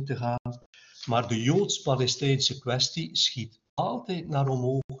op in te gaan. Maar de Joods-Palestijnse kwestie schiet altijd naar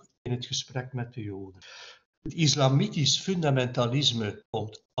omhoog in het gesprek met de Joden. Het islamitisch fundamentalisme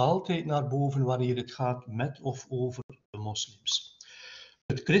komt altijd naar boven wanneer het gaat met of over de moslims.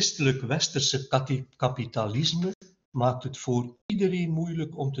 Het christelijk westerse kapitalisme maakt het voor iedereen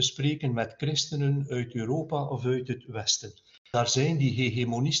moeilijk om te spreken met christenen uit Europa of uit het Westen. Daar zijn die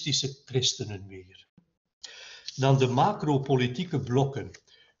hegemonistische christenen weer. Dan de macropolitieke blokken.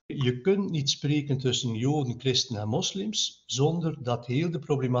 Je kunt niet spreken tussen Joden, christenen en moslims zonder dat heel de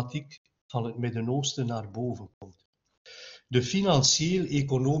problematiek van het Midden-Oosten naar boven komt. De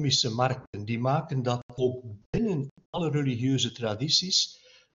financieel-economische markten die maken dat ook binnen alle religieuze tradities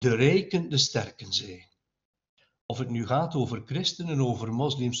de rijken de sterken zijn. Of het nu gaat over christenen, over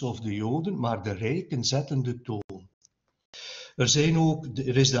moslims of de Joden, maar de rijken zetten de toon.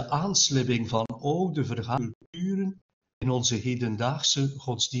 Er is de aanslibbing van oude vergane culturen in onze hedendaagse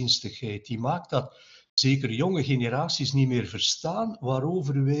godsdienstigheid. Die maakt dat zeker jonge generaties niet meer verstaan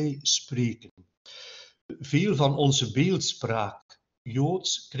waarover wij spreken. Veel van onze beeldspraak,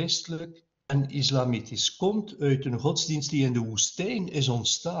 joods, christelijk en islamitisch, komt uit een godsdienst die in de woestijn is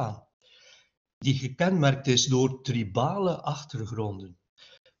ontstaan. Die gekenmerkt is door tribale achtergronden.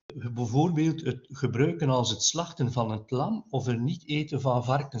 Bijvoorbeeld het gebruiken als het slachten van het lam of het niet eten van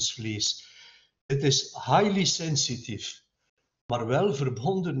varkensvlees. Het is highly sensitive, maar wel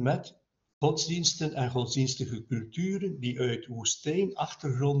verbonden met godsdiensten en godsdienstige culturen die uit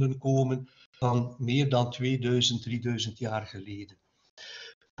woestijnachtergronden komen van meer dan 2000, 3000 jaar geleden.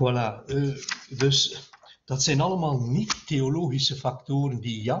 Voilà, dus dat zijn allemaal niet-theologische factoren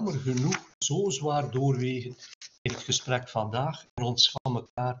die jammer genoeg zo zwaar doorwegen in het gesprek vandaag en ons van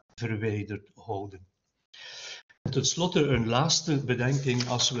elkaar verwijderd houden. En ten slotte een laatste bedenking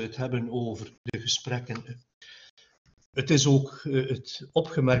als we het hebben over de gesprekken. Het is ook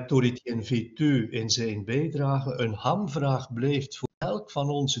opgemerkt door Etienne Vetö in zijn bijdrage, een hamvraag blijft voor elk van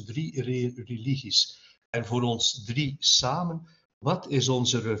onze drie religies en voor ons drie samen, wat is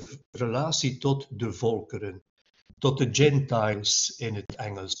onze relatie tot de volkeren, tot de Gentiles in het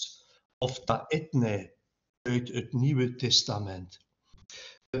Engels, of ta ethne uit het Nieuwe Testament.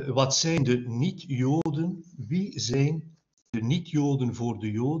 Wat zijn de niet-Joden? Wie zijn de niet-Joden voor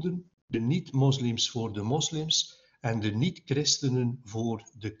de Joden, de niet-moslims voor de moslims en de niet-christenen voor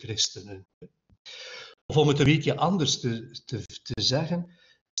de christenen? Of om het een beetje anders te zeggen,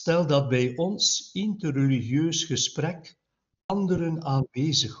 stel dat bij ons interreligieus gesprek anderen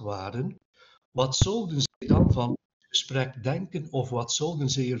aanwezig waren, wat zouden zij dan van het gesprek denken of wat zouden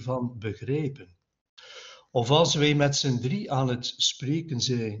zij ervan begrijpen? Of als wij met z'n drie aan het spreken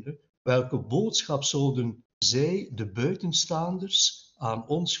zijn, welke boodschap zouden zij, de buitenstaanders, aan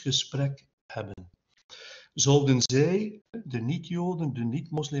ons gesprek hebben? Zouden zij, de niet-Joden, de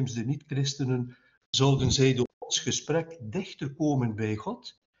niet-moslims, de niet-christenen, zouden zij door ons gesprek dichter komen bij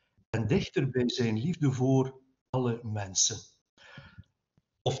God en dichter bij zijn liefde voor alle mensen?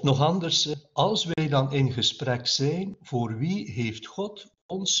 Of nog anders, als wij dan in gesprek zijn, voor wie heeft God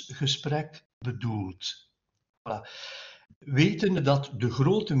ons gesprek bedoeld? Voilà. Wetende dat de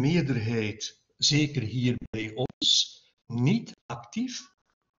grote meerderheid, zeker hier bij ons, niet actief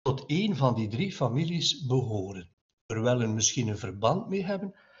tot een van die drie families behoren. Er wel misschien een verband mee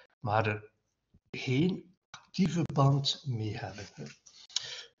hebben, maar er geen actieve band mee hebben.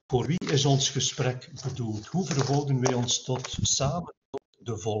 Voor wie is ons gesprek bedoeld? Hoe verhouden wij ons samen tot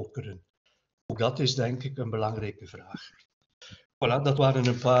de volkeren? Ook dat is denk ik een belangrijke vraag. Voilà, dat waren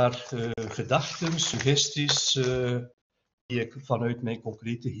een paar gedachten, suggesties die ik vanuit mijn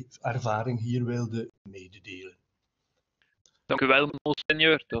concrete ervaring hier wilde mededelen. Dank u wel,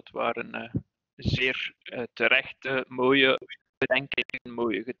 monseigneur. Dat waren zeer terechte, mooie bedenkingen,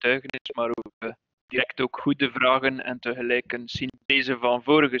 mooie getuigenissen, maar ook direct ook goede vragen en tegelijk een synthese van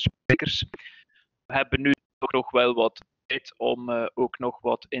vorige sprekers. We hebben nu toch nog wel wat tijd om ook nog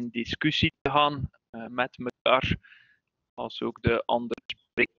wat in discussie te gaan met elkaar, als ook de andere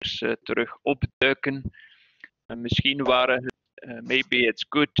sprekers terug opduiken. Misschien waren maybe it's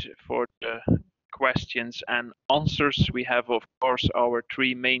good for the questions and answers. We have, of course, our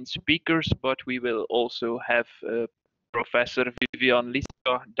three main speakers, but we will also have Professor Vivian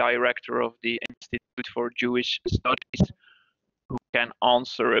Liska, Director of the Institute for Jewish Studies, who can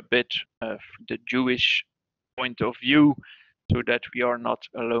answer a bit the Jewish point of view, so that we are not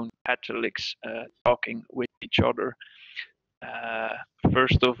alone Catholics talking with each other.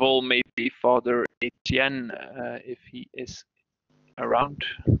 First of all, maybe Father Etienne, if he is around.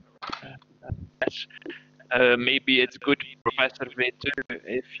 Yes. Maybe it's good, Professor Vetö,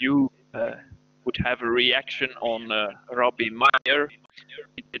 if you would have a reaction on Rabbi Meyer.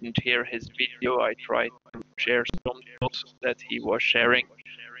 We didn't hear his video. I tried to share some thoughts that he was sharing.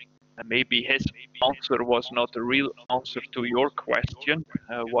 Maybe his answer was not a real answer to your question,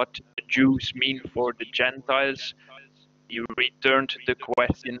 what the Jews mean for the Gentiles. You returned the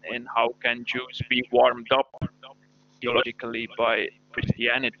question in how can Jews be warmed up theologically by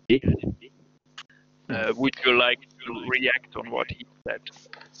Christianity. Would you like to react on what he said?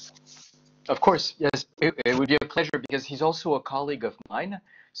 Of course, yes. It would be a pleasure because he's also a colleague of mine.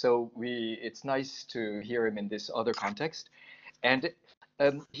 So it's nice to hear him in this other context. And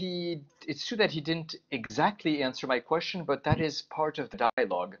it's true that he didn't exactly answer my question, but that is part of the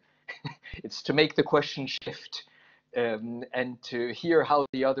dialogue. It's to make the question shift and to hear how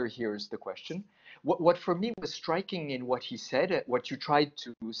the other hears the question. What for me was striking in what he said, what you tried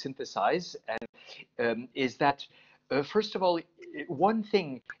to synthesize, and is that first of all, one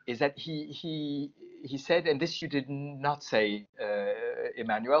thing is that he said, and this you did not say,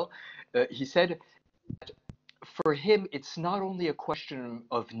 Emmanuel, he said that for him it's not only a question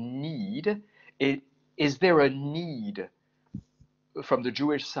of need. Is there a need from the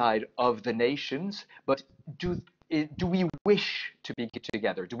Jewish side of the nations, but do we wish to be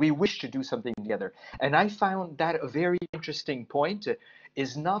together? Do we wish to do something together? And I found that a very interesting point,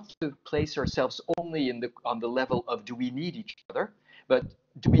 is not to place ourselves only on the level of do we need each other, but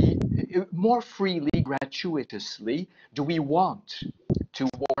do we more freely, gratuitously, do we want to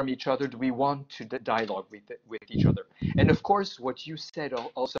warm each other? Do we want to dialogue with each other? And of course, what you said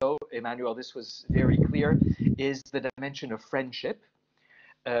also, Emmanuel, this was very clear, is the dimension of friendship.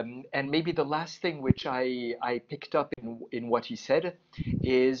 And maybe the last thing which I picked up in what he said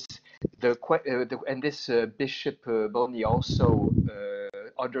is and this Bishop Boni also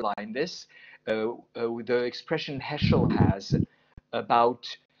underlined this, the expression Heschel has about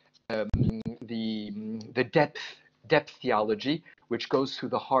the depth theology, which goes through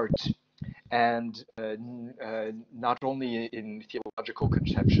the heart, and not only in theological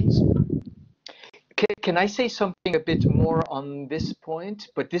conceptions. Can I say something a bit more on this point?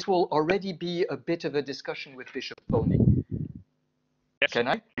 But this will already be a bit of a discussion with Bishop Boni. Yes. Can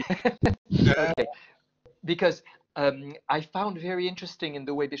I? Okay. Because I found very interesting in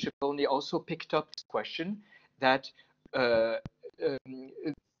the way Bishop Boni also picked up this question, that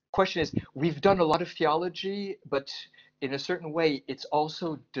question is, we've done a lot of theology, but in a certain way, it's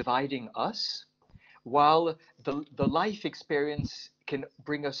also dividing us. while the life experience can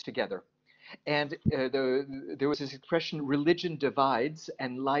bring us together. And there was this expression, religion divides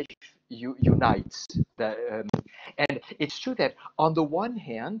and life unites. And it's true that on the one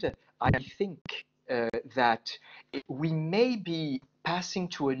hand, I think that we may be passing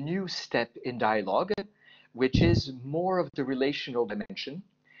to a new step in dialogue, which is more of the relational dimension,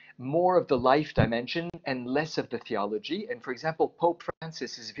 more of the life dimension, and less of the theology. And for example, Pope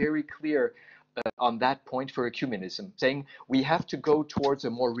Francis is very clear on that point for ecumenism, saying we have to go towards a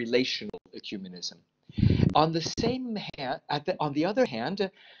more relational ecumenism. On the same hand, on the other hand,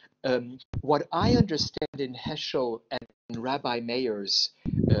 what I understand in Heschel and Rabbi Mayer's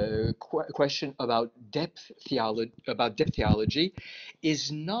question about depth theology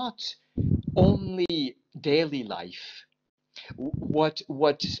is not only daily life. What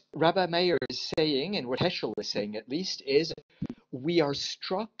Rabbi Mayer is saying, and what Heschel is saying at least, is we are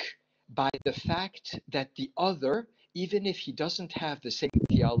struck by the fact that the other, even if he doesn't have the same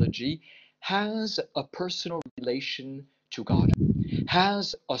theology, has a personal relation to God,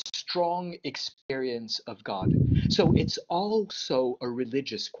 has a strong experience of God. So it's also a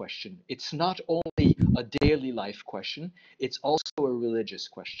religious question. It's not only a daily life question, it's also a religious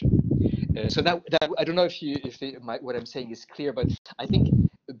question. So that I don't know what I'm saying is clear, but I think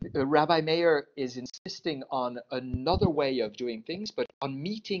Rabbi Mayer is insisting on another way of doing things, but on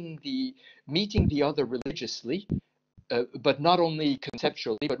meeting the other religiously, but not only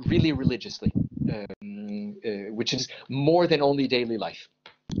conceptually, but really religiously, which is more than only daily life.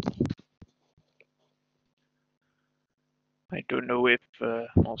 I don't know if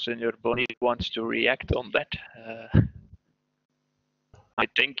Monsignor Boni wants to react on that. I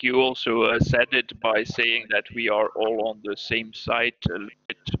think you also said it by saying that we are all on the same side, a little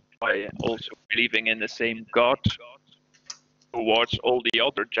bit by also believing in the same God towards all the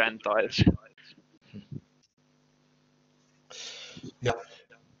other Gentiles. Yeah,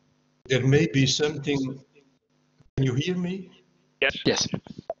 there may be something. Can you hear me? Yes. Yes.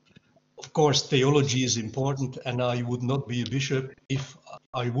 Of course, theology is important, and I would not be a bishop if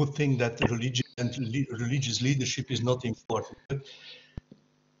I would think that religion and religious leadership is not important. But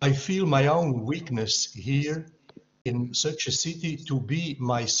I feel my own weakness here in such a city to be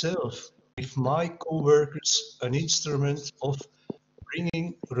myself with my co-workers an instrument of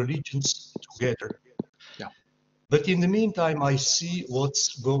bringing religions together. Yeah. But in the meantime, I see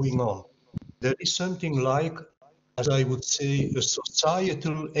what's going on. There is something like, as I would say, a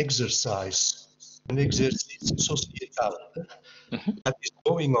societal exercise, an exercice societal that is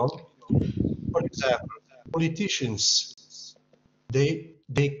going on. For example, politicians,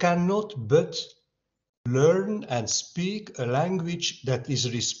 they cannot but learn and speak a language that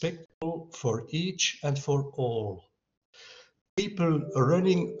is respectful for each and for all. People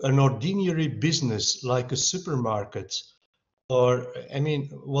running an ordinary business like a supermarket or,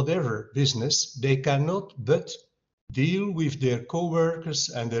 whatever business, they cannot but deal with their co-workers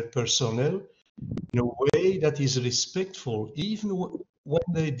and their personnel in a way that is respectful, even when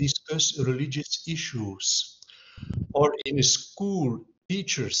they discuss religious issues. Or in a school,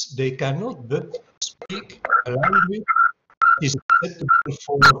 teachers, they cannot but speak a language that is acceptable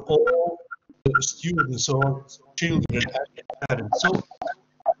for all the students or children and parents. So,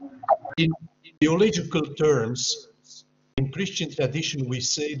 in theological terms, in Christian tradition, we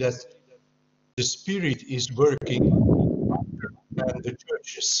say that the Spirit is working and the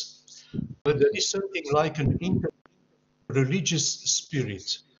churches. But there is something like an inter-religious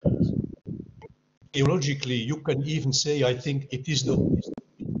spirit. Theologically, you can even say, I think it is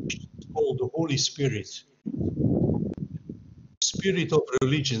called the Holy Spirit. Spirit of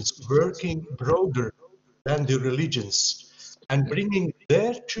religions working broader than the religions and bringing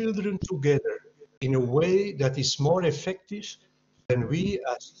their children together in a way that is more effective than we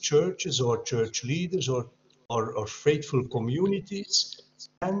as churches or church leaders or faithful communities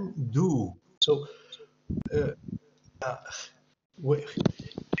can do. So what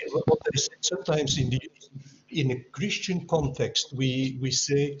I say sometimes in a Christian context, we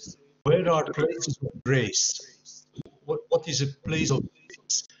say, where are places of grace? What is a place of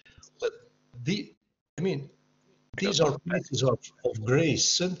grace? But these are places of grace.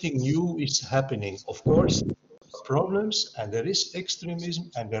 Something new is happening. Of course, problems, and there is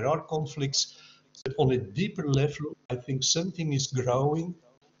extremism, and there are conflicts. But on a deeper level, I think something is growing.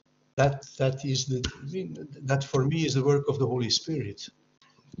 That for me is the work of the Holy Spirit.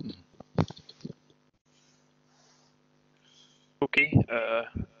 Okay.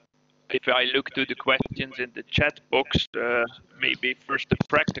 If I look to the questions in the chat box, maybe first a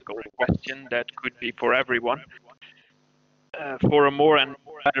practical question that could be for everyone. For a more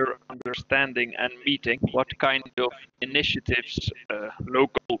better understanding and meeting what kind of initiatives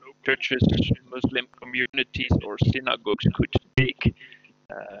local churches, Muslim communities or synagogues could take.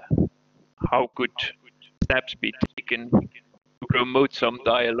 How could steps be taken to promote some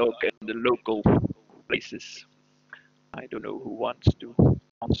dialogue in the local places? I don't know who wants to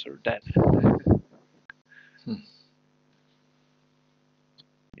answer that.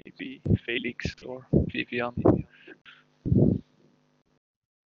 Maybe Felix or Vivian.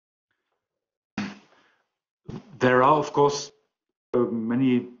 There are, of course,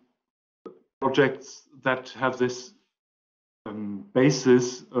 many projects that have this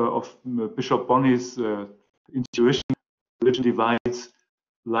basis of Bishop Bonney's intuition, religion divides,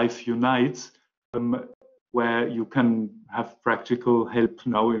 life unites, where you can have practical help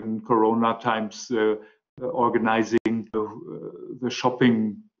now in Corona times, organizing the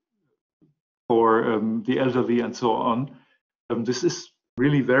shopping for the elderly and so on. This is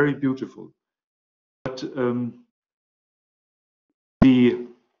really very beautiful. But the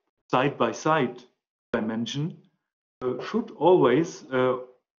side-by-side dimension should always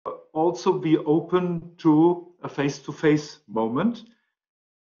also be open to a face-to-face moment,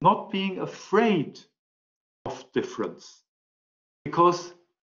 not being afraid of difference. Because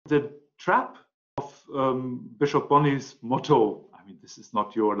the trap of Bishop Bonney's motto, I mean, this is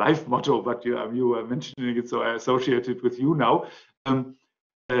not your life motto, but you were mentioning it, so I associate it with you now.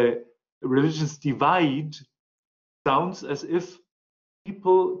 Religions divide sounds as if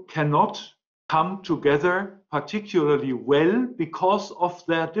people cannot come together particularly well because of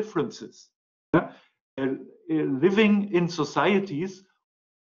their differences. Living in societies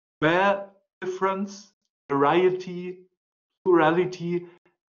where difference, variety, plurality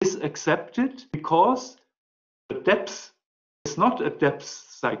is accepted because the depth is not a depth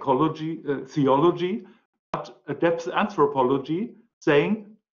psychology, theology, but a depth anthropology saying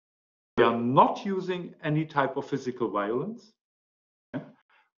we are not using any type of physical violence.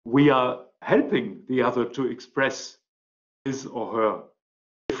 We are helping the other to express his or her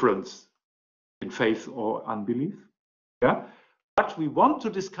difference in faith or unbelief. Yeah? But we want to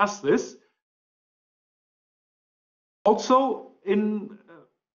discuss this also in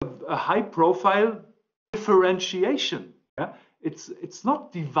a high profile differentiation. Yeah? It's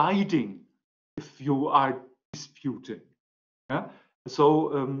not dividing if you are disputing. Yeah?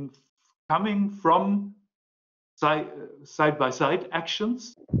 So coming from side-by-side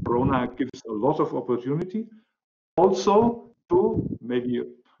actions, Corona gives a lot of opportunity. Also to maybe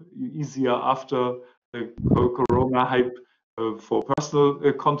easier after the Corona hype for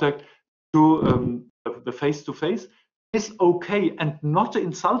personal contact, to the face-to-face is okay and not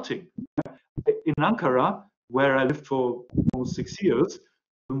insulting. In Ankara, where I lived for almost 6 years,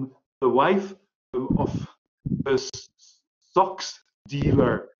 the wife of a socks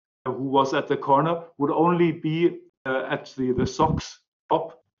dealer who was at the corner would only be at the socks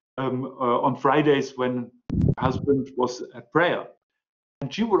shop on Fridays when her husband was at prayer.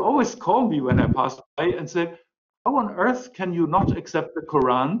 And she would always call me when I passed by and say, how on earth can you not accept the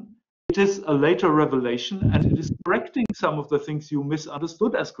Quran? It is a later revelation and it is correcting some of the things you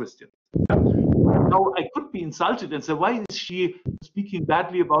misunderstood as Christian. Now, I could be insulted and say, why is she speaking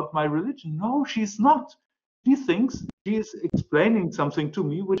badly about my religion? No, she's not. She thinks she is explaining something to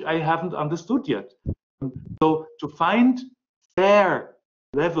me which I haven't understood yet. So to find fair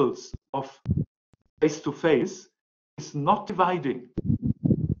levels of face-to-face is not dividing.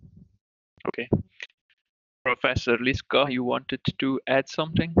 Okay. Professor Liska, you wanted to add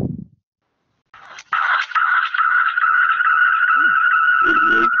something?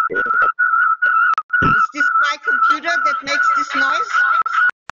 Is this my computer that makes this noise?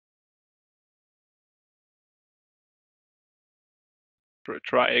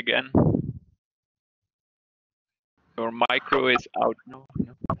 Try again. Your micro is out. No.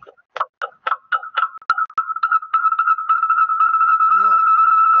 No.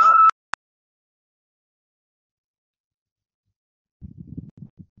 Wow.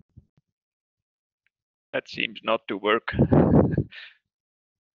 That seems not to work.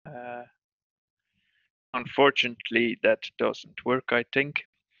 Unfortunately, that doesn't work, I think.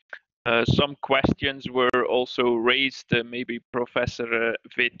 Some questions were also raised, maybe Professor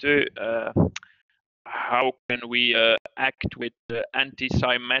Vetö. How can we act with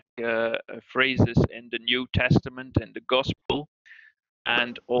anti-Semitic phrases in the New Testament and the Gospel?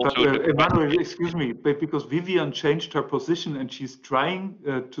 And also, Emmanuel, excuse me, but because Vivian changed her position and she's trying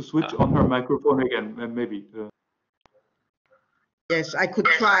to switch on her microphone again, maybe. Yes, I could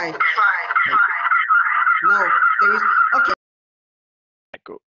try. No, there is. Okay.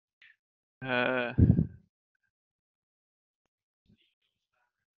 Echo.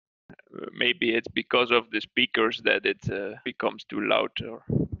 maybe it's because of the speakers that it becomes too loud, or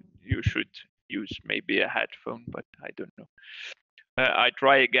you should use maybe a headphone, but I don't know. I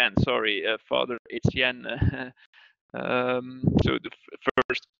try again. Sorry, Father Etienne. So the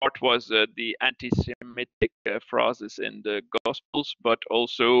first part was the anti-Semitic phrases in the Gospels, but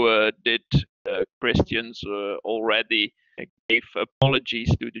also did Christians already gave apologies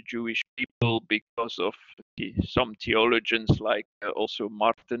to the Jewish people because of some theologians, like also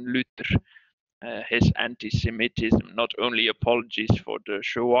Martin Luther, his anti-Semitism, not only apologies for the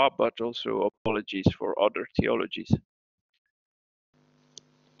Shoah, but also apologies for other theologies.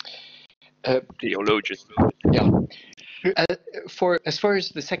 Theologians. Yeah. For as far as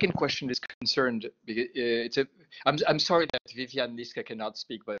the second question is concerned, I'm sorry that Vivian Liska cannot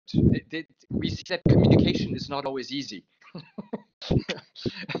speak, but we see that communication is not always easy.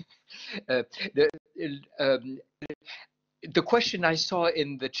 The question I saw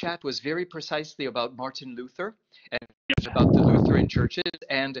in the chat was very precisely about Martin Luther and about the Lutheran churches,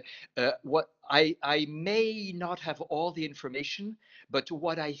 and what I may not have all the information, but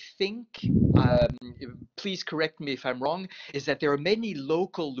what I think, please correct me if I'm wrong, is that there are many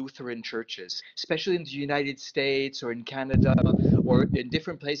local Lutheran churches, especially in the United States or in Canada or in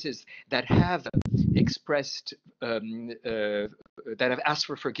different places, that have expressed, that have asked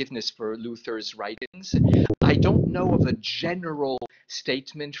for forgiveness for Luther's writings. I don't know of a general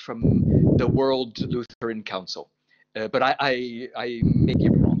statement from the World Lutheran Council, but I may be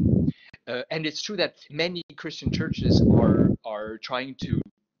wrong. And it's true that many Christian churches are trying to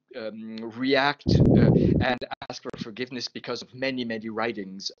react and ask for forgiveness because of many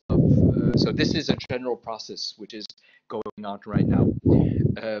writings of. So this is a general process which is going on right now.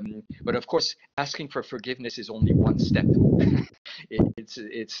 But of course, asking for forgiveness is only one step.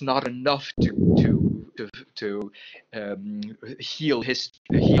 It's not enough to heal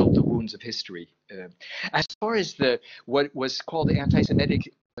the wounds of history. As far as what was called the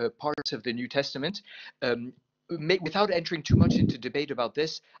anti-Semitic parts of the New Testament, without entering too much into debate about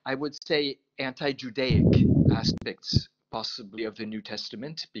this, I would say anti-Judaic aspects possibly of the New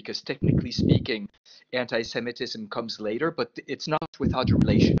Testament, because technically speaking, anti-Semitism comes later, but it's not without a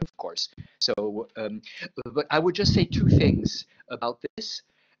relation, of course. So, but I would just say two things about this.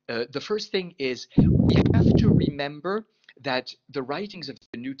 The first thing is we have to remember that the writings of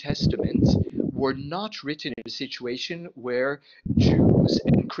the New Testament were not written in a situation where Jews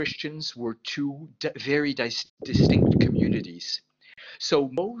and Christians were two very distinct communities. So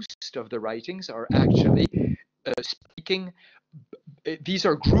most of the writings are actually speaking, these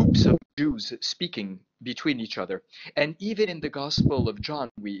are groups of Jews speaking between each other. And even in the Gospel of John,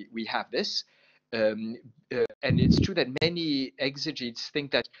 we have this. And it's true that many exegetes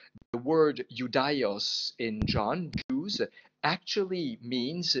think that the word Judaios in John, Jews, actually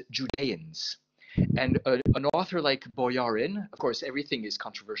means Judeans. And an author like Boyarin, of course, everything is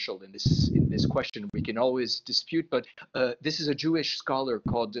controversial in this question. We can always dispute, but this is a Jewish scholar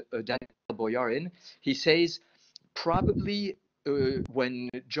called Daniel Boyarin. He says probably when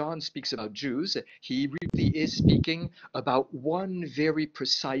John speaks about Jews, he really is speaking about one very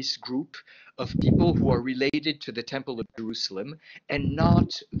precise group of people who are related to the Temple of Jerusalem and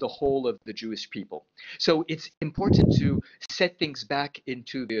not the whole of the Jewish people. So it's important to set things back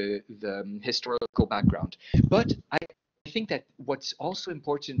into the historical background. But I think that what's also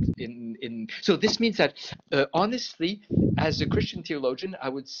important so this means that honestly, as a Christian theologian, I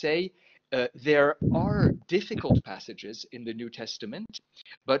would say there are difficult passages in the New Testament,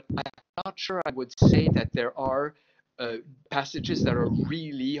 but I'm not sure I would say that there are passages that are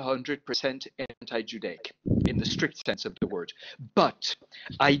really 100% anti-Judaic in the strict sense of the word. But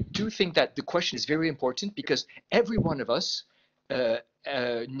I do think that the question is very important, because every one of us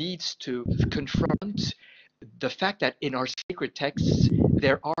needs to confront the fact that in our sacred texts,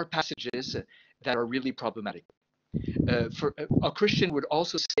 there are passages that are really problematic. For a Christian would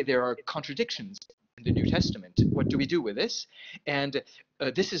also say there are contradictions in the New Testament. What do we do with this? And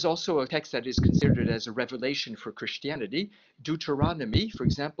this is also a text that is considered as a revelation for Christianity. Deuteronomy, for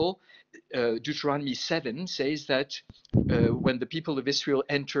example, Deuteronomy 7 says that when the people of Israel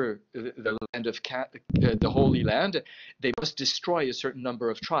enter the land of the Holy Land, they must destroy a certain number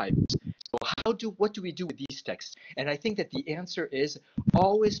of tribes. So what do we do with these texts? And I think that the answer is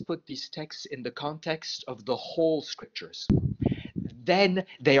always put these texts in the context of the whole scriptures. Then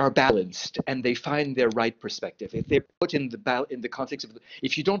they are balanced and they find their right perspective. If they're put in the context of,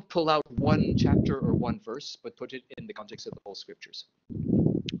 if you don't pull out one chapter or one verse, but put it in the context of the whole scriptures.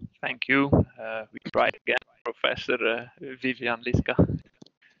 Thank you. We try again, Professor Vivian Liska.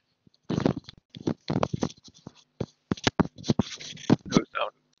 No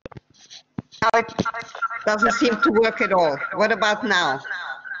sound. Now it doesn't seem to work at all. What about now?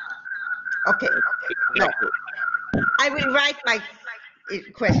 Okay. No. I will write my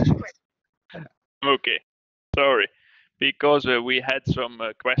questions. Okay, sorry, because we had some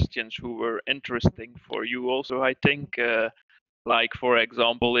questions who were interesting for you also, I think, like, for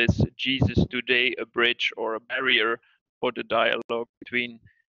example, is Jesus today a bridge or a barrier for the dialogue between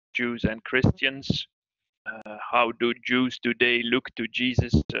Jews and Christians? How do Jews today look to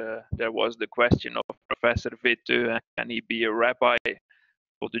Jesus? There was the question of Professor Vetö, can he be a rabbi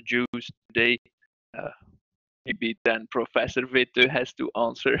for the Jews today? Maybe then Professor Vetö has to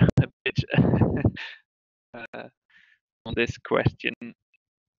answer a bit on this question,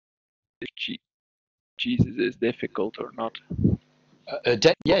 if Jesus is difficult or not.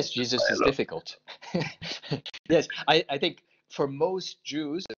 Yes, Jesus is difficult. Yes, I think for most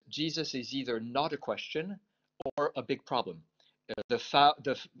Jews, Jesus is either not a question or a big problem.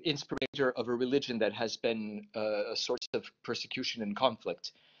 The inspirator of a religion that has been a source of persecution and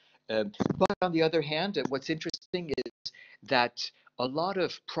conflict. But on the other hand, what's interesting is that a lot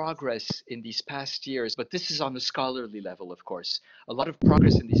of progress in these past years, but this is on a scholarly level, of course, a lot of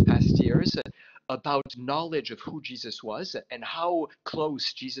progress in these past years about knowledge of who Jesus was and how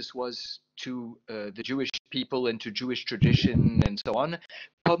close Jesus was to the Jewish people and to Jewish tradition and so on,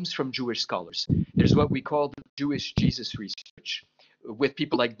 comes from Jewish scholars. There's what we call the Jewish Jesus research, with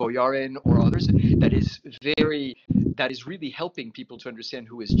people like Boyarin or others, that is really helping people to understand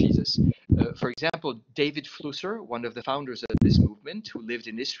who is Jesus. For example, David Flusser, one of the founders of this movement, who lived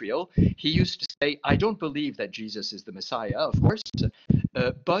in Israel, he used to say, I don't believe that Jesus is the Messiah, of course,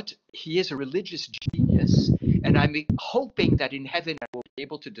 but he is a religious genius, and I'm hoping that in heaven I will be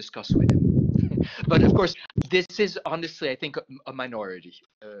able to discuss with him. But of course, this is honestly, I think, a minority.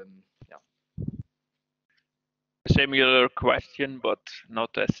 Similar question, but not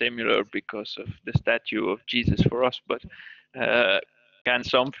as similar because of the statue of Jesus for us. But can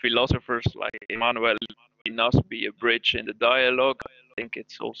some philosophers like Emmanuel be a bridge in the dialogue? I think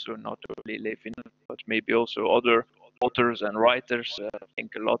it's also not only Levinas, but maybe also other authors and writers. I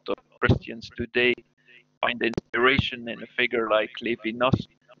think a lot of Christians today find inspiration in a figure like Levinas.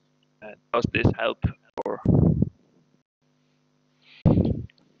 Does this help? Or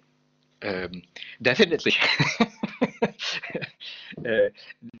definitely.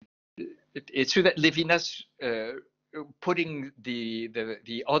 It's true that Levinas putting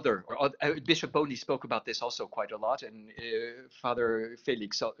the other, or Bishop Boney spoke about this also quite a lot, and Father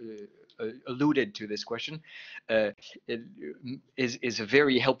Felix alluded to this question, is a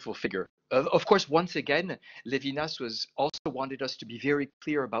very helpful figure. Of course, once again, Levinas also wanted us to be very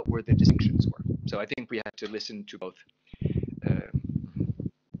clear about where the distinctions were. So I think we had to listen to both.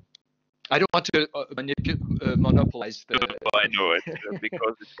 I don't want to monopolize the. I know it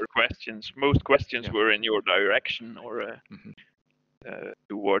because it's your questions. Most questions were in your direction or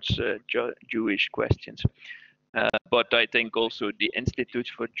towards Jewish questions. But I think also the Institute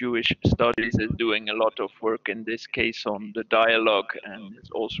for Jewish Studies is doing a lot of work in this case on the dialogue, and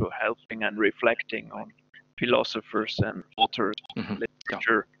is also helping and reflecting on philosophers and authors of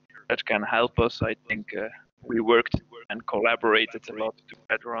literature that can help us. I think we worked and collaborated a lot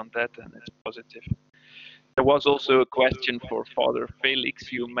together on that, and it's positive. There was also a question for Father Felix.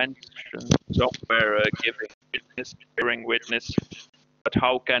 You mentioned somewhere giving witness, bearing witness, but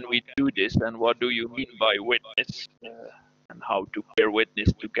how can we do this, and what do you mean by witness, and how to bear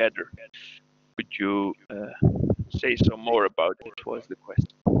witness together? Could you say some more about it, was the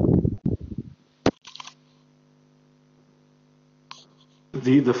question.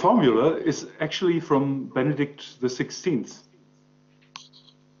 The formula is actually from Benedict XVI.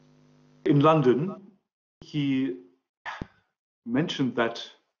 In London, he mentioned that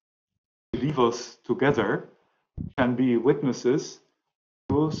believers together can be witnesses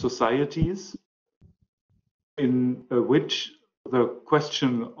to societies in which the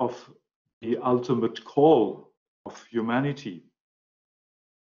question of the ultimate call of humanity,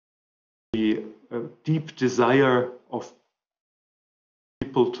 the deep desire of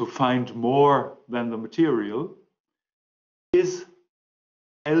people to find more than the material, is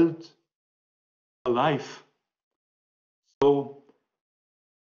held alive. So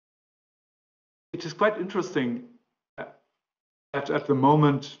it is quite interesting that at the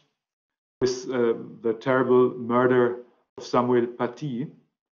moment, with the terrible murder of Samuel Paty,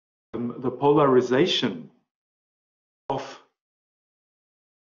 the polarization of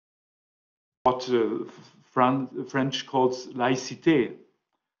what French calls laïcité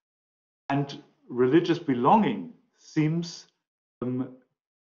and religious belonging seems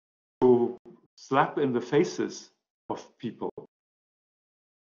to slap in the faces of people.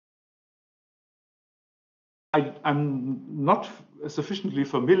 I'm not sufficiently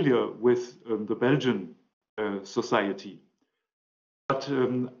familiar with the Belgian society, but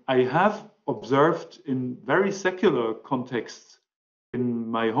I have observed in very secular contexts in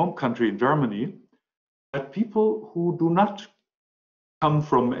my home country, in Germany, that people who do not come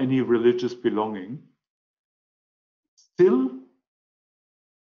from any religious belonging still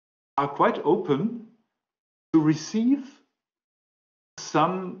are quite open to receive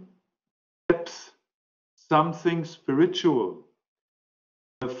some depth, something spiritual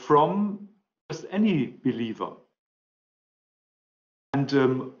from just any believer.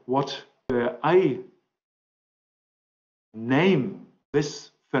 And what I name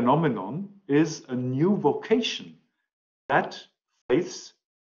this phenomenon is a new vocation that faiths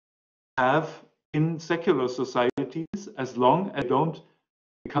have in secular societies, as long as they don't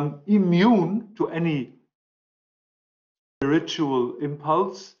become immune to any spiritual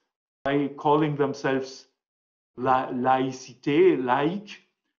impulse by calling themselves laïcité, laïc,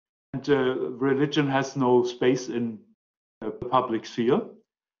 and religion has no space in the public sphere.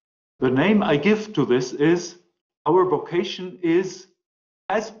 The name I give to this is, our vocation is,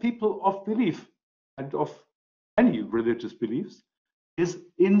 as people of belief and of any religious beliefs, is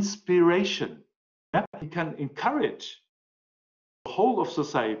inspiration. Yeah? We can encourage the whole of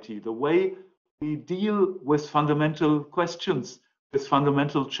society, the way we deal with fundamental questions, with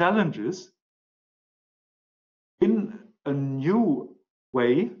fundamental challenges, in a new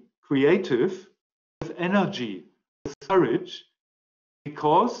way, creative, with energy, with courage,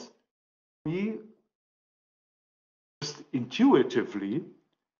 because we just intuitively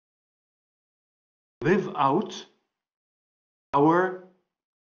live out our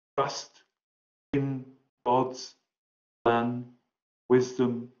trust in God's plan,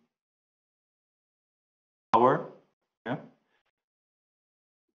 wisdom, power. Yeah?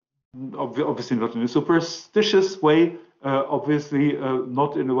 Obviously not in a superstitious way, obviously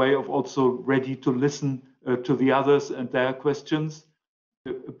not in a way of also ready to listen to the others and their questions,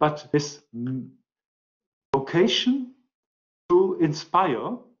 but this vocation to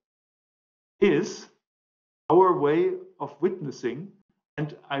inspire is our way of witnessing.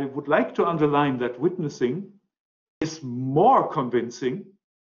 And I would like to underline that witnessing is more convincing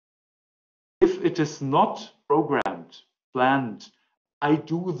if it is not programmed, planned. I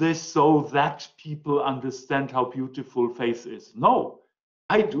do this so that people understand how beautiful faith is. No,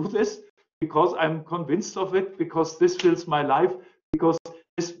 I do this because I'm convinced of it, because this fills my life, because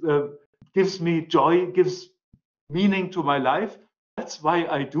this gives me joy, gives meaning to my life. That's why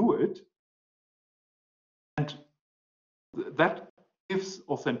I do it. And that gives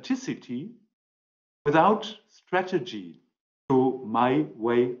authenticity without strategy to my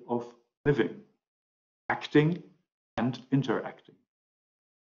way of living, acting and interacting.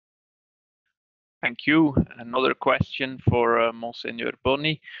 Thank you. Another question for Monsignor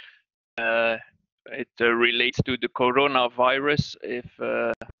Boni. It relates to the coronavirus. If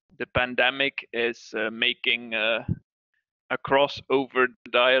the pandemic is making a crossover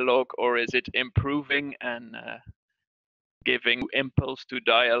dialogue, or is it improving and giving impulse to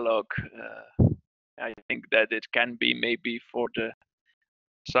dialogue? I think that it can be maybe for the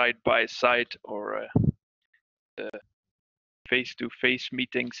side-by-side or the face-to-face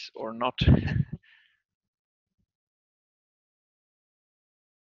meetings or not.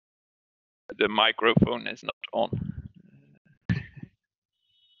 The microphone is not on.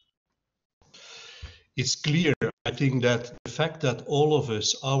 It's clear, I think, that the fact that all of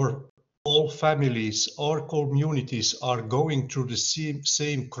us, all families, our communities are going through the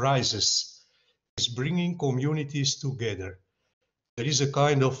same crisis is bringing communities together. There is a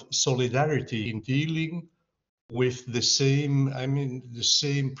kind of solidarity in dealing with the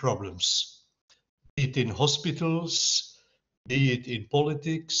same problems, be it in hospitals, be it in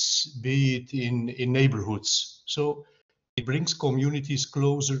politics, be it in neighborhoods. So it brings communities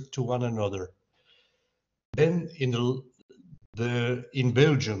closer to one another. Then in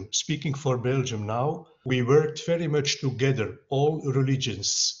Belgium, speaking for Belgium now, we worked very much together, all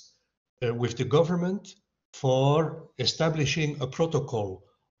religions, with the government for establishing a protocol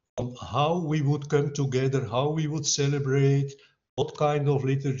on how we would come together, how we would celebrate, what kind of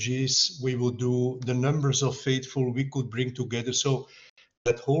liturgies we would do, the numbers of faithful we could bring together. So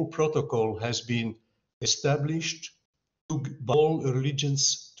that whole protocol has been established by all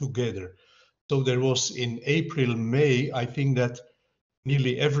religions together. So there was in April, May, I think that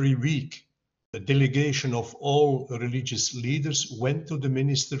nearly every week, a delegation of all religious leaders went to the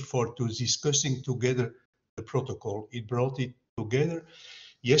minister for discussing together the protocol. It brought it together.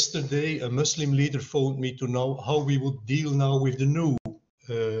 Yesterday, a Muslim leader phoned me to know how we would deal now with the new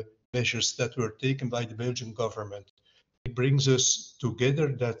measures that were taken by the Belgian government. It brings us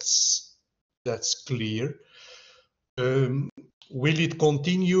together, that's clear. Will it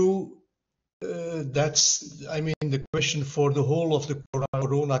continue? That's, I mean, the question for the whole of the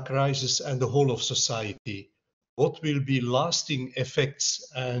corona crisis and the whole of society. What will be lasting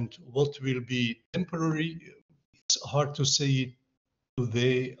effects and what will be temporary? It's hard to say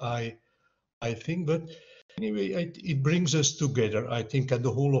today, I think, but anyway, it brings us together, I think, and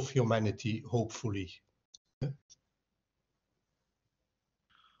the whole of humanity, hopefully.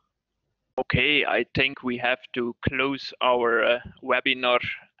 Okay, I think we have to close our webinar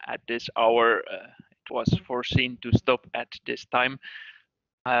at this hour. It was foreseen to stop at this time.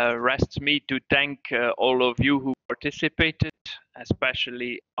 Rests me to thank all of you who participated,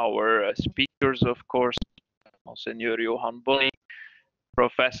 especially our speakers, of course, Monsignor Johan Bonny,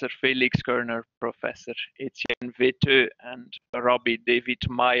 Professor Felix Körner, Professor Etienne Vetö, and Rabbi David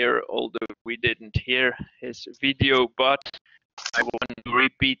Meyer, although we didn't hear his video, but I want to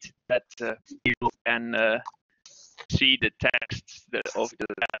repeat that people can see the texts of the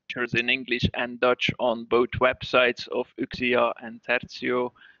lectures in English and Dutch on both websites of UCSIA and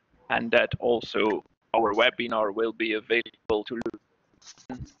Tertio, and that also our webinar will be available to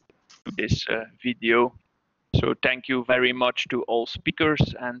listen to this video. So thank you very much to all speakers,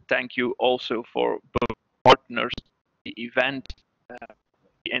 and thank you also for both partners, the event,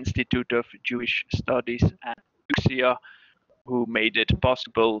 the Institute of Jewish Studies and UCSIA, who made it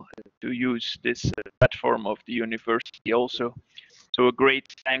possible to use this platform of the university also. So a great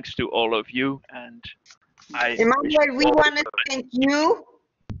thanks to all of you, and Emmanuel, we want to thank you.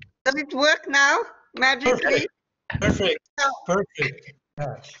 Does it work now, magically? Perfect. Perfect.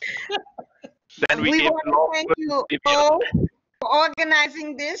 Then we want to thank you all for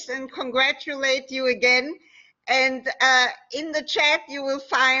organizing this and congratulate you again. And in the chat, you will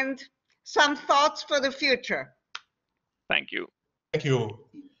find some thoughts for the future. Thank you. Thank you.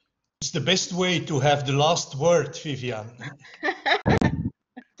 It's the best way to have the last word, Vivian.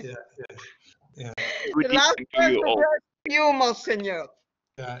 Yeah. The last word to you, Monsignor.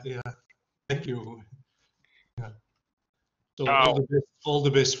 Yeah. Thank you. Yeah. So all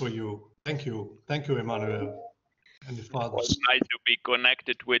the best for you. Thank you, Emmanuel and the fathers. It was nice to be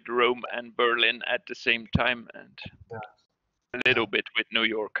connected with Rome and Berlin at the same time, and a little bit with New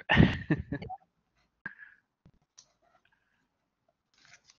York.